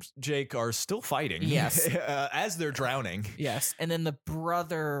and Jake are still fighting. Yes. As they're drowning. Yes. And then the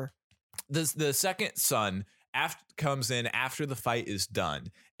brother. The second son comes in after the fight is done.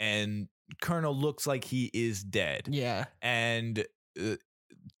 And Colonel looks like he is dead. Yeah. And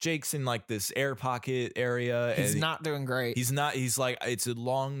Jake's in like this air pocket area. He's not doing great. He's not. He's like, it's a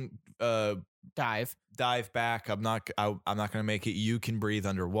long dive back. I'm not gonna make it. You can breathe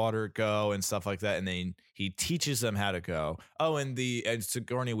underwater, go, and stuff like that. And then he teaches them how to go. Oh, and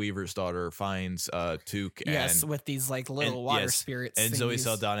Sigourney Weaver's daughter finds Took. Yes, with these like little water spirits and Zoe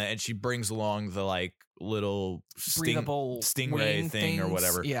Saldana, and she brings along the like little stingray thing or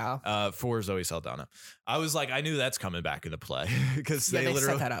whatever. Yeah. For Zoe Saldana. I was like, I knew that's coming back into play because they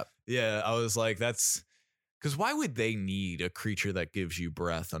literally set that up. Yeah, I was like, that's. Because why would they need a creature that gives you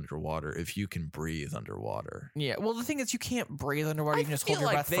breath underwater if you can breathe underwater? Yeah, well, the thing is, you can't breathe underwater. You can just hold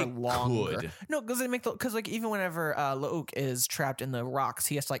your breath for longer. No, because like even whenever Lauk is trapped in the rocks,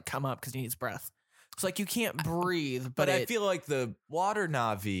 he has to like come up because he needs breath. So like you can't breathe, but I feel like the water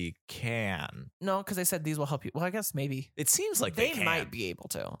Na'vi can. No, because they said these will help you. Well, I guess maybe it seems like they might be able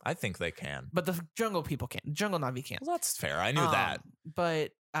to. I think they can, but the jungle people can't. Jungle Na'vi can't. Well, that's fair. I knew that,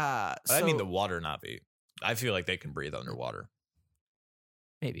 but I mean the water Na'vi. I feel like they can breathe underwater.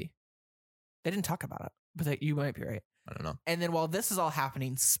 Maybe. They didn't talk about it, but you might be right. I don't know. And then while this is all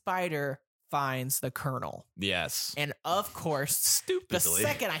happening, Spider finds the Colonel. Yes. And of course, stupidly, the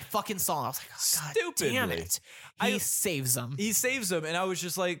second I fucking saw him, I was like, oh, God damn it. He saves him. He saves him. And I was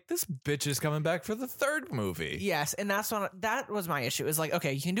just like, this bitch is coming back for the third movie. Yes. And that was my issue. It was like,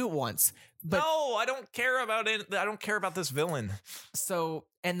 okay, you can do it once. But no, I don't care about it. I don't care about this villain. So,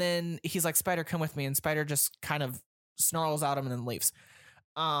 and then he's like, Spider, come with me. And Spider just kind of snarls at him and then leaves.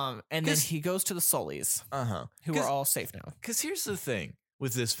 And then he goes to the Sullies, who are all safe now. Because here's the thing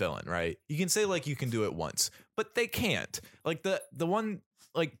with this villain, right? You can say like you can do it once, but they can't. Like the one,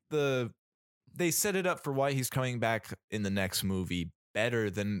 like they set it up for why he's coming back in the next movie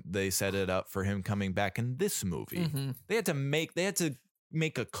better than they set it up for him coming back in this movie. They had to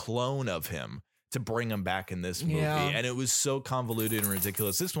make a clone of him to bring him back in this movie. And it was so convoluted and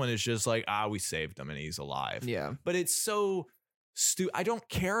ridiculous. This one is just like, we saved him and he's alive. Yeah. But it's so I don't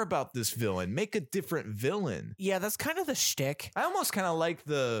care about this villain. Make a different villain. Yeah, that's kind of the shtick. I almost kind of like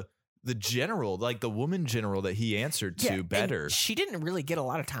the general, like the woman general that he answered to better. She didn't really get a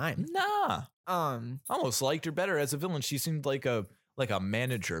lot of time. Nah. Almost liked her better as a villain. She seemed like a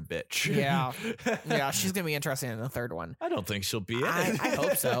manager bitch. Yeah. Yeah, she's gonna be interesting in the third one. I don't think she'll be in it. I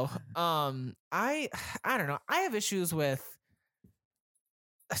hope so. I don't know. I have issues with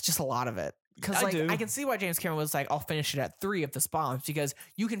just a lot of it. Because I can see why James Cameron was like, I'll finish it at 3 if this bombs, because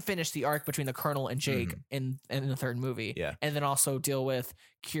you can finish the arc between the Colonel and Jake in the third movie. Yeah. And then also deal with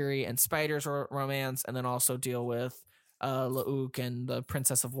Kiri and Spider's romance, and then also deal with Lauk and the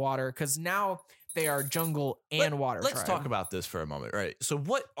Princess of Water, because now they are jungle and water. Let's talk about this for a moment, right? So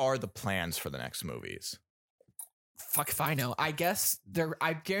what are the plans for the next movies? Fuck if I know. I guess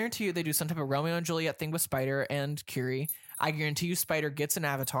I guarantee you they do some type of Romeo and Juliet thing with Spider and Kiri. I guarantee you Spider gets an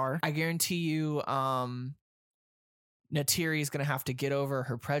avatar. I guarantee you Neytiri is going to have to get over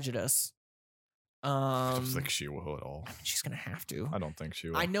her prejudice. I don't think she will at all. I mean, she's going to have to. I don't think she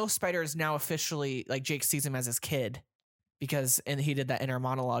will. I know Spider is now officially, like, Jake sees him as his kid and he did that inner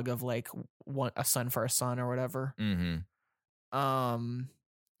monologue of like a son for a son or whatever. The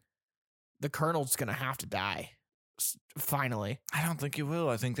Colonel's going to have to die. Finally. I don't think he will.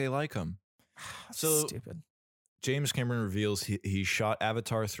 I think they like him. So stupid. James Cameron reveals he shot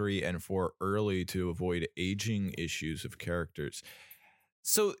Avatar 3 and 4 early to avoid aging issues of characters.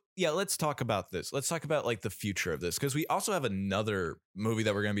 So, yeah, let's talk about this. Let's talk about like the future of this, because we also have another movie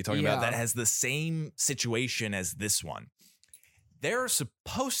that we're going to be talking about that has the same situation as this one. They're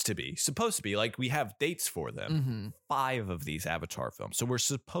supposed to be like, we have dates for them. 5 of these Avatar films. So we're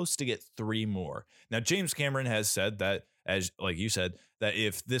supposed to get 3 more. Now, James Cameron has said that, as like you said, that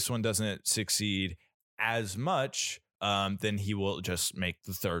if this one doesn't succeed as much, then he will just make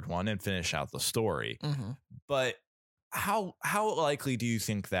the 3rd one and finish out the story. But how likely do you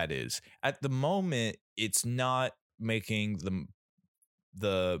think that is? At the moment, it's not making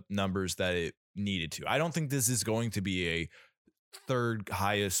the numbers that it needed to. I don't think this is going to be a 3rd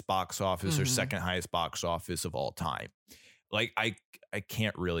highest box office or 2nd highest box office of all time. Like, I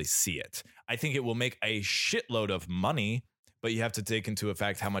can't really see it. I think it will make a shitload of money, but you have to take into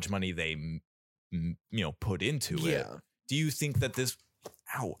effect how much money they put into it. Do you think that this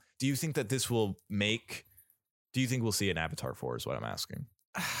will make? Do you think we'll see an Avatar 4 is what I'm asking?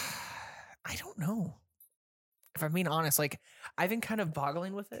 I don't know. If I'm being honest, like, I've been kind of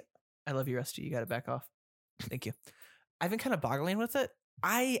boggling with it. I love you, Rusty. You got to back off. Thank you. I've been kind of boggling with it.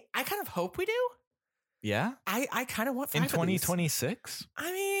 I kind of hope we do. Yeah. I kind of want 5 in 2026.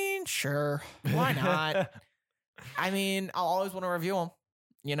 I mean, sure. Why not? I mean, I'll always want to review them.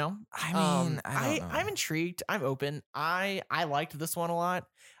 You know? I mean, I'm intrigued. I'm open. I liked this one a lot.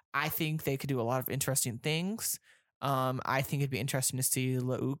 I think they could do a lot of interesting things. I think it'd be interesting to see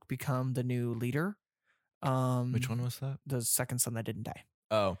LaBeouf become the new leader. Which one was that? The second son that didn't die.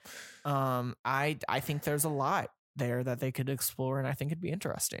 Oh. I think there's a lot there that they could explore, and I think it'd be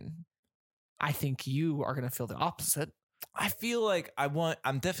interesting. I think you are going to feel the opposite. I feel like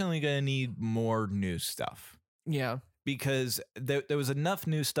I'm definitely going to need more new stuff. Yeah. Because there was enough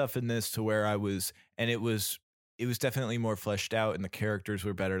new stuff in this to where it was definitely more fleshed out, and the characters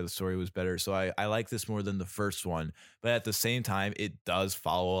were better. The story was better. So I like this more than the first one. But at the same time, it does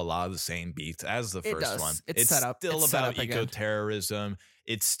follow a lot of the same beats as the first one. It's set up. Still it's about eco-terrorism.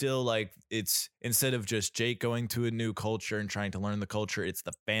 It's still like, it's instead of just Jake going to a new culture and trying to learn the culture, it's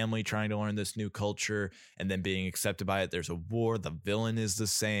the family trying to learn this new culture and then being accepted by it. There's a war. The villain is the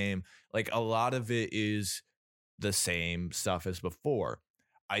same. Like, a lot of it is the same stuff as before.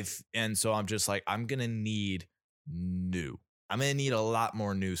 And so I'm just like, I'm going to need a lot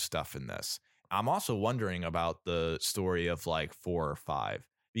more new stuff in this. I'm also wondering about the story of like 4 or 5,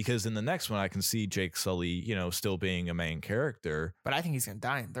 because in the next one I can see Jake Sully, still being a main character, but I think he's gonna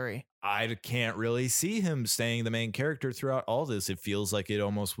die in 3. I can't really see him staying the main character throughout all this. It feels like it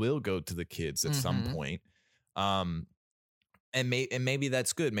almost will go to the kids at some point. And maybe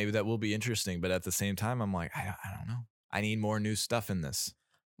that's good. Maybe that will be interesting. But at the same time, I'm like, I don't know. I need more new stuff in this.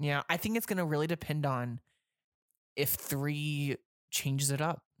 Yeah, I think it's gonna really depend on if 3 changes it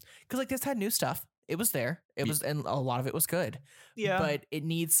up, because like this had new stuff. It was there. It was, and a lot of it was good. Yeah, but it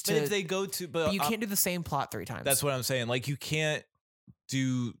needs to. But if they go to, but you can't do the same plot 3 times. That's what I'm saying. Like, you can't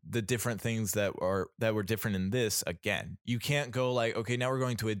do the different things that were different in this again. You can't go like, okay, now we're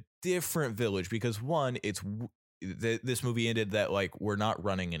going to a different village, because one, this movie ended that like we're not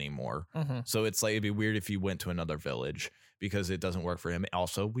running anymore. So it's like, it'd be weird if you went to another village because it doesn't work for him.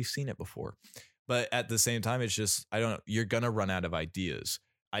 Also, we've seen it before. But at the same time, it's just, I don't know, you're going to run out of ideas.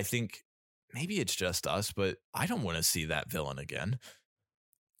 I think maybe it's just us, but I don't want to see that villain again.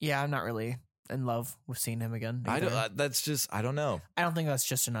 Yeah, I'm not really in love with seeing him again. I don't know. I don't think that's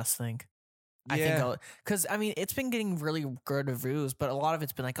just an us thing. Yeah. I think, because I mean, it's been getting really good reviews, but a lot of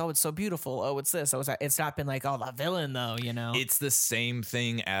it's been like, oh, it's so beautiful. Oh, it's this. Oh, it's not been like, oh, the villain though, It's the same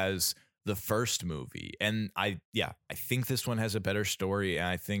thing as the first movie. And I think this one has a better story, and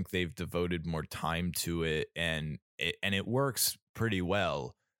I think they've devoted more time to it, and it works pretty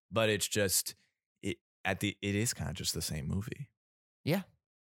well, but it's just it is kind of just the same movie. Yeah.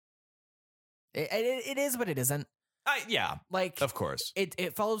 It is, but it isn't. Like, of course.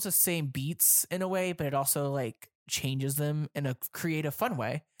 It follows the same beats in a way, but it also like changes them in a creative, fun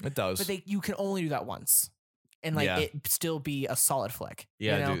way. It does. But you can only do that once. And like it still be a solid flick.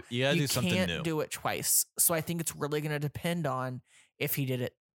 Yeah, you gotta do something new. You can't do it twice. So I think it's really going to depend on if he did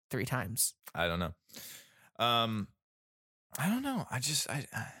it 3 times. I don't know. I don't know. I'd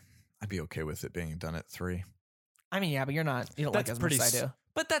be okay with it being done at 3. I mean, yeah, but you don't like as much as I do.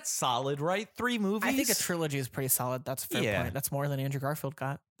 But that's solid, right? 3 movies. I think a trilogy is pretty solid. That's a fair point. That's more than Andrew Garfield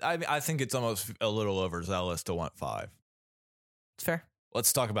got. I think it's almost a little overzealous to want 5. It's fair.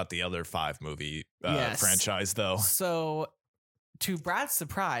 Let's talk about the other 5 movie franchise, though. So, to Brad's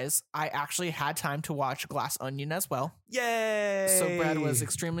surprise, I actually had time to watch Glass Onion as well. Yay! So Brad was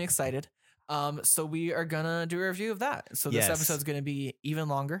extremely excited. So we are gonna do a review of that. So this episode's gonna be even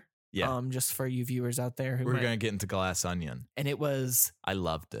longer. Yeah. Just for you viewers out there who we're gonna get into Glass Onion, and it was I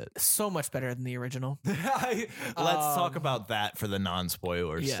loved it so much better than the original. Let's talk about that for the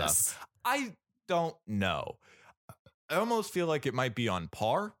non-spoiler stuff. I don't know. I almost feel like it might be on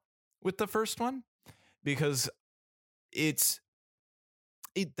par with the first one because it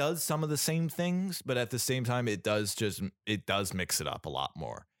does some of the same things, but at the same time, it does mix it up a lot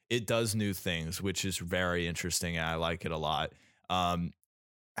more. It does new things, which is very interesting, and I like it a lot.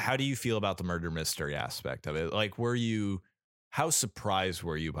 How do you feel about the murder mystery aspect of it? Like, how surprised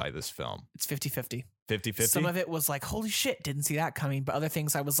were you by this film? It's 50-50. 50-50? Some of it was like, holy shit, didn't see that coming. But other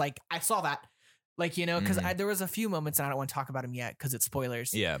things I was like, I saw that. Like, because there was a few moments, and I don't want to talk about them yet because it's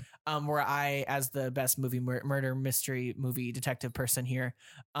spoilers. Yeah. Where I, as the best murder mystery movie detective person here,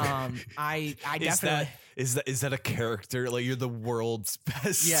 I definitely is that a character? Like, you're the world's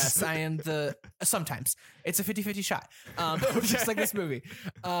best? Yes, I am sometimes it's a 50-50 shot. Just like this movie.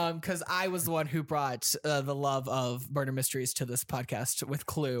 Because I was the one who brought the love of murder mysteries to this podcast with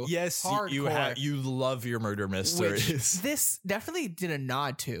Clue. Yes, you love your murder mysteries. Which this definitely did a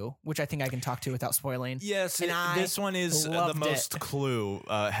nod to, which I think I can talk to without spoiling. Yes, this one is the most Clue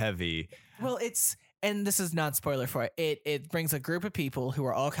heavy. Well, and this is not spoiler for it. It brings a group of people who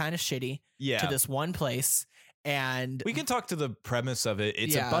are all kind of shitty to this one place, and we can talk to the premise of it.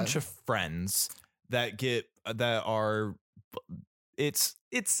 It's a bunch of friends that are.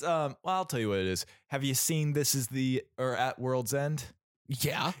 Well, I'll tell you what it is. Have you seen This Is At World's End?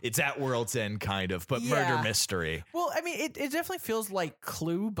 Yeah. It's at World's End, kind of, but murder mystery. Well, I mean, it definitely feels like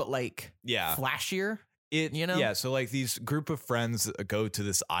Clue, but like flashier. Yeah, so like these group of friends go to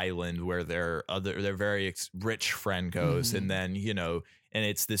this island where their very rich friend goes, and then and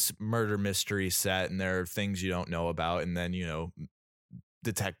it's this murder mystery set, and there are things you don't know about, and then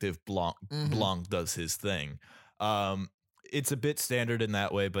Detective Blanc does his thing. It's a bit standard in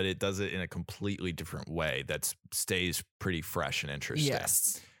that way, but it does it in a completely different way that stays pretty fresh and interesting.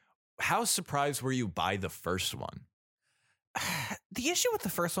 Yes. How surprised were you by the first one? The issue with the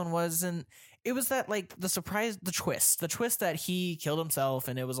first one was, and it was that like the twist that he killed himself,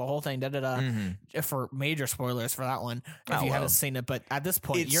 and it was a whole thing. For major spoilers for that one, if you haven't seen it, but at this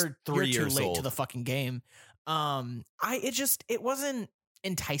point you're too late to the fucking game. It wasn't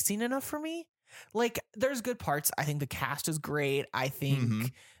enticing enough for me. Like, there's good parts. I think the cast is great. I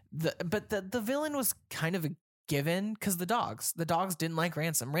think the villain was kind of a given because the dogs didn't like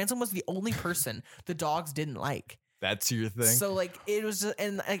Ransom. Ransom was the only person the dogs didn't like. That's your thing. So like it was just,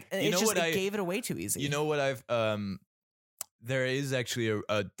 it gave it away too easy. You know what there is actually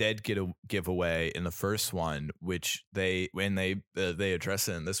a dead giveaway in the first one, which they address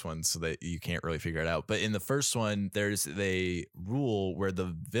it in this one, so that you can't really figure it out. But in the first one, there's a rule where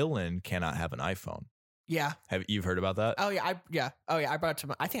the villain cannot have an iPhone. Yeah. Have you heard about that? Oh yeah. I brought it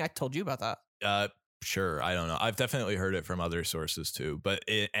to I think I told you about that. Sure. I don't know. I've definitely heard it from other sources too. But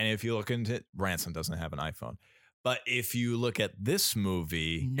and if you look into it, Ransom doesn't have an iPhone. But if you look at this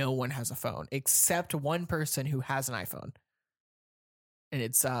movie, no one has a phone except one person who has an iPhone. And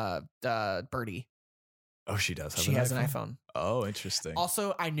it's Birdie. Oh, she does have she has an iPhone. Oh, interesting.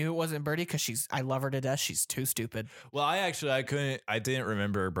 Also, I knew it wasn't Birdie because I love her to death. She's too stupid. Well, I didn't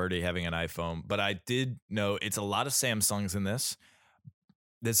remember Birdie having an iPhone, but I did know it's a lot of Samsungs in this.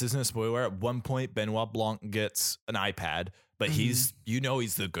 This isn't a spoiler. At one point, Benoit Blanc gets an iPad, but he's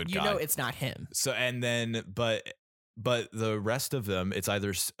the good guy. You know it's not him. So, and then, but the rest of them, it's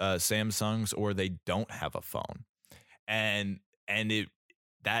either Samsungs or they don't have a phone. And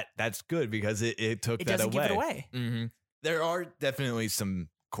that's good because it took that away. It doesn't give it away. Mm-hmm. There are definitely some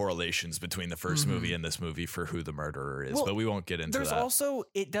correlations between the first movie and this movie for who the murderer is, but we won't get into that. There's also,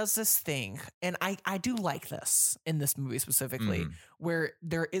 it does this thing, and I do like this in this movie specifically, where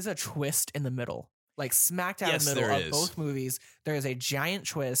there is a twist in the middle. Like smack down in the middle of both movies, there is a giant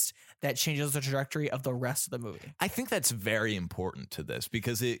twist that changes the trajectory of the rest of the movie. I think that's very important to this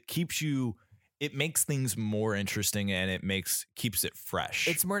because it makes things more interesting and it keeps it fresh.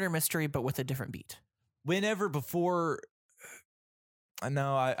 It's murder mystery, but with a different beat. Whenever before,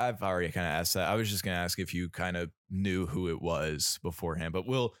 no, I've already kind of asked that. I was just going to ask if you kind of knew who it was beforehand, but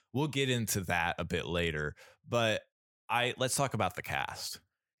we'll get into that a bit later. But let's talk about the cast.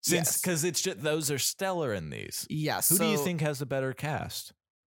 Because it's just those are stellar in these. Yes. Who do you think has a better cast?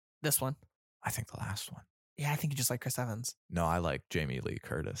 This one. I think the last one. Yeah, I think you just like Chris Evans. No, I like Jamie Lee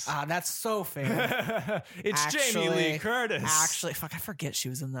Curtis. That's so fair. Jamie Lee Curtis. Actually, fuck, I forget she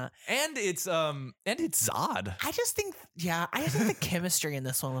was in that. And it's Zod. I just think the chemistry in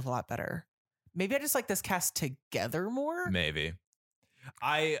this one was a lot better. Maybe I just like this cast together more. Maybe.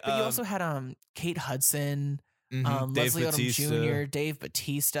 But you also had Kate Hudson, Dave Leslie Bautista. Odom Jr., Dave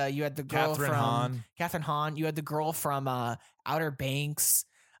Bautista. You had the girl Catherine Hahn. You had the girl from Outer Banks.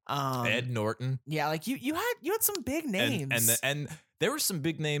 Ed Norton. Yeah, like you had some big names. And there were some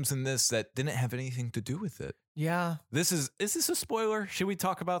big names in this that didn't have anything to do with it. Yeah. Is this a spoiler? Should we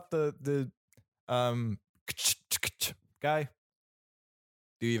talk about the guy?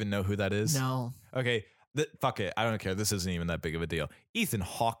 Do you even know who that is? No. Okay. Fuck it. I don't care. This isn't even that big of a deal. Ethan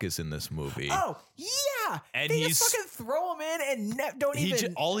Hawke is in this movie. Oh, yeah. And they just fucking throw him in and don't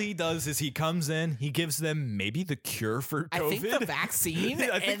even. All he does is he comes in, he gives them maybe the cure for COVID. I think the vaccine.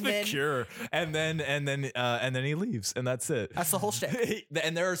 I think the cure. And then he leaves. And that's it. That's the whole shit.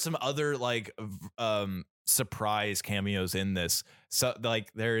 And there are some other surprise cameos in this. So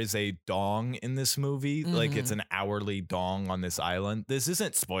like there is a dong in this movie. Mm-hmm. Like it's an hourly dong on this island. This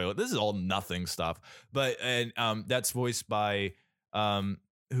isn't spoiled. This is all nothing stuff. But that's voiced by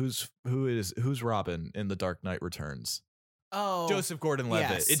who's Robin in The Dark Knight Returns? Oh, Joseph Gordon-Levitt.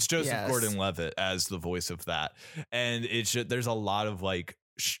 Yes, it's Joseph Gordon-Levitt as the voice of that. And it's just, there's a lot of like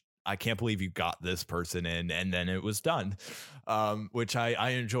I can't believe you got this person in, and then it was done, which I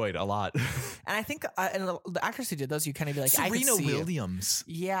enjoyed a lot. And I think and the actors who did those, you kind of be like, Serena Williams.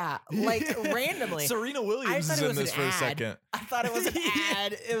 Yeah, like randomly. Serena Williams is in this for a second. I thought it was an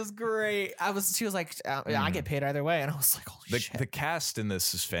ad. It was great. She was like, I get paid either way. And I was like, holy shit. The cast in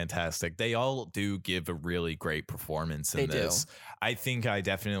this is fantastic. They all do give a really great performance in this. Do. I think I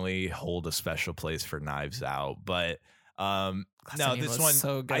definitely hold a special place for Knives Out, but no, this one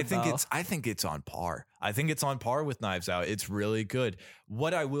so good, I think it's on par. I think it's on par with Knives Out. It's really good.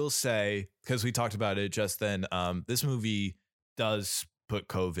 What I will say, because we talked about it just then, this movie does put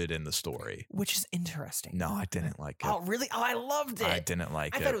COVID in the story, which is interesting. No, I didn't like it. Oh, really? Oh, I loved it. I didn't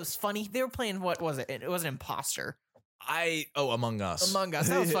like it. I thought it was funny. They were playing, what was it? It was an imposter. Among Us. Among Us.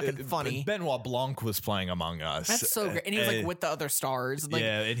 That was fucking funny. Benoit Blanc was playing Among Us. That's so great. And he was like with the other stars. Like,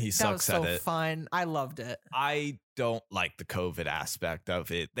 yeah, and he sucks at it. That was so fun. I loved it. I don't like the COVID aspect of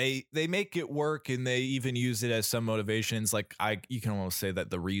it. They make it work, and they even use it as some motivations. Like you can almost say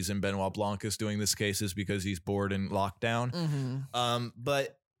that the reason Benoit Blanc is doing this case is because he's bored in lockdown. Mm-hmm.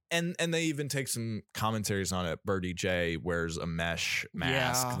 But And they even take some commentaries on it. Birdie J wears a mesh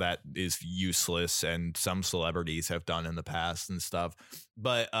mask that is useless, and some celebrities have done in the past and stuff.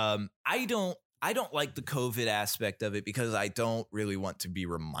 But I don't like the COVID aspect of it because I don't really want to be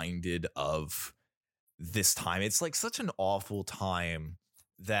reminded of this time. It's like such an awful time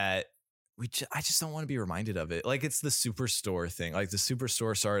that I just don't want to be reminded of it. Like it's the Superstore thing. Like the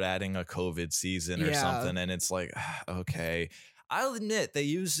Superstore started adding a COVID season or something, and it's like, okay. I'll admit they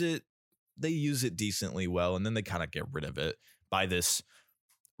use it decently well, and then they kind of get rid of it by this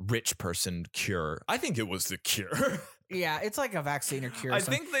rich person cure. I think it was the cure. Yeah, it's like a vaccine or cure. I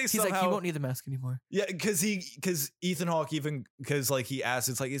think he's like, he won't need the mask anymore. Yeah, because Ethan Hawke like he asked,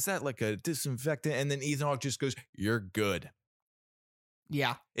 it's like, is that like a disinfectant? And then Ethan Hawke just goes, "You're good."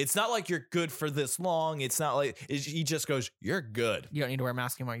 Yeah. It's not like you're good for this long. It's not like he just goes, "You're good. You don't need to wear a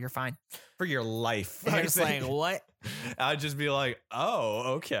mask anymore. You're fine for your life." And you're just like, what? I'd just be like,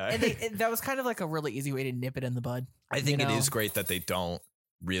 oh, okay. And that was kind of like a really easy way to nip it in the bud. I think it is great that they don't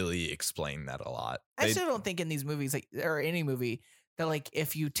really explain that a lot. I still don't think in these movies, like, or any movie, that like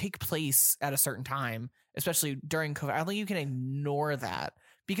if you take place at a certain time, especially during COVID, I don't think you can ignore that.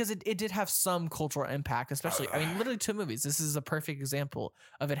 Because it did have some cultural impact, especially, I mean, literally 2 movies. This is a perfect example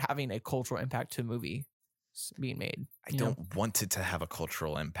of it having a cultural impact to a movie being made. I don't want it to have a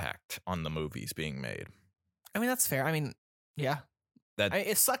cultural impact on the movies being made. I mean, that's fair. I mean, yeah.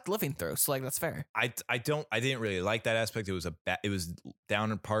 It sucked living through, so like that's fair. I didn't really like that aspect. It was it was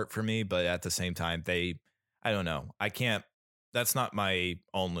down in part for me, but at the same time, I don't know. I can't. That's not my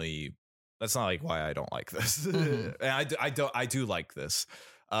only. That's not like why I don't like this. Mm-hmm. And I do like this.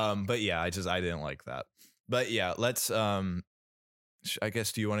 But yeah, I didn't like that. But yeah, let's I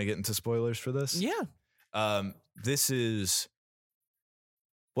guess, do you want to get into spoilers for this? Yeah. This is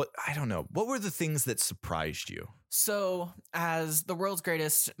I don't know. What were the things that surprised you? So, as the world's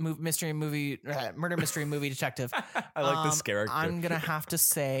greatest murder mystery movie detective, I like this character. I'm gonna have to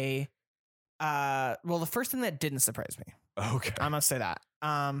say, well, the first thing that didn't surprise me. Okay, I'm gonna say that.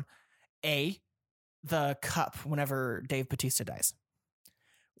 The cup whenever Dave Bautista dies.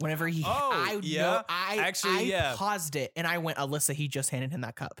 Whenever he, I paused it and I went, Alyssa, he just handed him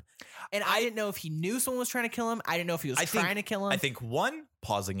that cup. And I didn't know if he knew someone was trying to kill him. I didn't know if he was trying to kill him. I think 1,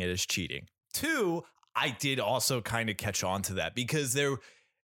 pausing it is cheating. 2, I did also kind of catch on to that because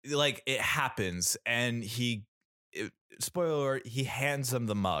it happens and spoiler alert, he hands him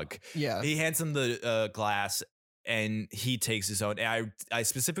the mug. Yeah. He hands him the glass and he takes his own. And I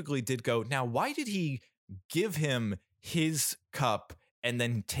specifically did go, now, why did he give him his cup and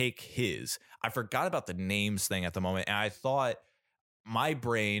then take his? I forgot about the names thing at the moment. And I thought my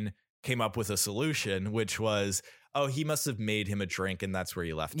brain came up with a solution, which was, oh, he must have made him a drink and that's where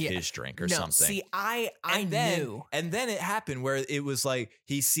he left his drink or something. See, I knew. And then it happened where it was like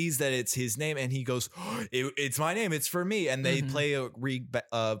he sees that it's his name and he goes, oh, it's my name. It's for me. And they play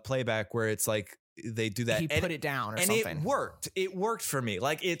a playback where it's like they do that. He put it down or and something. And it worked. It worked for me.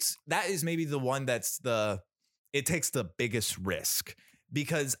 Like that is maybe the one it takes the biggest risk.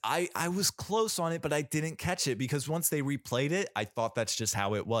 Because I was close on it, but I didn't catch it because once they replayed it, I thought that's just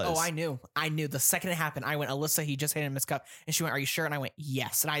how it was. Oh, I knew. The second it happened, I went, Alyssa, he just handed him his cup. And she went, are you sure? And I went,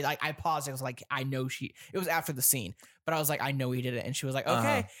 yes. And I paused. I was like, I know it was after the scene, but I was like, I know he did it. And she was like,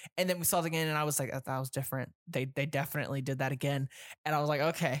 okay. And then we saw it again and I was like, that was different. They definitely did that again. And I was like,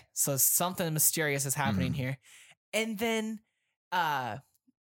 okay, so something mysterious is happening here. And then I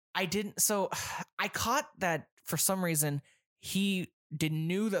caught that for some reason he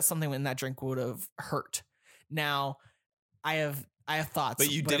knew that something in that drink would have hurt. Now, I have thoughts. But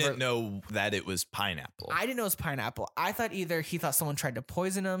you didn't know that it was pineapple. I didn't know it was pineapple. I thought either he thought someone tried to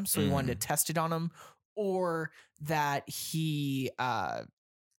poison him, so he wanted to test it on him, or that he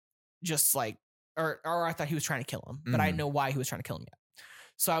just like, or I thought he was trying to kill him, but I didn't know why he was trying to kill him yet.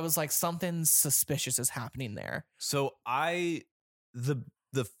 So I was like, something suspicious is happening there. So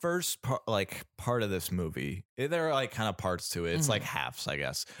the first part of this movie, there are like kind of parts to it. It's like halves, I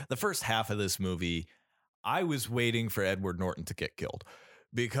guess. The first half of this movie, I was waiting for Edward Norton to get killed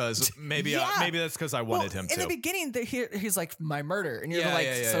because maybe that's because I wanted him to. In the beginning, he's like, my murder. And you're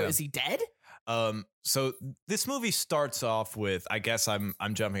is he dead? So this movie starts off with, I guess I'm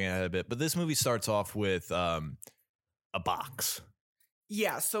jumping ahead a bit, but this movie starts off with a box.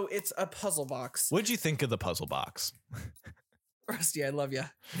 Yeah, so it's a puzzle box. What'd you think of the puzzle box? Rusty, I love you.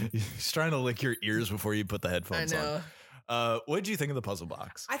 He's trying to lick your ears before you put the headphones on. What did you think of the puzzle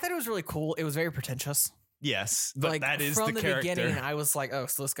box? I thought it was really cool. It was very pretentious. Yes, but like, that is from the character. Beginning, I was like, oh,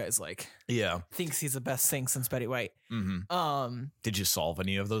 so this guy's like, thinks he's the best thing since Betty White. Did you solve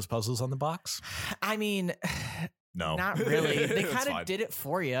any of those puzzles on the box? I mean, no, not really. They kind of did it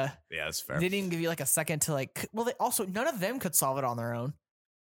for you. Yeah, that's fair. They didn't even give you like a second to like. Well, they also none of them could solve it on their own.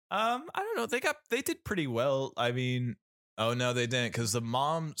 I don't know. They did pretty well. I mean. Oh, no, they didn't, because the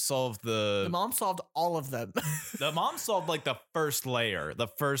mom solved The mom solved all of them. The mom solved, like, the first layer, the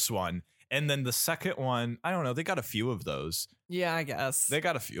first one. And then the second one, I don't know, they got a few of those. Yeah, I guess. They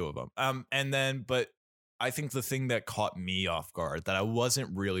got a few of them. And then, but I think the thing that caught me off guard that I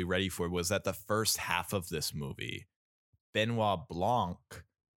wasn't really ready for was that the first half of this movie, Benoit Blanc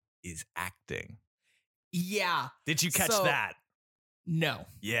is acting. Yeah. Did you catch that? No.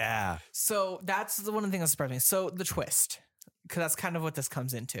 Yeah. So that's the one thing that surprised me. So the twist, because that's kind of what this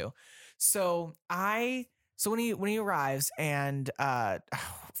comes into. So when he arrives and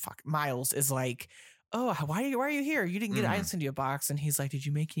Miles is like, oh, why are you here? You didn't get it. I didn't send you a box. And he's like, did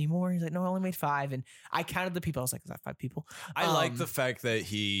you make any more? He's like, no, I only made 5. And I counted the people. I was like, is that 5 people? I like the fact that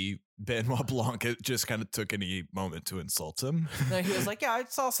Benoit Blanc just kind of took any moment to insult him. No, he was like, yeah, I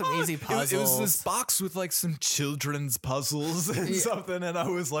saw some easy puzzles. It was this box with like some children's puzzles and something. And I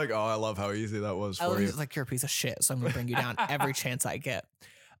was like, oh, I love how easy that was for you. He's like, you're a piece of shit. So I'm going to bring you down every chance I get.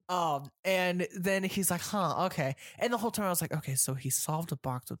 And then he's like, huh, okay. And the whole time I was like, okay, so he solved a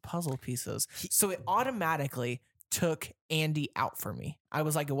box with puzzle pieces. So it automatically took Andy out for me. I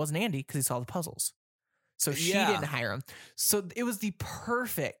was like, it wasn't Andy because he solved the puzzles. So she didn't hire him. So it was the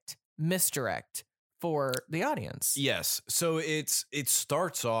perfect misdirect for the audience. Yes. So it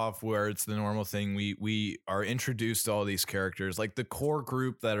starts off where it's the normal thing. We are introduced to all these characters, like the core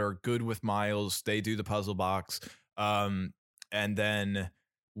group that are good with Miles. They do the puzzle box. And then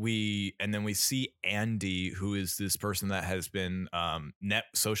we see Andy, who is this person that has been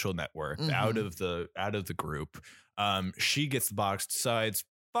social networked out of the group. She gets the box, decides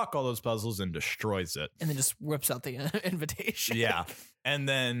fuck all those puzzles and destroys it, and then just rips out the invitation. Yeah, and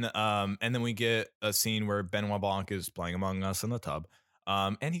then we get a scene where Benoit Blanc is playing Among Us in the tub,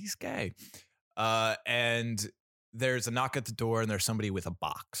 and he's gay, and there's a knock at the door and there's somebody with a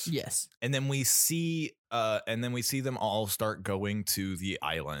box. Yes. And then we see them all start going to the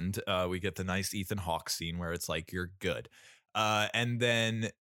island. We get the nice Ethan Hawke scene where it's like, you're good. And then,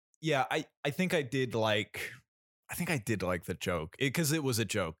 yeah, I think I did like the joke because it was a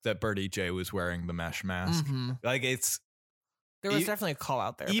joke that Birdie J was wearing the mesh mask. Like there was definitely a call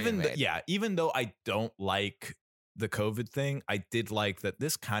out there. Even though I don't like the COVID thing, I did like that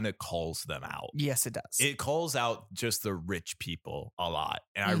this kind of calls them out. Yes, it does. It calls out just the rich people a lot.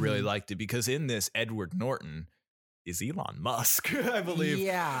 And I really liked it because in this, Edward Norton is Elon Musk, I believe.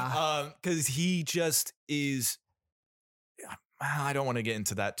 Yeah. Because he just is. I don't want to get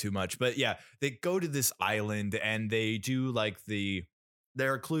into that too much, but yeah, they go to this island and they do like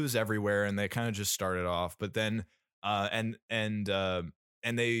there are clues everywhere, and they kind of just start it off, but then and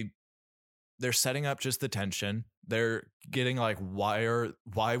they're setting up just the tension. They're getting like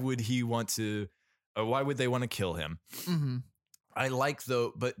why would he want to, why would they want to kill him? Mm-hmm. I like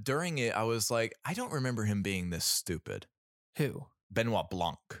though, but during it, I was like, I don't remember him being this stupid. Who? Benoit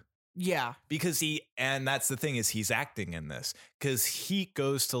Blanc. Yeah. Because and that's the thing, is he's acting in this, because he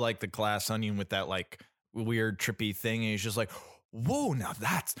goes to like the Glass Onion with that like weird trippy thing, and he's just like, whoa, now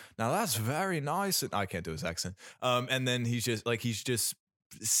that's very nice. And I can't do his accent. And then he's just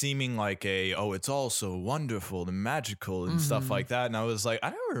seeming like it's all so wonderful and magical and stuff like that. And I was like, I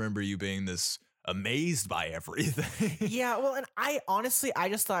don't remember you being this amazed by everything. Yeah, well, and I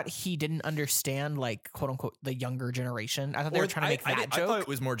just thought he didn't understand, like, quote unquote, the younger generation. I thought they were trying to make that joke. I thought it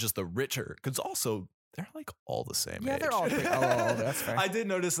was more just the richer, because also they're like all the same age. They're all pretty old. That's fair. I did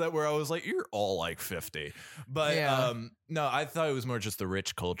notice that, where I was like, you're all like 50. But no, I thought it was more just the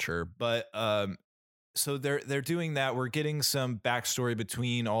rich culture. But so they're doing that. We're getting some backstory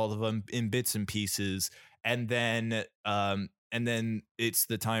between all of them in bits and pieces, and then it's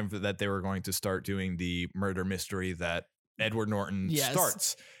the time that they were going to start doing the murder mystery that Edward Norton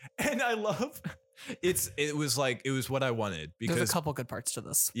starts. And I love it was what I wanted, because there's a couple good parts to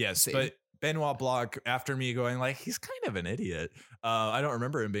this. Yes, but Benoit Blanc, after me going like, he's kind of an idiot, I don't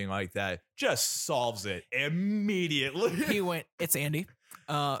remember him being like that, just solves it immediately. He went, it's Andy.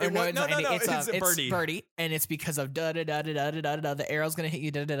 It's Birdie, and it's because of da da da da da da da. The arrow's gonna hit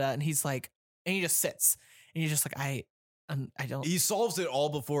you, da da da, and he's like, and he just sits, and you're just like, I don't. He solves it all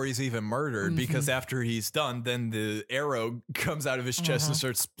before he's even murdered, because after he's done, then the arrow comes out of his chest and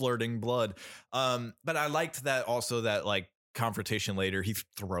starts splurting blood. But I liked that also, that like confrontation later, he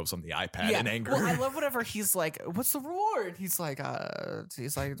throws on the iPad in anger. Well, I love whenever he's like, "What's the reward?" He's like, "What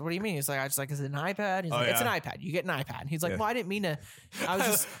do you mean?" He's like, "I just like, is it an iPad?" He's like, "It's an iPad. You get an iPad." He's like, "Well, I didn't mean to.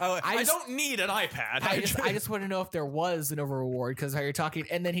 I don't need an iPad. I just want to know if there was an over reward, because how you're talking."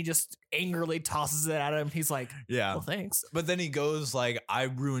 And then he just angrily tosses it at him. He's like, "Yeah, well, thanks." But then he goes like, "I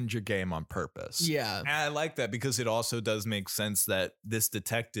ruined your game on purpose." Yeah, and I like that, because it also does make sense that this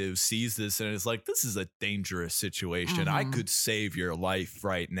detective sees this and is like, "This is a dangerous situation. I could save your life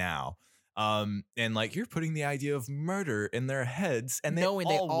right now." And like, you're putting the idea of murder in their heads, and they all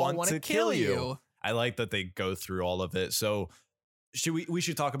want to kill you. I like that they go through all of it. So we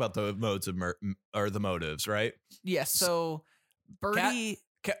should talk about the modes of or the motives, right? Yes. So Birdie.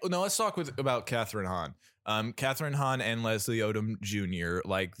 Let's talk about Catherine Hahn. Catherine Hahn and Leslie Odom Jr.,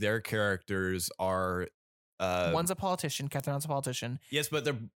 like, their characters are. One's a politician. Catherine Hahn's a politician. Yes, but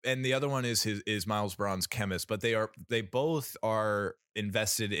the other one is Miles Braun's chemist. But they both are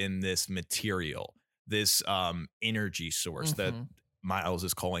invested in this material, this energy source that Miles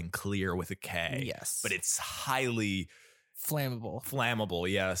is calling Clear with a K. Yes, but it's highly flammable.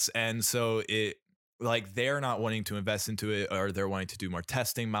 Yes, and so it, like, they're not wanting to invest into it, or they're wanting to do more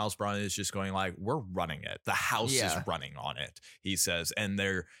testing. Miles Braun is just going like, we're running it. The house is running on it, he says,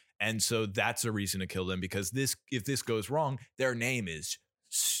 and so that's a reason to kill them, because if this goes wrong, their name is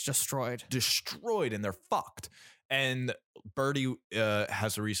destroyed, and they're fucked. And Birdie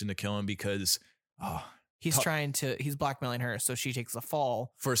has a reason to kill him, because he's blackmailing her, so she takes a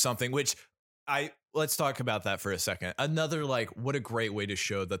fall for something, which let's talk about that for a second. Another, like, what a great way to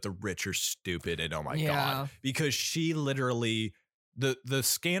show that the rich are stupid. And oh my God, because she literally, the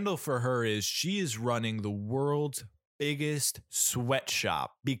scandal for her is she is running the world's biggest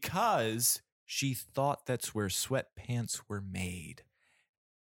sweatshop, because she thought that's where sweatpants were made.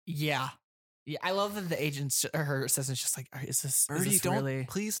 Yeah, I love that the agent, her assistant's just like, is this really?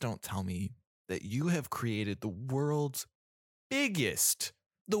 Please don't tell me that you have created the world's biggest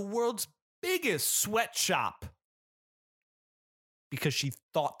sweatshop because she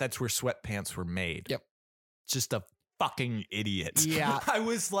thought that's where sweatpants were made. Yep. Just a fucking idiot. Yeah. I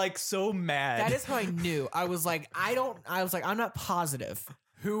was like so mad. That is how I knew. I was like, I'm not positive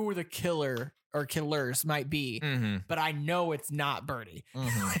who the killer or killers might be, but I know it's not Birdie.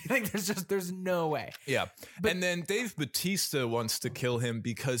 Like, there's no way. Yeah. And then Dave Bautista wants to kill him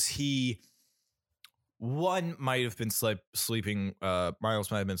because one might have been sleeping.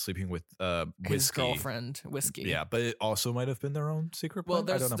 Miles might have been sleeping with Whiskey. His girlfriend, Whiskey. Yeah, but it also might have been their own secret plan. Well,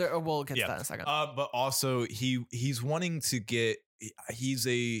 we'll get to that in a second. But also he's wanting to get he's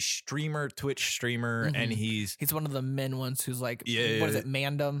a streamer, Twitch streamer, and he's one of the men ones who's like, Yeah, what is it,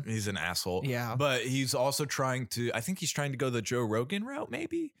 Mandem? he's an asshole. Yeah. But he's also trying to, I think he's trying to go the Joe Rogan route,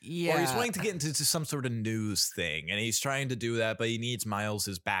 maybe? Yeah. Or he's wanting to get into some sort of news thing, and he's trying to do that, but he needs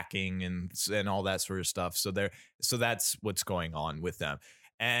Miles's backing and all that sort of stuff. So that's what's going on with them.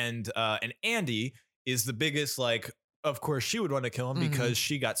 And Andy is the biggest, like, of course she would want to kill him because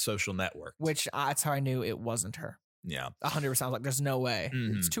she got social networked. Which that's how I knew it wasn't her. Yeah. 100%. I was like, there's no way.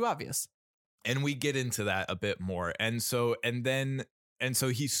 It's too obvious. And we get into that a bit more. And so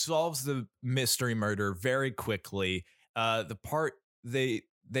he solves the mystery murder very quickly. The part they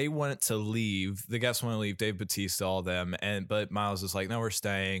want to leave, the guests want to leave, Dave Bautista, all them, but Miles is like, no, we're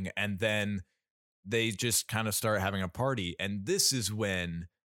staying. And then they just kind of start having a party. And this is when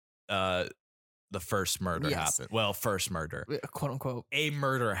the first murder happened. Well, first murder, quote unquote. A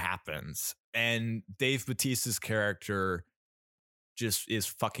murder happens, and Dave Bautista's character just is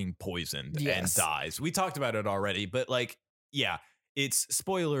fucking poisoned and dies. We talked about it already, but like, yeah, it's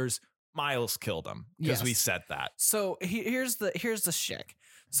spoilers. Miles killed him because we said that. So here's the shtick.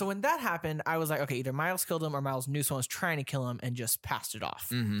 So when that happened, I was like, okay, either Miles killed him or Miles knew someone was trying to kill him and just passed it off.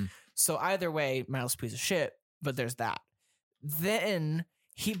 So either way, Miles is a piece of shit, but there's that. Then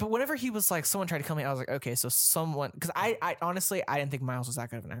but whenever he was like, someone tried to kill me, I was like, okay, so someone, because I honestly, I didn't think Miles was that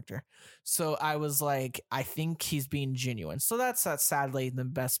good of an actor. So I was like, I think he's being genuine. So that's sadly the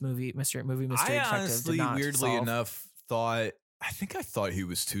best mystery detective. I honestly, weirdly enough, I thought he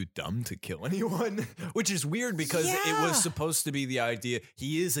was too dumb to kill anyone, which is weird because it was supposed to be the idea.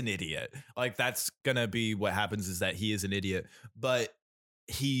 He is an idiot. Like, that's going to be what happens, is that he is an idiot, but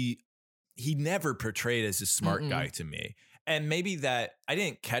he never portrayed as a smart guy to me. And maybe that I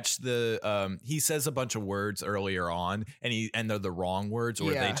didn't catch he says a bunch of words earlier on and they're the wrong words,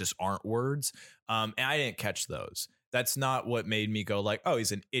 or they just aren't words. And I didn't catch those. That's not what made me go like, oh,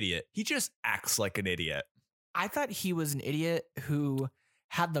 he's an idiot. He just acts like an idiot. I thought he was an idiot who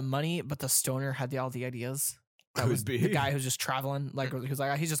had the money, but the stoner had all the ideas. That was the guy who's just traveling. Like, he was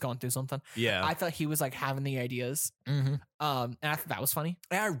like, he's just going through something. Yeah. I thought he was like having the ideas. And I thought that was funny.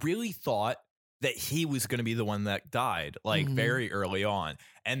 And I really thought that he was going to be the one that died, like very early on.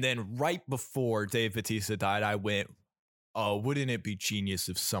 And then right before Dave Bautista died, I went, oh, wouldn't it be genius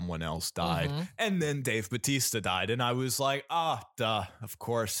if someone else died? And then Dave Bautista died. And I was like, duh, of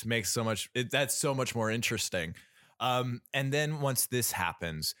course, that's so much more interesting. And then once this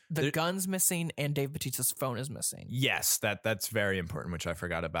happens, the gun's missing and Dave Bautista's phone is missing. Yes, that's very important, which I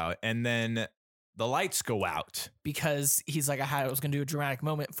forgot about. And then the lights go out because he's like, I was going to do a dramatic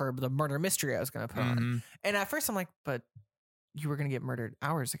moment for the murder mystery I was going to put on. And at first I'm like, but you were going to get murdered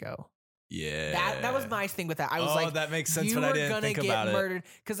hours ago. Yeah. That was my thing with that. I was like, that makes sense, but I didn't think about it. Murdered.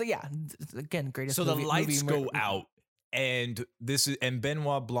 Because again, greatest So movie, the lights go out. And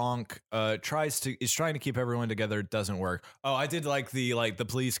Benoit Blanc is trying to keep everyone together. It doesn't work. Oh, I did like the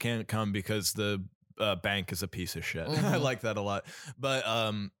police can't come because the bank is a piece of shit. I like that a lot. But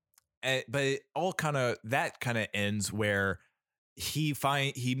it all kind of ends where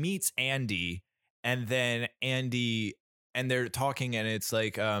he meets Andy, and then Andy, and they're talking, and it's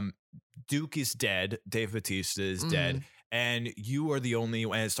like Duke is dead, Dave Bautista is dead, and you are the only,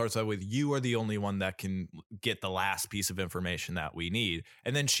 and it starts out with, you are the only one that can get the last piece of information that we need,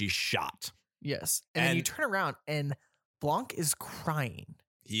 and then she's shot. Yes, and then you turn around and Blanc is crying.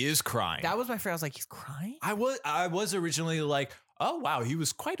 He is crying. That was my friend. I was like, he's crying? I was originally like, oh wow, he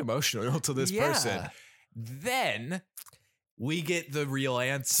was quite emotional to this person. Then we get the real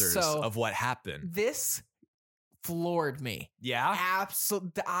answers of what happened. This floored me. Yeah,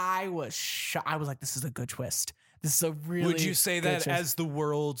 absolutely. I was shocked. I was like, this is a good twist. This is a really. Would you say that as the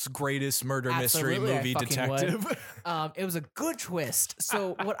world's greatest murder mystery movie detective? It was a good twist.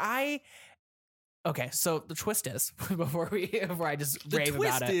 So so the twist is before I just rave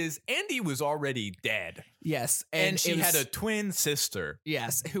about it. The twist is Andy was already dead. Yes, and she had a twin sister.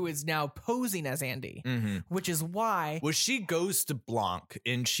 Yes, who is now posing as Andy, which is why. Well, she goes to Blanc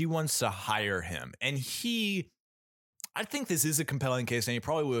and she wants to hire him, and I think this is a compelling case, and he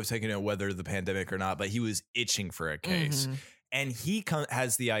probably would have taken it whether the pandemic or not, but he was itching for a case. And he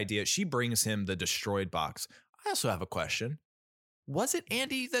has the idea. She brings him the destroyed box. I also have a question. Was it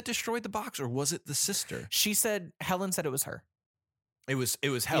Andy that destroyed the box, or was it the sister? Helen said it was her. It was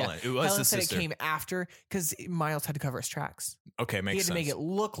Helen. Yeah. It was Helen the said sister. it came after because Miles had to cover his tracks. Okay, makes sense. He had to make it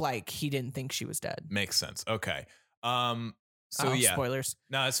look like he didn't think she was dead. Makes sense. Okay. Spoilers.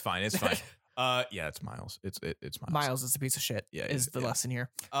 No, it's fine. It's fine. It's Miles. It's Miles. Miles is a piece of shit. Yeah, is the lesson here.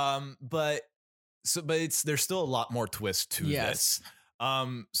 But there's still a lot more twist to this.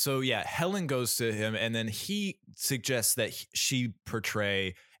 So yeah, Helen goes to him, and then he suggests that she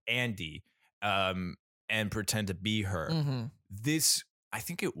portray Andy, and pretend to be her. Mm-hmm. This, I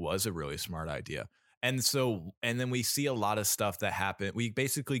think it was a really smart idea. And then we see a lot of stuff that happened. We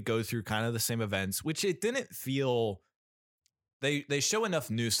basically go through kind of the same events, which it didn't feel. They show enough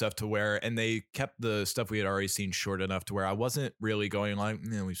new stuff to where, and they kept the stuff we had already seen short enough to where I wasn't really going like,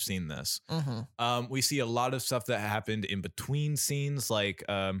 we've seen this. Mm-hmm. We see a lot of stuff that happened in between scenes. Like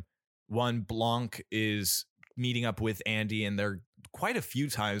one, Blanc is meeting up with Andy, and they're quite a few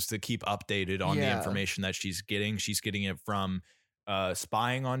times to keep updated on the information that she's getting. She's getting it from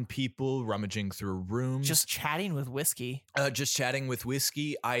spying on people, rummaging through rooms, just chatting with Whiskey.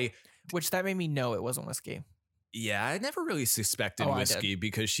 Which that made me know it wasn't Whiskey. Yeah, I never really suspected Whiskey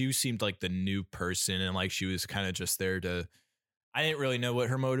because she seemed like the new person, and like she was kind of just there to. I didn't really know what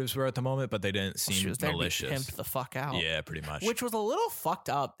her motives were at the moment, but they didn't seem she was there malicious. To pimp the fuck out. Yeah, pretty much. Which was a little fucked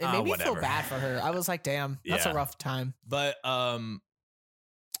up. It made me feel bad for her. I was like, damn, that's a rough time. But I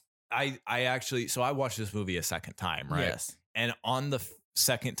actually, so I watched this movie a second time, right? Yes. And on the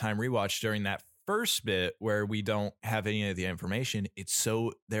second time rewatch, during that first bit where we don't have any of the information,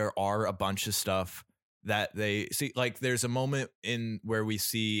 there are a bunch of stuff that they see. Like there's a moment in where we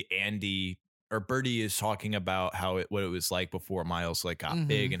see Andy or Birdie is talking about what it was like before Miles like got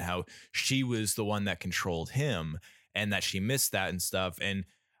big, and how she was the one that controlled him, and that she missed that and stuff. And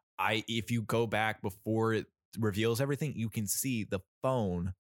if you go back before it reveals everything, you can see the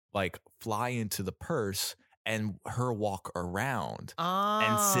phone like fly into the purse and her walk around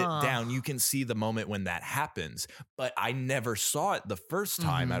and sit down. You can see the moment when that happens, but I never saw it the first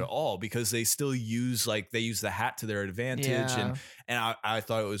time at all, because they still use the hat to their advantage. And I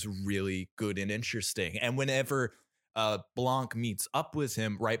thought it was really good and interesting. And whenever Blanc meets up with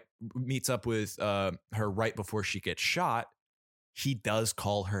her right before she gets shot, he does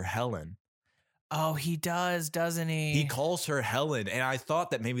call her Helen. Oh, he does, doesn't he? He calls her Helen, and I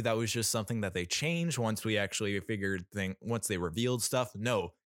thought that maybe that was just something that they changed once we actually once they revealed stuff.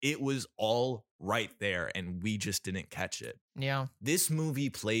 No, it was all right there, and we just didn't catch it. Yeah. This movie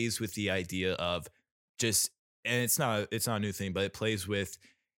plays with the idea of and it's not a new thing, but it plays with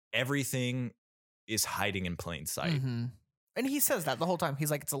everything is hiding in plain sight. Mm-hmm. And he says that the whole time. He's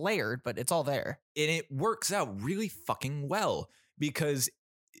like, it's layered, but it's all there. And it works out really fucking well, because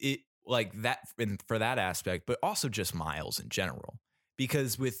it, like that, and for that aspect, but also just Miles in general,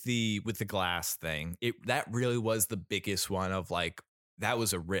 because with the glass thing, that really was the biggest one of like, that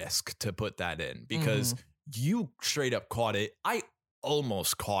was a risk to put that in, because you straight up caught it. I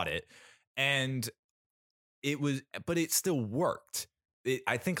almost caught it, and but it still worked.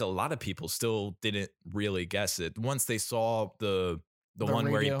 I think a lot of people still didn't really guess it once they saw the one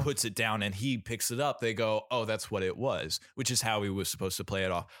radio where he puts it down and he picks it up. They go, oh, that's what it was, which is how he was supposed to play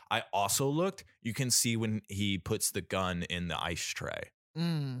it off. I also looked, you can see when he puts the gun in the ice tray,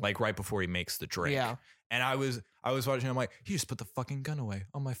 like right before he makes the drink. Yeah. And I was watching, I'm like, he just put the fucking gun away.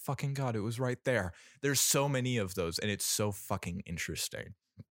 Oh my fucking God, it was right there. There's so many of those, and it's so fucking interesting.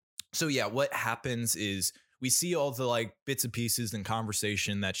 So yeah, what happens is we see all the like bits and pieces and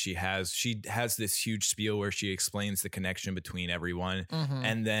conversation that she has. She has this huge spiel where she explains the connection between everyone,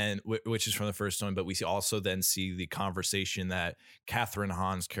 and then which is from the first one. But we also then see the conversation that Catherine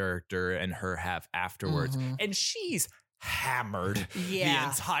Hahn's character and her have afterwards, and she's hammered the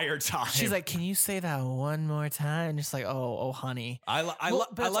entire time. She's like, "Can you say that one more time?" Just like, "Oh, honey." I like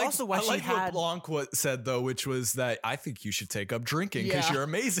what Blanc said though, which was that I think you should take up drinking because you're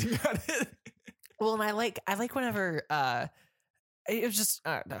amazing at it. Well, and I like whenever it was just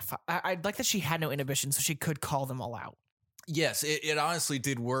I like that she had no inhibition, so she could call them all out. Yes, it honestly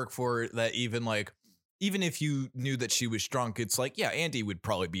did work for that. Even if you knew that she was drunk, it's like, yeah, Andy would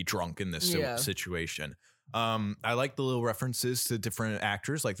probably be drunk in this situation. I like the little references to different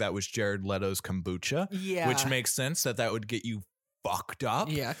actors, like that was Jared Leto's kombucha, which makes sense that would get you fucked up.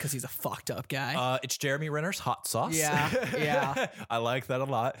 Yeah, because he's a fucked up guy. It's Jeremy Renner's hot sauce. Yeah. I like that a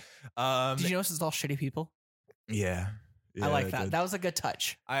lot. Did you notice it's all shitty people? Yeah, I like that. That was a good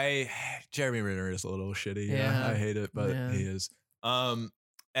touch. Jeremy Renner is a little shitty. Yeah, I hate it, but he is. And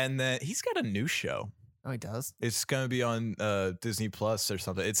then he's got a new show. Oh, he does? It's gonna be on Disney Plus or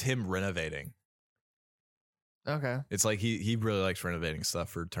something. It's him renovating. Okay. It's like he really likes renovating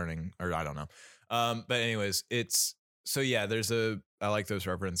stuff or I don't know. But anyways, I like those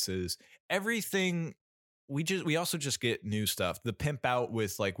references. Everything we also just get new stuff. The pimp out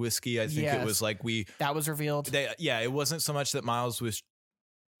with like Whiskey. I think it was like that was revealed. It wasn't so much that Miles was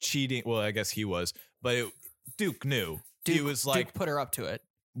cheating. Well, I guess he was, but Duke knew. Duke put her up to it.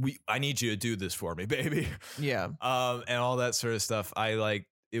 I need you to do this for me, baby. Yeah. And all that sort of stuff.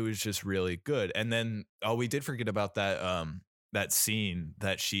 It was just really good. And then we did forget about that scene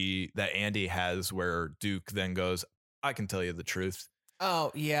that Andy has where Duke then goes, I can tell you the truth.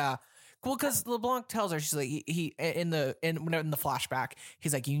 Oh yeah. Well, because LeBlanc tells her, she's like, he in the flashback,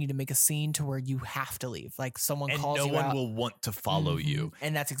 he's like, you need to make a scene to where you have to leave. Like someone calls you out. And no one will want to follow you.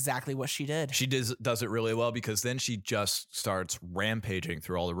 And that's exactly what she did. She does it really well, because then she just starts rampaging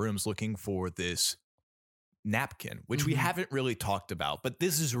through all the rooms looking for this napkin, which we haven't really talked about. But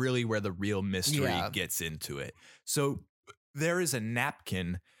this is really where the real mystery gets into it. So there is a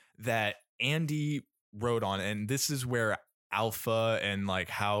napkin that Andy wrote on, and this is where Alpha and like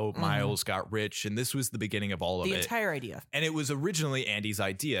how Miles got rich, and this was the beginning of all of it. The entire idea. And it was originally Andy's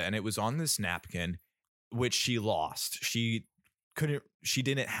idea, and it was on this napkin, which she lost. She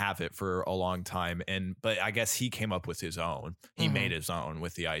didn't have it for a long time, but I guess he came up with his own. He made his own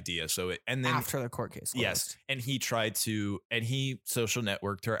with the idea. And then after the court case closed. Yes, and he social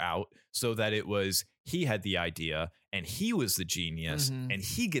networked her out so that it was he had the idea and he was the genius, and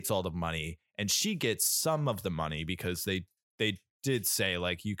he gets all the money and she gets some of the money, because they did say,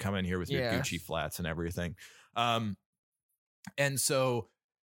 like, you come in here with your Gucci flats and everything. And so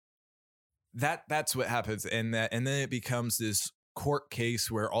that's what happens. And then it becomes this court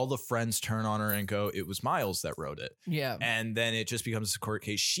case where all the friends turn on her and go, it was Miles that wrote it. Yeah. And then it just becomes a court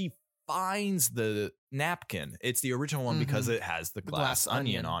case. She finds the napkin. It's the original one because it has the glass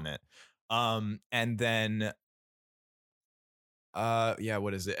onion on it. And then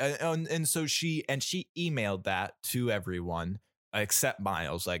what is it? And so she emailed that to everyone except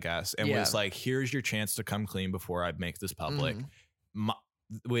Miles, I guess, and was like, here's your chance to come clean before I make this public.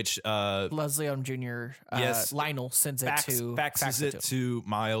 Which Leslie Odom Jr. Lionel sends faxes it to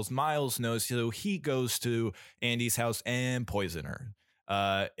Miles. Miles knows, so he goes to Andy's house and poison her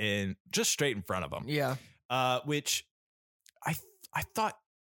in just straight in front of him. Yeah. Which I thought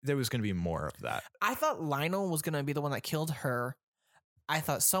there was going to be more of that. I thought Lionel was going to be the one that killed her. I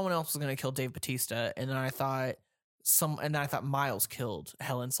thought someone else was going to kill Dave Bautista, and then I thought Miles killed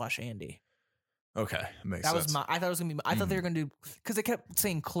Helen/Andy. Okay, makes that sense. was I thought it was gonna be. I thought they were gonna do, because they kept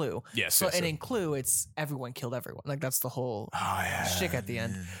saying Clue. Yes. So in Clue, it's everyone killed everyone. Like that's the whole shtick at the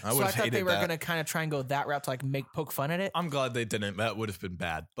end. I thought they were gonna kind of try and go that route to like poke fun at it. I'm glad they didn't. That would have been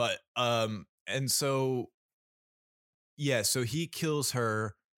bad. But and so so he kills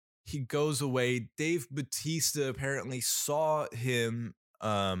her. He goes away. Dave Bautista apparently saw him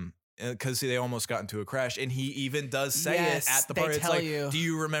because they almost got into a crash, and he even does say it at the party. It's like, do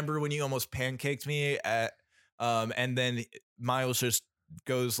you remember when you almost pancaked me at and then Miles just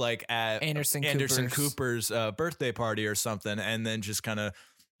goes like at Anderson Cooper's birthday party or something, and then just kind of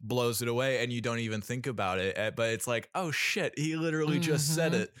blows it away, and you don't even think about it, but it's like, oh shit, he literally just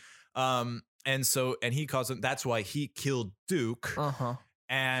said it. And he calls him, that's why he killed Duke.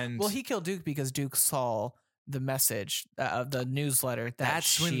 And well, he killed Duke because Duke saw the message of the newsletter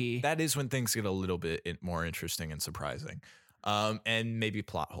that is when things get a little bit more interesting and surprising, and maybe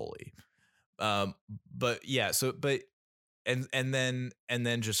plot holy. But then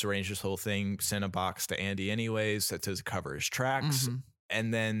just arrange this whole thing, send a box to Andy anyways that says cover his tracks,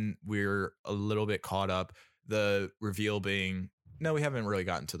 and then we're a little bit caught up. The reveal being, no, we haven't really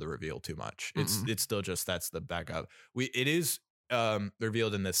gotten to the reveal too much. It's still just that's the backup. It is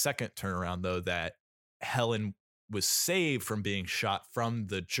revealed in the second turnaround though that Helen was saved from being shot from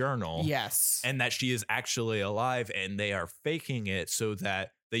the journal. Yes. And that she is actually alive, and they are faking it so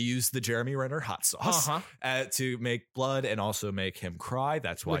that they use the Jeremy Renner hot sauce to make blood and also make him cry.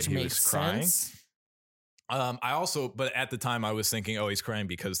 That's why he was crying. But at the time I was thinking, oh, he's crying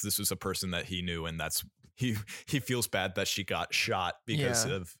because this was a person that he knew, and that's he feels bad that she got shot because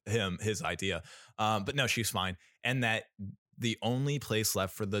of his idea. But no, she's fine. And that the only place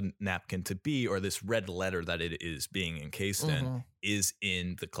left for the napkin to be, or this red letter that it is being encased in, is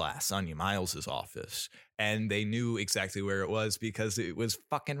in the glass onion, Miles's office. And they knew exactly where it was because it was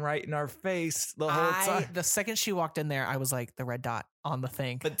fucking right in our face the whole time. The second she walked in there, I was like, the red dot on the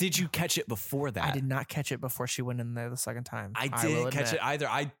thing. But did you catch it before that? I did not catch it before she went in there the second time. I didn't catch it either.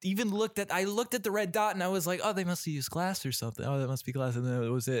 I even looked at the red dot and I was like, oh, they must have used glass or something. Oh, that must be glass. And then it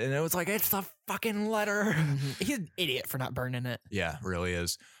was it. And it was like, it's the fucking letter. He's an idiot for not burning it. Yeah, really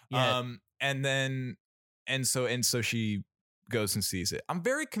is. Yeah. And so she goes and sees it. I'm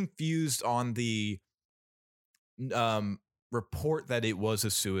very confused on the report that it was a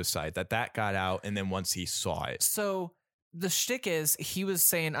suicide, that got out, and then once he saw it. So the shtick is, he was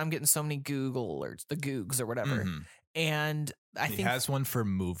saying, I'm getting so many Google alerts, the Googs or whatever. And I think he has one for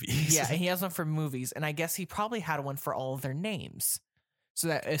movies. Yeah, he has one for movies. And I guess he probably had one for all of their names. so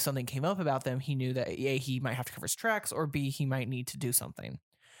that if something came up about them, he knew that A, he might have to cover his tracks, or B, he might need to do something.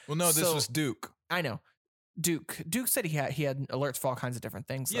 Well, no, this was Duke. I know. Duke said he had alerts for all kinds of different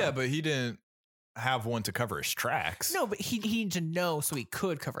things. Yeah, but he didn't have one to cover his tracks. No, but he needed to know so he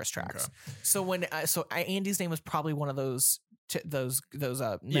could cover his tracks. Okay. So when Andy's name was probably one of those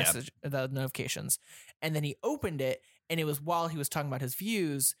message the notifications, and then he opened it, and it was while he was talking about his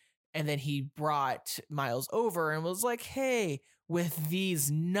views, and then he brought Miles over and was like, "Hey, with these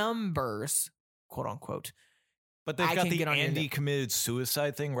numbers, quote unquote." But they've got the Andy committed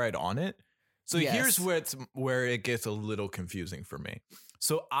suicide thing right on it. So here's where it gets a little confusing for me.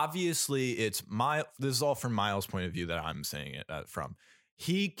 So obviously this is all from Miles' point of view that I'm saying it from.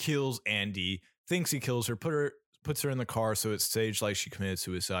 He kills Andy, thinks he kills her, puts her in the car so it's staged like she committed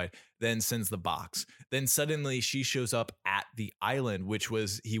suicide, then sends the box. Then suddenly she shows up at the island, which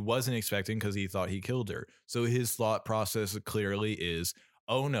he wasn't expecting because he thought he killed her. So his thought process clearly is,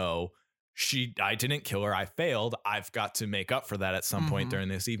 oh no, I didn't kill her. I failed. I've got to make up for that at some point during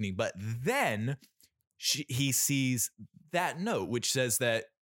this evening. But then he sees that note, which says that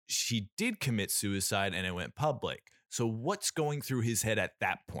she did commit suicide and it went public. So what's going through his head at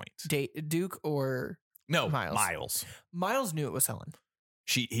that point? Duke or no, Miles? Miles. Miles knew it was Helen.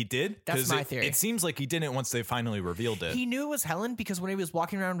 He did? That's my theory. It seems like he didn't once they finally revealed it. He knew it was Helen because when he was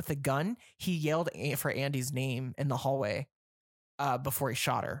walking around with the gun, he yelled for Andy's name in the hallway before he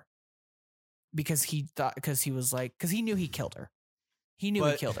shot her. Because he knew he killed her. He knew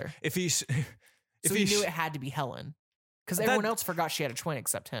he killed her. He knew it had to be Helen. Because everyone else forgot she had a twin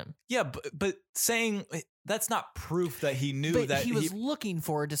except him. Yeah, but saying that's not proof that he knew that he was looking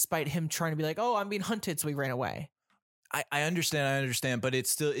for her despite him trying to be like, oh, I'm being hunted, so he ran away. I understand, but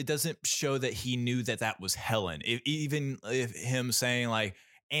it doesn't show that he knew that was Helen. Even if him saying like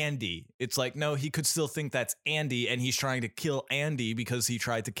Andy, it's like, no, he could still think that's Andy, and he's trying to kill Andy because he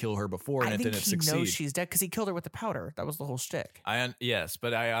tried to kill her before and it didn't succeed. I think he knows she's dead because he killed her with the powder. That was the whole shtick. Yes,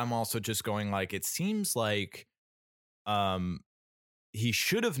 but I'm also just going like, it seems like he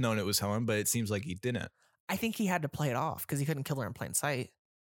should have known it was Helen, but it seems like he didn't. I think he had to play it off because he couldn't kill her in plain sight.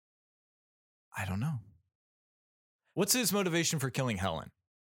 I don't know. What's his motivation for killing Helen?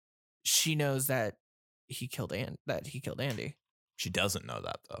 She knows that he killed Andy. She doesn't know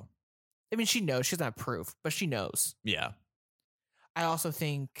that, though. I mean, she knows. She doesn't have proof, but she knows. Yeah. I also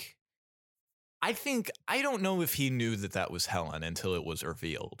think... I don't know if he knew that was Helen until it was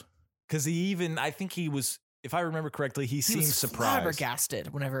revealed. Because I think he was, if I remember correctly, he seemed surprised.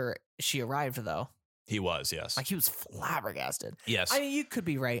 Flabbergasted whenever she arrived, though. He was, yes. Like, he was flabbergasted. Yes. I mean, you could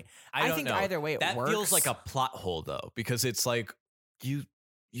be right. I think either way it works. That feels like a plot hole, though, because it's like, you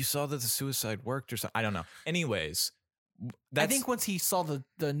saw that the suicide worked or something. I don't know. Anyways... I think once he saw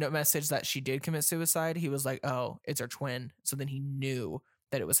the message that she did commit suicide, he was like, oh, it's her twin. So then he knew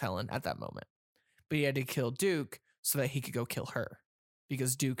that it was Helen at that moment. But he had to kill Duke so that he could go kill her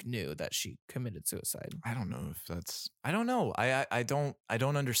because Duke knew that she committed suicide. I don't know if that's... I don't know. I don't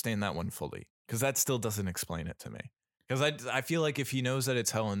understand that one fully because that still doesn't explain it to me. Because I feel like if he knows that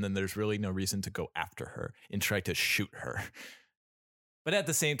it's Helen, then there's really no reason to go after her and try to shoot her. But at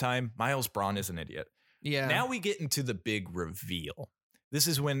the same time, Miles Braun is an idiot. Yeah. Now we get into the big reveal. This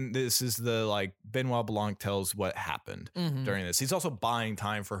is the like Benoit Blanc tells what happened during this. He's also buying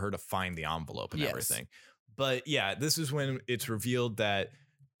time for her to find the envelope and everything. But yeah, this is when it's revealed that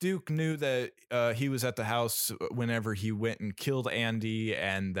Duke knew that he was at the house whenever he went and killed Andy,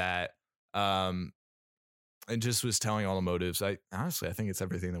 and that and just was telling all the motives. I think it's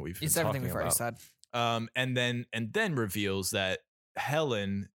everything that we've already said. And then reveals that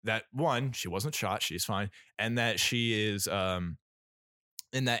Helen, that one, she wasn't shot, she's fine, and that she is and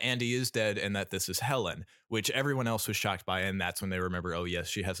that Andy is dead, and that this is Helen, which everyone else was shocked by, and that's when they remember, oh yes,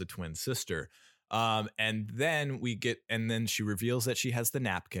 she has a twin sister. And then she reveals that she has the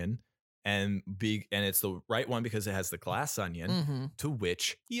napkin and it's the right one because it has the glass onion, to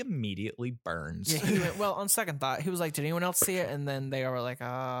which he immediately burns. Yeah, he went, well, on second thought, he was like, did anyone else see it? And then they were like,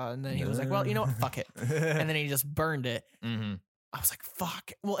 and then he was like, well, you know what, fuck it. And then he just burned it. I was like,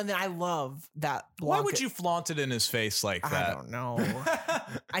 fuck. Well, and then I love that. Why would you flaunt it in his face like that? I don't know.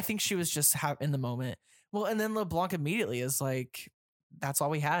 I think she was just in the moment. Well, and then LeBlanc immediately is like, that's all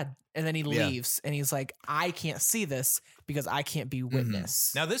we had. And then he leaves and he's like, I can't see this because I can't be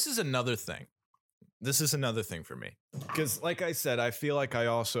witness. Now, this is another thing. This is another thing for me. Because like I said, I feel like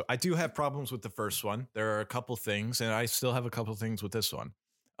I do have problems with the first one. There are a couple things, and I still have a couple things with this one.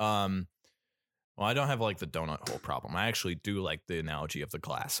 Well, I don't have like the donut hole problem. I actually do like the analogy of the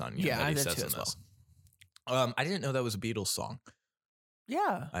glass onion. Yeah, I did too as well. I didn't know that was a Beatles song.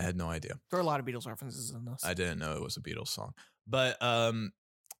 Yeah. I had no idea. There are a lot of Beatles references in this. I didn't know it was a Beatles song. But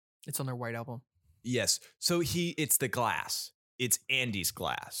it's on their White Album. yes. So it's the glass. It's Andy's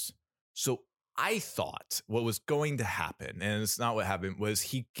glass. So I thought what was going to happen, and it's not what happened, was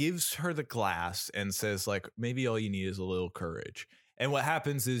he gives her the glass and says, like, maybe all you need is a little courage. And what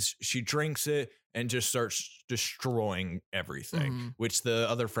happens is she drinks it and just starts destroying everything, which the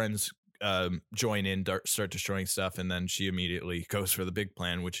other friends join in, start destroying stuff. And then she immediately goes for the big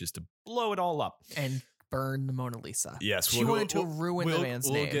plan, which is to blow it all up. And burn the Mona Lisa. Yes. She wanted to ruin the man's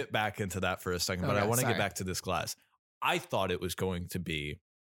name. We'll get back into that for a second, but I want to get back to this glass. I thought it was going to be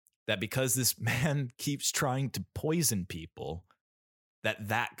that because this man keeps trying to poison people,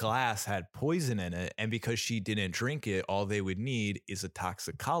 that glass had poison in it. And because she didn't drink it, all they would need is a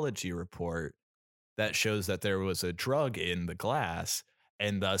toxicology report that shows that there was a drug in the glass,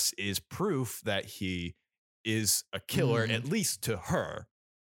 and thus is proof that he is a killer, at least to her.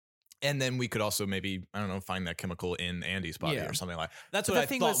 And then we could also maybe, I don't know, find that chemical in Andy's body or something like that. That's what I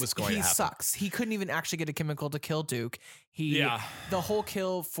thought was going to happen. He sucks. He couldn't even actually get a chemical to kill Duke. The whole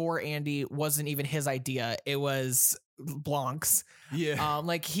kill for Andy wasn't even his idea. It was Blanc's. Yeah.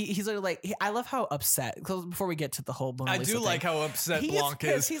 Like he's literally like, I love how upset, because before we get to the whole Mona Lisa I do like how upset Blanc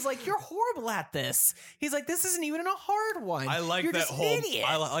is. He's like, you're horrible at this. He's like, this isn't even a hard one. I like you're that just whole an idiot.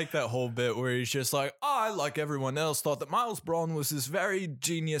 I like that whole bit where he's just like, I, like everyone else, thought that Miles Braun was this very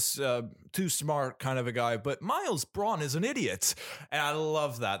genius, too smart kind of a guy, but Miles Braun is an idiot. And I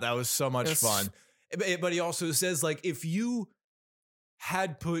love that. That was so much fun. But he also says, like, if you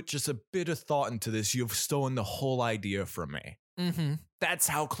had put just a bit of thought into this, you've stolen the whole idea from me. That's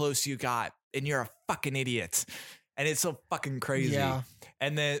how close you got, and you're a fucking idiot. And it's so fucking crazy. Yeah.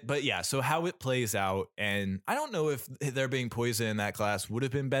 And then, but yeah, so how it plays out, and I don't know if there being poison in that glass would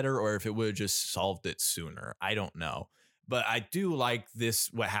have been better or if it would have just solved it sooner. I don't know. But I do like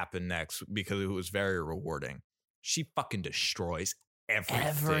what happened next, because it was very rewarding. She fucking destroys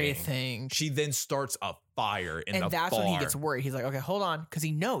everything. She then starts a fire in the bar. And that's when he gets worried. He's like, okay, hold on, because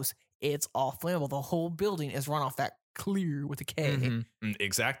he knows it's all flammable. The whole building is run off that clear with a K.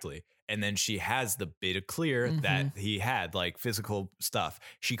 Exactly. And then she has the bit of clear that he had, like physical stuff.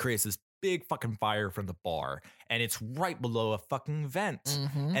 She creates this big fucking fire from the bar, and it's right below a fucking vent.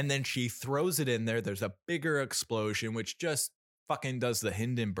 And then she throws it in there. There's a bigger explosion, which just fucking does the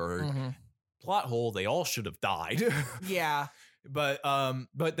Hindenburg. Plot hole. They all should have died. Yeah. But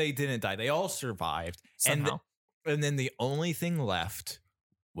they didn't die. They all survived. Somehow. And then the only thing left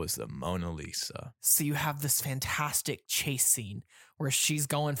was the Mona Lisa. So you have this fantastic chase scene where she's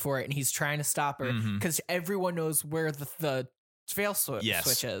going for it and he's trying to stop her because everyone knows where the fail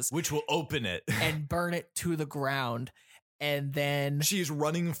switch is. Which will open it. And burn it to the ground. And then she's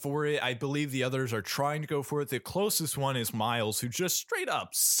running for it. I believe the others are trying to go for it. The closest one is Miles, who just straight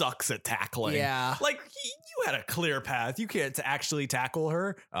up sucks at tackling. Yeah. Like, you had a clear path. You can't actually tackle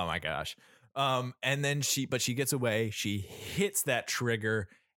her. Oh my gosh. And then she gets away. She hits that trigger,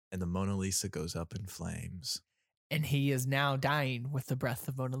 and the Mona Lisa goes up in flames. And he is now dying with the breath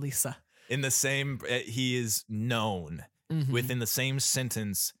of Mona Lisa. In the same, he is known within the same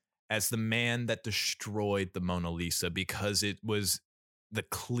sentence as the man that destroyed the Mona Lisa, because it was the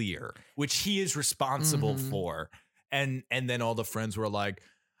clear, which he is responsible for. And then all the friends were like,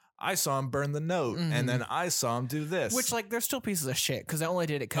 I saw him burn the note, and then I saw him do this. Which, like, they're still pieces of shit, because they only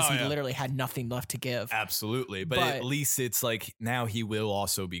did it because he literally had nothing left to give. Absolutely. But at least it's like, now he will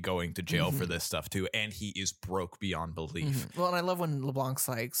also be going to jail for this stuff too, and he is broke beyond belief. Well, and I love when LeBlanc's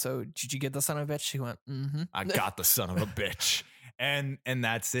like, so did you get the son of a bitch? She went, I got the son of a bitch. And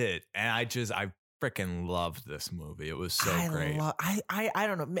that's it. And I freaking loved this movie. It was so great. I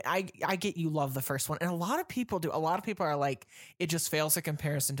don't know. I get you love the first one, and a lot of people do. A lot of people are like, it just fails in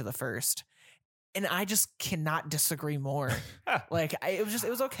comparison to the first, and I just cannot disagree more. Like, it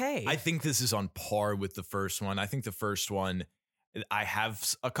was okay. I think this is on par with the first one. I think the first one, I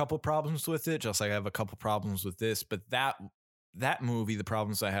have a couple problems with it, just like I have a couple problems with this. But that movie, the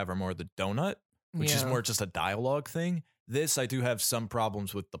problems I have are more the donut, which is more just a dialogue thing. This, I do have some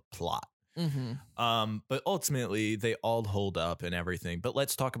problems with the plot. But ultimately they all hold up and everything. But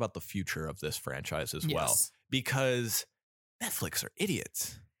let's talk about the future of this franchise as well, because Netflix are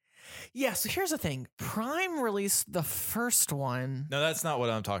idiots. Yeah, so here's the thing. Prime released the first one. No, that's not what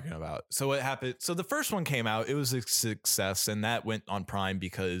I'm talking about. So what happened? So the first one came out, it was a success, and that went on Prime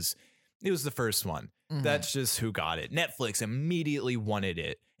because it was the first one. That's just who got it. Netflix immediately wanted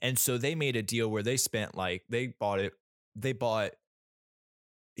it. And so they made a deal where they spent they bought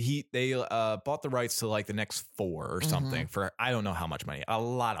the rights to like the next 4 or something for I don't know how much money, a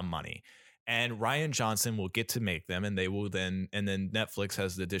lot of money. and Ryan Johnson will get to make them, and they will then Netflix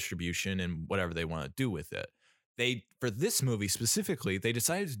has the distribution and whatever they want to do with it. For this movie specifically, they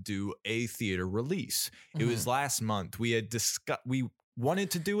decided to do a theater release. It was last month. We had we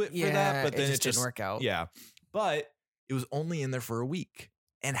wanted to do it for that, but then it just didn't work out. Yeah, but it was only in there for a week.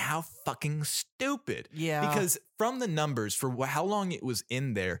 And how fucking stupid. Yeah. Because from the numbers for how long it was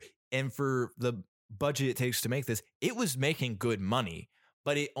in there and for the budget it takes to make this, it was making good money,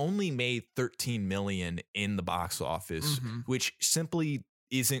 but it only made 13 million in the box office, which simply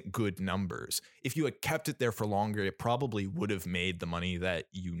isn't good numbers. If you had kept it there for longer, it probably would have made the money that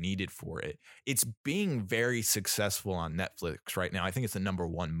you needed for it. It's being very successful on Netflix right now. I think it's the number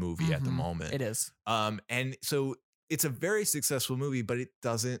one movie at the moment. It is. And so it's a very successful movie, but it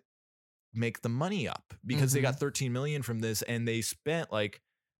doesn't make the money up because they got 13 million from this and they spent like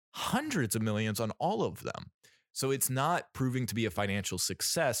hundreds of millions on all of them. So it's not proving to be a financial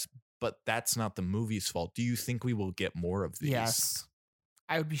success, but that's not the movie's fault. Do you think we will get more of these? Yes.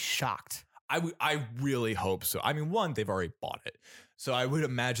 I would be shocked. I really hope so. I mean, one, they've already bought it, so I would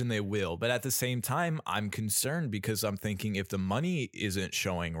imagine they will. But at the same time, I'm concerned because I'm thinking if the money isn't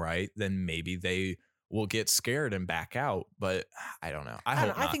showing right, then maybe they will get scared and back out. But I don't know.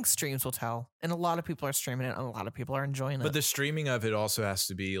 I think streams will tell. And a lot of people are streaming it and a lot of people are enjoying it. But the streaming of it also has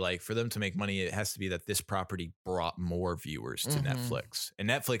to be like, for them to make money, it has to be that this property brought more viewers to Netflix. And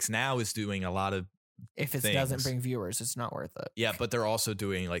Netflix now is doing a lot of if it doesn't bring viewers, it's not worth it. Yeah, but they're also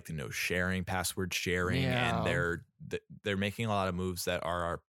doing like the no sharing, password sharing, and they're making a lot of moves that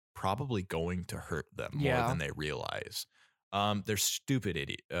are probably going to hurt them more than they realize. They're stupid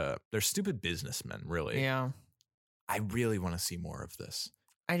they're stupid businessmen, really. Yeah. I really want to see more of this.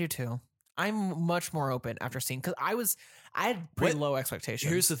 I do too. I'm much more open after seeing, because I had pretty low expectations.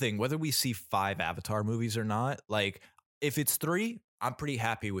 Here's the thing, whether we see 5 Avatar movies or not, like if it's 3, I'm pretty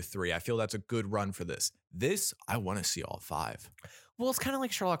happy with 3. I feel that's a good run for this. This, I want to see all 5. Well, it's kind of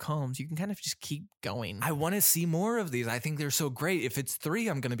like Sherlock Holmes. You can kind of just keep going. I want to see more of these. I think they're so great. If it's 3,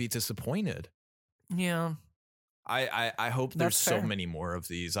 I'm going to be disappointed. Yeah. I hope there's so many more of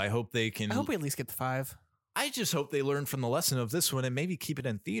these. I hope they can. I hope we at least get the 5. I just hope they learn from the lesson of this one and maybe keep it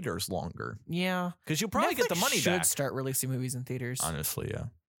in theaters longer. Yeah. Because you'll probably get the money back. Should start releasing movies in theaters. Honestly, yeah.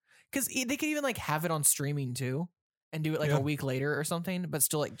 Because they could even like have it on streaming too. And do it like a week later or something, but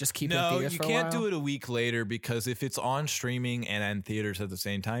still like just keep it in theaters for a while. No, you can't do it a week later because if it's on streaming and in theaters at the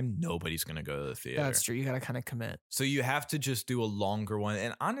same time, nobody's going to go to the theater. That's true. You got to kind of commit. So you have to just do a longer one.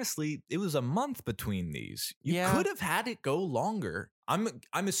 And honestly, it was a month between these. You could have had it go longer. I'm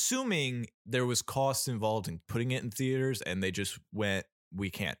assuming there was cost involved in putting it in theaters and they just went, we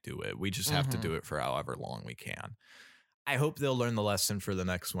can't do it. We just have to do it for however long we can. I hope they'll learn the lesson for the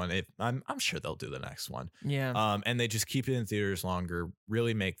next one. I'm sure they'll do the next one. Yeah. And they just keep it in theaters longer,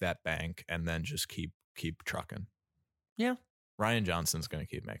 really make that bank, and then just keep trucking. Yeah. Ryan Johnson's going to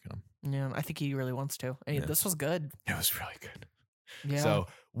keep making them. Yeah, I think he really wants to. Hey, this was good. It was really good. Yeah. So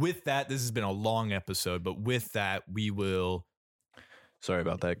with that, this has been a long episode, but with that, we will... Sorry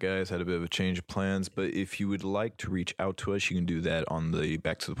about that, guys. Had a bit of a change of plans, but if you would like to reach out to us, you can do that on the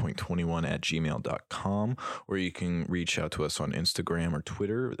backtothepoint21@gmail.com, or you can reach out to us on Instagram or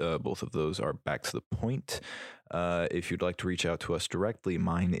Twitter. Both of those are Back to the Point. If you'd like to reach out to us directly,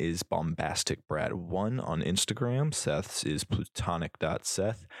 mine is bombasticbrad1 on Instagram. Seth's is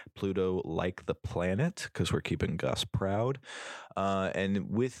plutonic.seth. Pluto like the planet, because we're keeping Gus proud. And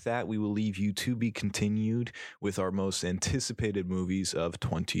with that, we will leave you to be continued with our most anticipated movies of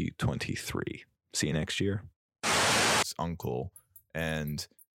 2023. See you next year. It's uncle, and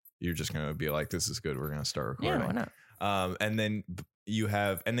you're just going to be like, this is good. We're going to start recording. Yeah, why not? And then you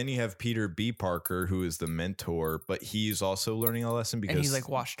have Peter B. Parker, who is the mentor, but he's also learning a lesson because he's like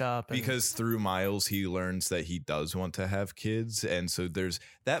washed up. Because through Miles, he learns that he does want to have kids, and so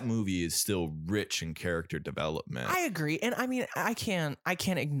that movie is still rich in character development. I agree, and I mean, I can't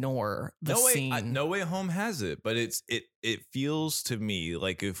ignore the scene. No Way Home has it, but it feels to me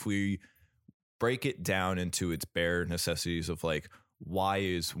like if we break it down into its bare necessities of like, why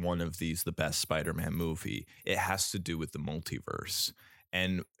is one of these the best Spider-Man movie? It has to do with the multiverse.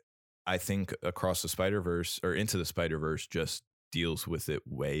 And I think Across the Spider-Verse or Into the Spider-Verse just deals with it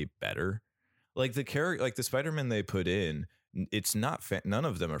way better. Like the Spider-Man they put in, it's not none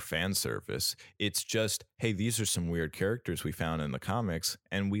of them are fan service. It's just, hey, these are some weird characters we found in the comics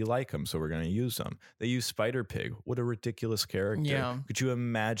and we like them, so we're going to use them. They use Spider-Pig. What a ridiculous character. Yeah. Could you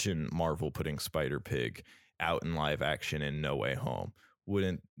imagine Marvel putting Spider-Pig out in live action in No Way Home?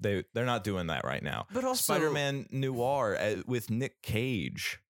 Wouldn't they're not doing that right now. But also Spider-Man Noir with Nick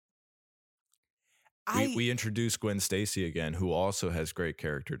Cage. We introduced Gwen Stacy again, who also has great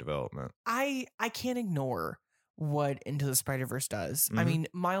character development. I can't ignore what Into the Spider-Verse does. I Mhm. mean,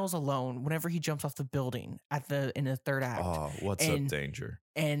 Miles alone, whenever he jumps off the building in the third act, Oh, what's up, Danger?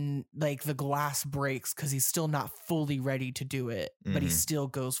 and like the glass breaks because he's still not fully ready to do it, but he Mhm. still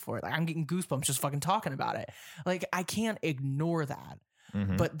goes for it. Like, I'm getting goosebumps just fucking talking about it. Like, I can't ignore that.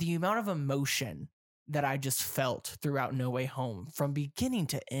 Mhm. But the amount of emotion that I just felt throughout No Way Home from beginning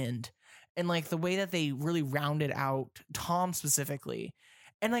to end, and like the way that they really rounded out Tom specifically.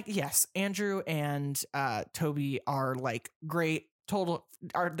 And like, yes, Andrew and Toby are like great,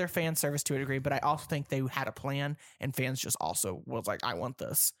 they're fan service to a degree, but I also think they had a plan, and fans just also was like, I want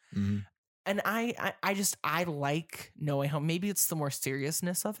this. Mhm. And I like No Way Home. Maybe it's the more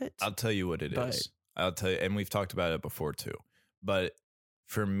seriousness of it. I'll tell you what it is. I'll tell you, and we've talked about it before too. But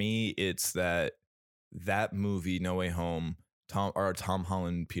for me, it's that movie, No Way Home, Tom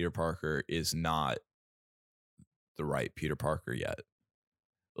Holland Peter Parker is not the right Peter Parker yet.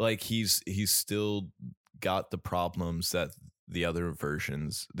 Like he's still got the problems that the other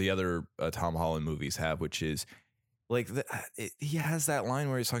versions, the other Tom Holland movies have, which is like he has that line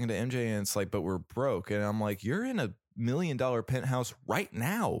where he's talking to MJ and it's like, but we're broke. And I'm like, you're in $1 million penthouse right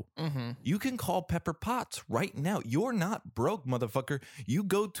now. Mm-hmm. You can call Pepper Potts right now. You're not broke, motherfucker. You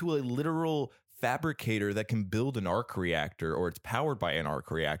go to a literal fabricator that can build an arc reactor, or it's powered by an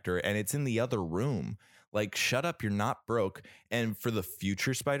arc reactor, and it's in the other room. Like, shut up, you're not broke. And for the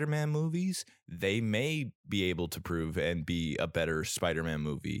future Spider-Man movies, they may be able to prove and be a better Spider-Man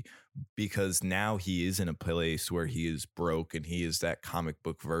movie, because now he is in a place where he is broke and he is that comic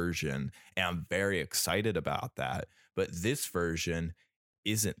book version. And I'm very excited about that. But this version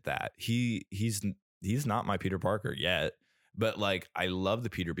isn't that. He's not my Peter Parker yet. But like, I love the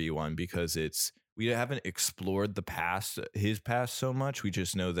Peter B one because we haven't explored his past so much. We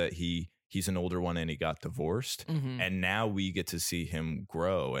just know that he's an older one and he got divorced. Mm-hmm. And now we get to see him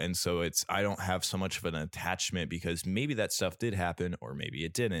grow. And so I don't have so much of an attachment because maybe that stuff did happen or maybe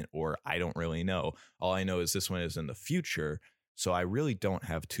it didn't, or I don't really know. All I know is this one is in the future. So I really don't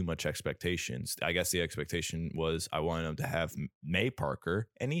have too much expectations. I guess the expectation was I wanted him to have May Parker,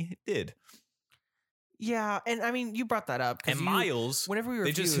 and he did. Yeah, and I mean, you brought that up. And Miles, whenever we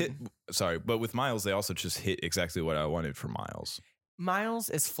reviewed, they just hit. Sorry, but with Miles, they also just hit exactly what I wanted for Miles. Miles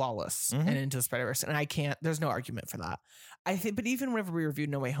is flawless Mhm. and Into the Spider-Verse, and there's no argument for that. I think, but even whenever we reviewed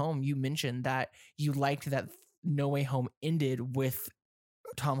No Way Home, you mentioned that you liked that No Way Home ended with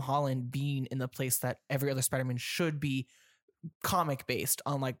Tom Holland being in the place that every other Spider-Man should be, comic based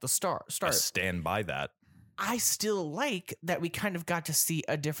on like the start. I stand by that. I still like that we kind of got to see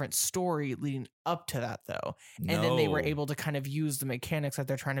a different story leading up to that, though. And then they were able to kind of use the mechanics that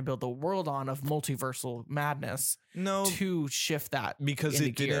they're trying to build the world on of multiversal madness to shift that. Because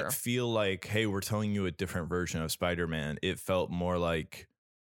it didn't feel like, hey, we're telling you a different version of Spider-Man. It felt more like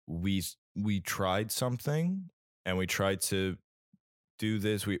we tried something and we tried to do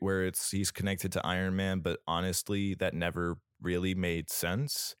this where he's connected to Iron Man, but honestly, that never really made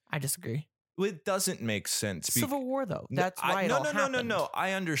sense. I disagree. It doesn't make sense. Civil War, though. That's why it all happened. No.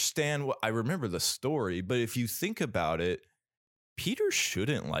 I understand. I remember the story, but if you think about it, Peter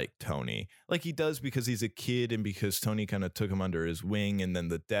shouldn't like Tony. Like, he does because he's a kid and because Tony kind of took him under his wing, and then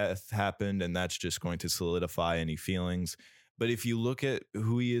the death happened, and that's just going to solidify any feelings. But if you look at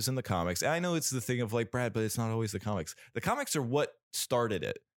who he is in the comics, I know it's the thing of like, Brad, but it's not always the comics. The comics are what started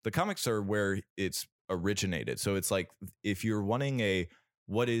it. The comics are where it's originated. So it's like, if you're wanting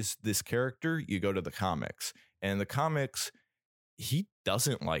what is this character, you go to the comics. And the comics, he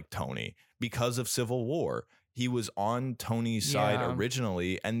doesn't like Tony because of Civil War. He was on Tony's side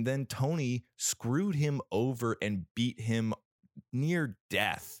originally, and then Tony screwed him over and beat him near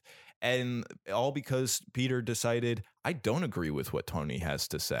death. And all because Peter decided, I don't agree with what Tony has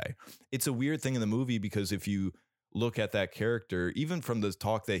to say. It's a weird thing in the movie because if you look at that character, even from the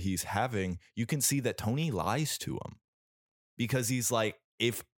talk that he's having, you can see that Tony lies to him. Because he's like,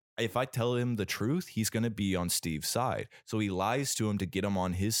 if I tell him the truth, he's going to be on Steve's side. So he lies to him to get him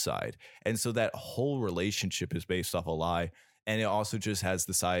on his side. And so that whole relationship is based off a lie. And it also just has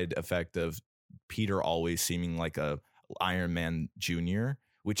the side effect of Peter always seeming like a Iron Man Jr.,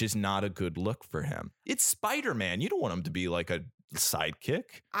 which is not a good look for him. It's Spider-Man. You don't want him to be like a sidekick.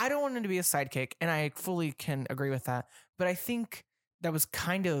 I don't want him to be a sidekick, and I fully can agree with that. But I think that was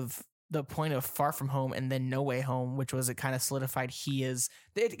kind of the point of Far From Home and then No Way Home, which was it kind of solidified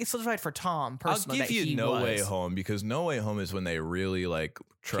it solidified for Tom personally. I'll give you No Way Home, because No Way Home is when they really like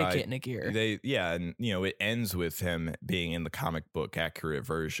try kick it into gear. And it ends with him being in the comic book accurate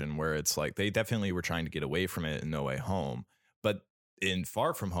version where it's like they definitely were trying to get away from it in No Way Home, but in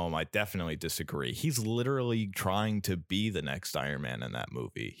Far From Home, I definitely disagree. He's literally trying to be the next Iron Man in that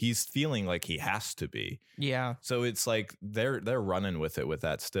movie. He's feeling like he has to be. Yeah. So it's like they're running with it with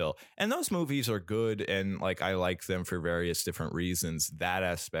that still. And those movies are good, and like I like them for various different reasons. That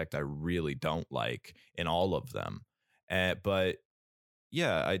aspect I really don't like in all of them. But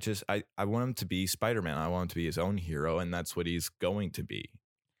yeah, I want him to be Spider-Man. I want him to be his own hero, and that's what he's going to be.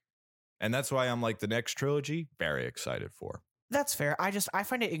 And that's why I'm like, the next trilogy, very excited for. That's fair. I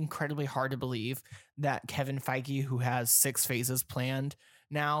find it incredibly hard to believe that Kevin Feige, who has 6 phases planned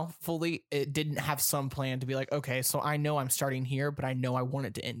now fully, it didn't have some plan to be like, okay, so I know I'm starting here, but I know I want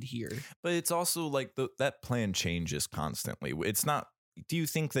it to end here. But it's also like that plan changes constantly. It's not. Do you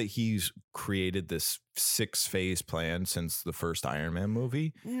think that he's created this 6-phase plan since the first Iron Man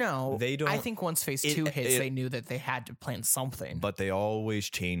movie? No, they don't. I think once phase 2 hits, they knew that they had to plan something. But they always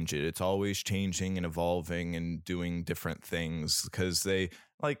change it. It's always changing and evolving and doing different things because they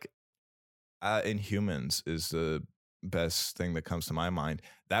like Inhumans is the best thing that comes to my mind.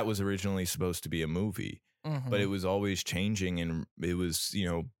 That was originally supposed to be a movie. Mm-hmm. But it was always changing, and it was,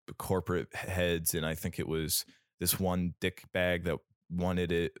 corporate heads, and I think it was this one dickbag that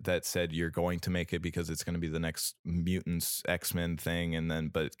wanted it, that said you're going to make it because it's going to be the next Mutants X-Men thing,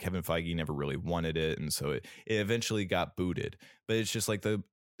 but Kevin Feige never really wanted it, and so it eventually got booted. But it's just like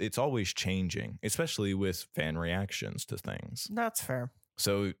it's always changing, especially with fan reactions to things. That's fair.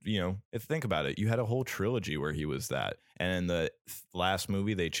 So, if think about it, you had a whole trilogy where he was that, and in the last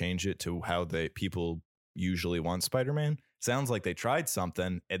movie they changed it to how people usually want Spider-Man. Sounds like they tried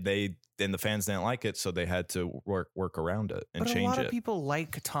something and the fans didn't like it, so they had to work around it and change it. But a lot of people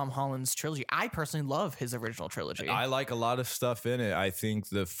like Tom Holland's trilogy. I personally love his original trilogy. I like a lot of stuff in it. I think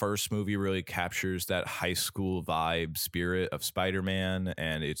the first movie really captures that high school vibe spirit of Spider-Man,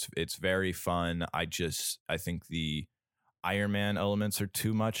 and it's very fun. I think the Iron Man elements are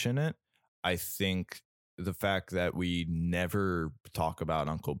too much in it. I think the fact that we never talk about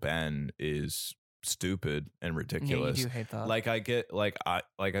Uncle Ben is stupid and ridiculous. Yeah, you do hate that.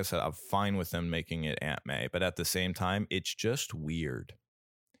 Like I said, I'm fine with them making it Aunt May, but at the same time, it's just weird.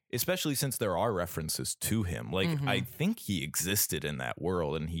 Especially since there are references to him. Like, I think he existed in that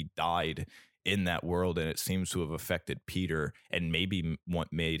world and he died in that world, and it seems to have affected Peter and maybe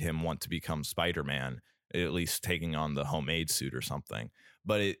what made him want to become Spider-Man, at least taking on the homemade suit or something.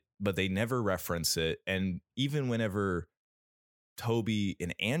 But they never reference it, and even whenever Toby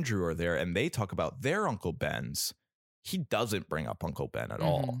and Andrew are there and they talk about their Uncle Ben's, he doesn't bring up Uncle Ben at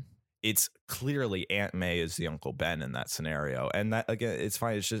all. It's clearly Aunt May is the Uncle Ben in that scenario. And that, again, it's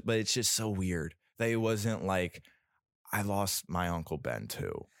fine. It's just so weird that it wasn't like, I lost my Uncle Ben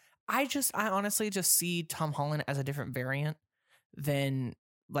too. I honestly just see Tom Holland as a different variant than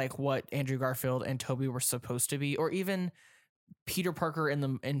like what Andrew Garfield and Toby were supposed to be, or even Peter Parker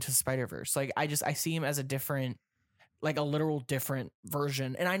into Spider-Verse. Like, I see him as a different, like a literal different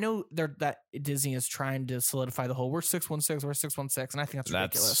version. And I know that Disney is trying to solidify the whole, we're 616, and I think that's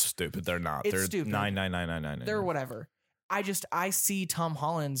ridiculous. That's stupid. They're not. It's They're stupid. 99999. They're whatever. I see Tom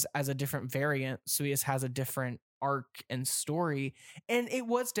Holland's as a different variant, so he just has a different arc and story, and it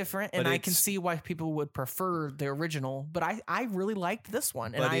was different, and I can see why people would prefer the original, but I really liked this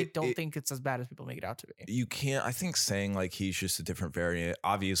one, and I don't think it's as bad as people make it out to be. You can't, I think, saying like he's just a different variant.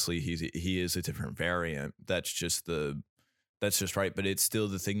 Obviously he is a different variant. That's just right, but it's still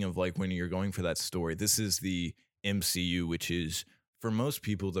the thing of like, when you're going for that story, this is the MCU, which is for most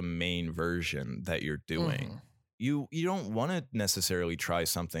people the main version that you're doing. You don't want to necessarily try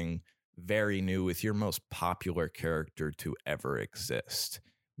something very new with your most popular character to ever exist.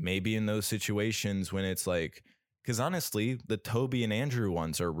 Maybe in those situations when it's like, because honestly, the Toby and Andrew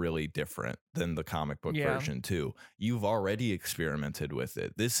ones are really different than the comic book version too. You've already experimented with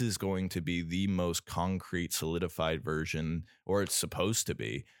it. This is going to be the most concrete, solidified version, or it's supposed to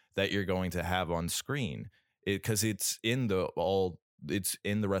be, that you're going to have on screen. Because it's in the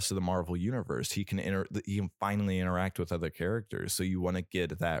rest of the Marvel universe. He can finally interact with other characters. So you want to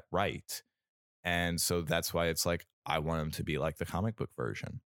get that right. And so that's why it's like, I want him to be like the comic book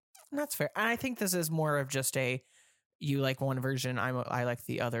version. That's fair. And I think this is more of just you like one version, I like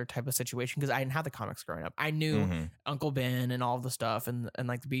the other type of situation, because I didn't have the comics growing up. I knew Uncle Ben and all of the stuff, and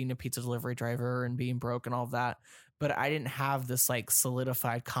like being a pizza delivery driver and being broke and all of that. But I didn't have this like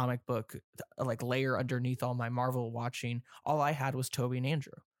solidified comic book like layer underneath all my Marvel watching. All I had was Toby and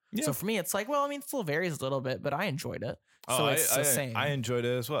Andrew. Yeah. So for me, it's like, well, I mean, it still varies a little bit, but I enjoyed it. So it's the same. I enjoyed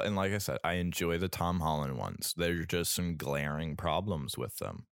it as well. And like I said, I enjoy the Tom Holland ones. There's just some glaring problems with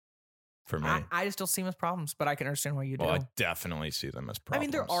them. for me. I just don't see them as problems, but I can understand why you do. Well, I definitely see them as I problems.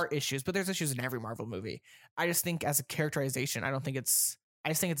 mean, there are issues, but there's issues in every Marvel movie. I just think as a characterization, I just think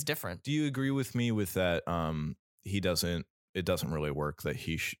it's different. Do you agree with me with that? It doesn't really work that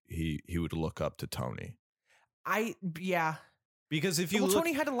he would look up to Tony. Yeah. Because if you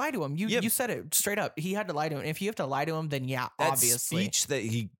Tony had to lie to him. You said it straight up. He had to lie to him. And if you have to lie to him, then yeah, that obviously. Speech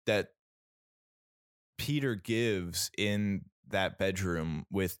that Peter gives in that bedroom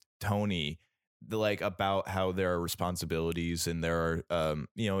with Tony, about how there are responsibilities and there are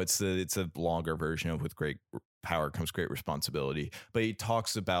it's a longer version of with great power comes great responsibility. But he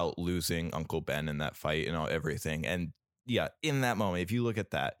talks about losing Uncle Ben in that fight and everything. And yeah, in that moment, if you look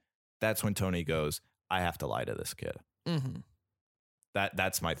at that, that's when Tony goes, I have to lie to this kid. Mm-hmm.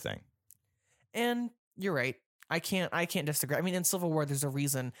 That's my thing. And you're right. I can't disagree. I mean, in Civil War, there's a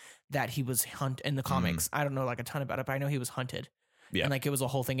reason that he was hunted in the comics. I don't know a ton about it, but I know he was hunted. Yeah. And it was a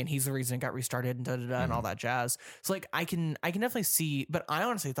whole thing, and he's the reason it got restarted and and all that jazz. So I can definitely see, but I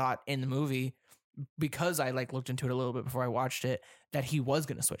honestly thought in the movie, because I looked into it a little bit before I watched it, that he was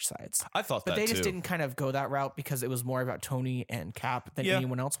going to switch sides. I thought but that they just too. didn't kind of go that route because it was more about Tony and Cap than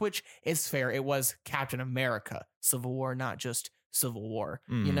anyone else, which is fair. It was Captain America Civil War, not just Civil War,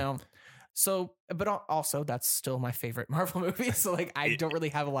 So, but also that's still my favorite Marvel movie. So I don't really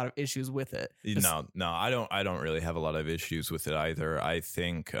have a lot of issues with it. No, I don't really have a lot of issues with it either. I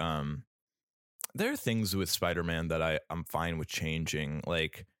think there are things with Spider-Man that I'm fine with changing,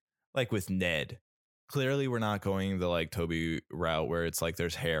 like with Ned. Clearly we're not going the Toby route where it's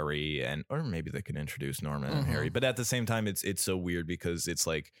there's Harry or maybe they can introduce Norman and Harry, but at the same time it's so weird because it's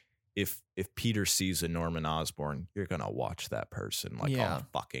if Peter sees a Norman Osborn, you're gonna watch that person a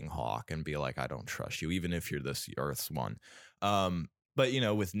fucking hawk and be like, I don't trust you, even if you're this Earth's one. But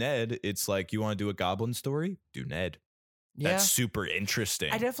with Ned, it's you want to do a Goblin story, do Ned. That's super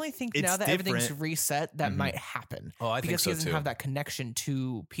interesting. I definitely think now that everything's reset, that might happen. Oh, I think so too. Because he doesn't have that connection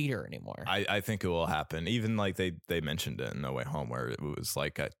to Peter anymore. I think it will happen. Even they mentioned it in No Way Home, where it was I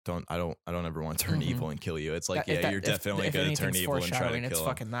don't ever want to turn evil and kill you. It's you're definitely going to turn evil and try to kill it's him.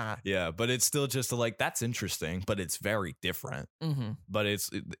 fucking that. Yeah, but it's still just that's interesting, but it's very different. But it's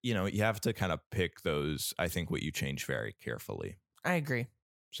you have to kind of pick those. I think what you change very carefully. I agree.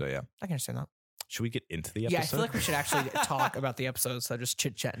 So yeah, I can understand that. Should we get into the episode? Yeah, I feel like we should actually talk about the episode instead of just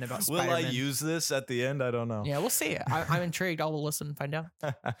chit-chatting about Spider-Man. Will I use this at the end? I don't know. Yeah, we'll see. I'm intrigued. I will listen and find out.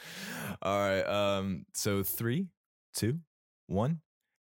 All right. So 3, 2, 1.